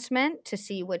announcement to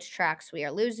see which tracks we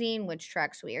are losing, which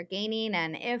tracks we are gaining,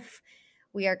 and if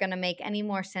we are going to make any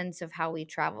more sense of how we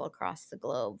travel across the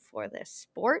globe for this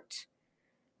sport.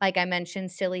 Like I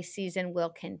mentioned, silly season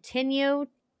will continue.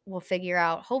 We'll figure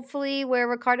out hopefully where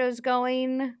Ricardo's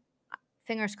going.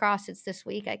 Fingers crossed it's this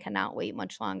week. I cannot wait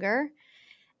much longer.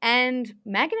 And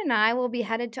Megan and I will be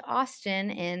headed to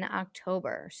Austin in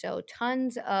October. So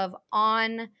tons of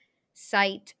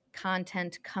on-site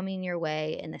content coming your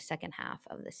way in the second half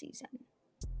of the season.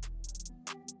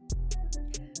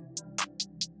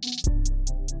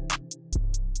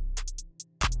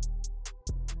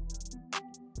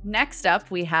 Next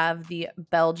up, we have the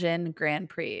Belgian Grand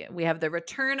Prix. We have the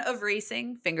return of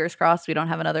racing. Fingers crossed we don't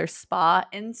have another Spa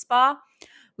in Spa.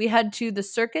 We head to the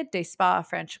Circuit des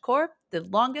Spa-Francorchamps, the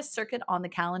longest circuit on the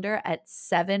calendar at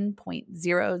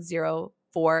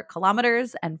 7.004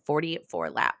 kilometers and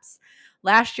 44 laps.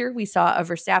 Last year, we saw a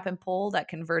Verstappen pole that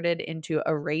converted into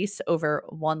a race over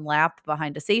 1 lap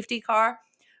behind a safety car,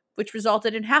 which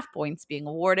resulted in half points being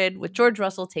awarded, with George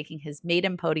Russell taking his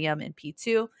maiden podium in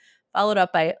P2, followed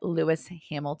up by Lewis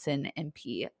Hamilton in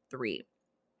P3.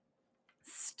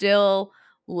 Still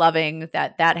loving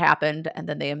that happened, and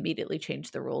then they immediately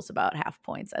changed the rules about half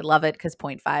points. I love it because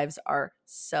 0.5s are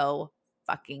so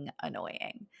fucking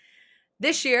annoying.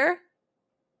 This year,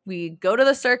 we go to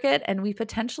the circuit and we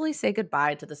potentially say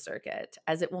goodbye to the circuit,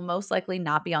 as it will most likely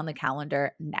not be on the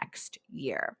calendar next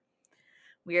year.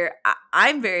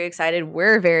 I'm very excited.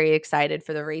 We're very excited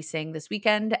for the racing this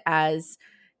weekend, as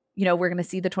we're going to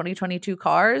see the 2022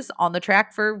 cars on the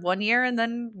track for 1 year and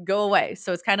then go away.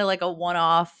 So it's kind of like a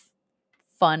one-off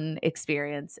fun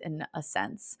experience in a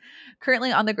sense.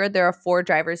 Currently on the grid, there are 4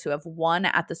 drivers who have won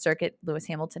at the circuit. Lewis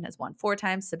Hamilton has won 4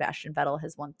 times. Sebastian Vettel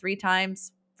has won 3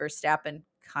 times. Verstappen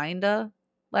kinda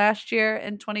last year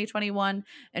in 2021,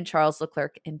 and Charles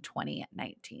Leclerc in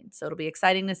 2019. So it'll be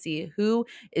exciting to see who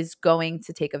is going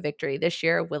to take a victory this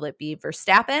year. Will it be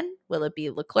Verstappen? Will it be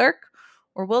Leclerc?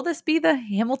 Or will this be the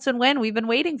Hamilton win we've been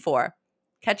waiting for?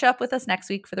 Catch up with us next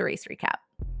week for the race recap.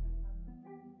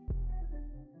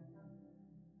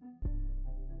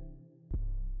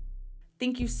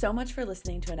 Thank you so much for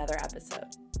listening to another episode.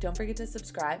 Don't forget to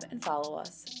subscribe and follow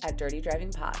us at Dirty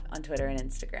Driving Pod on Twitter and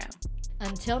Instagram.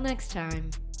 Until next time,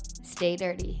 stay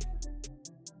dirty.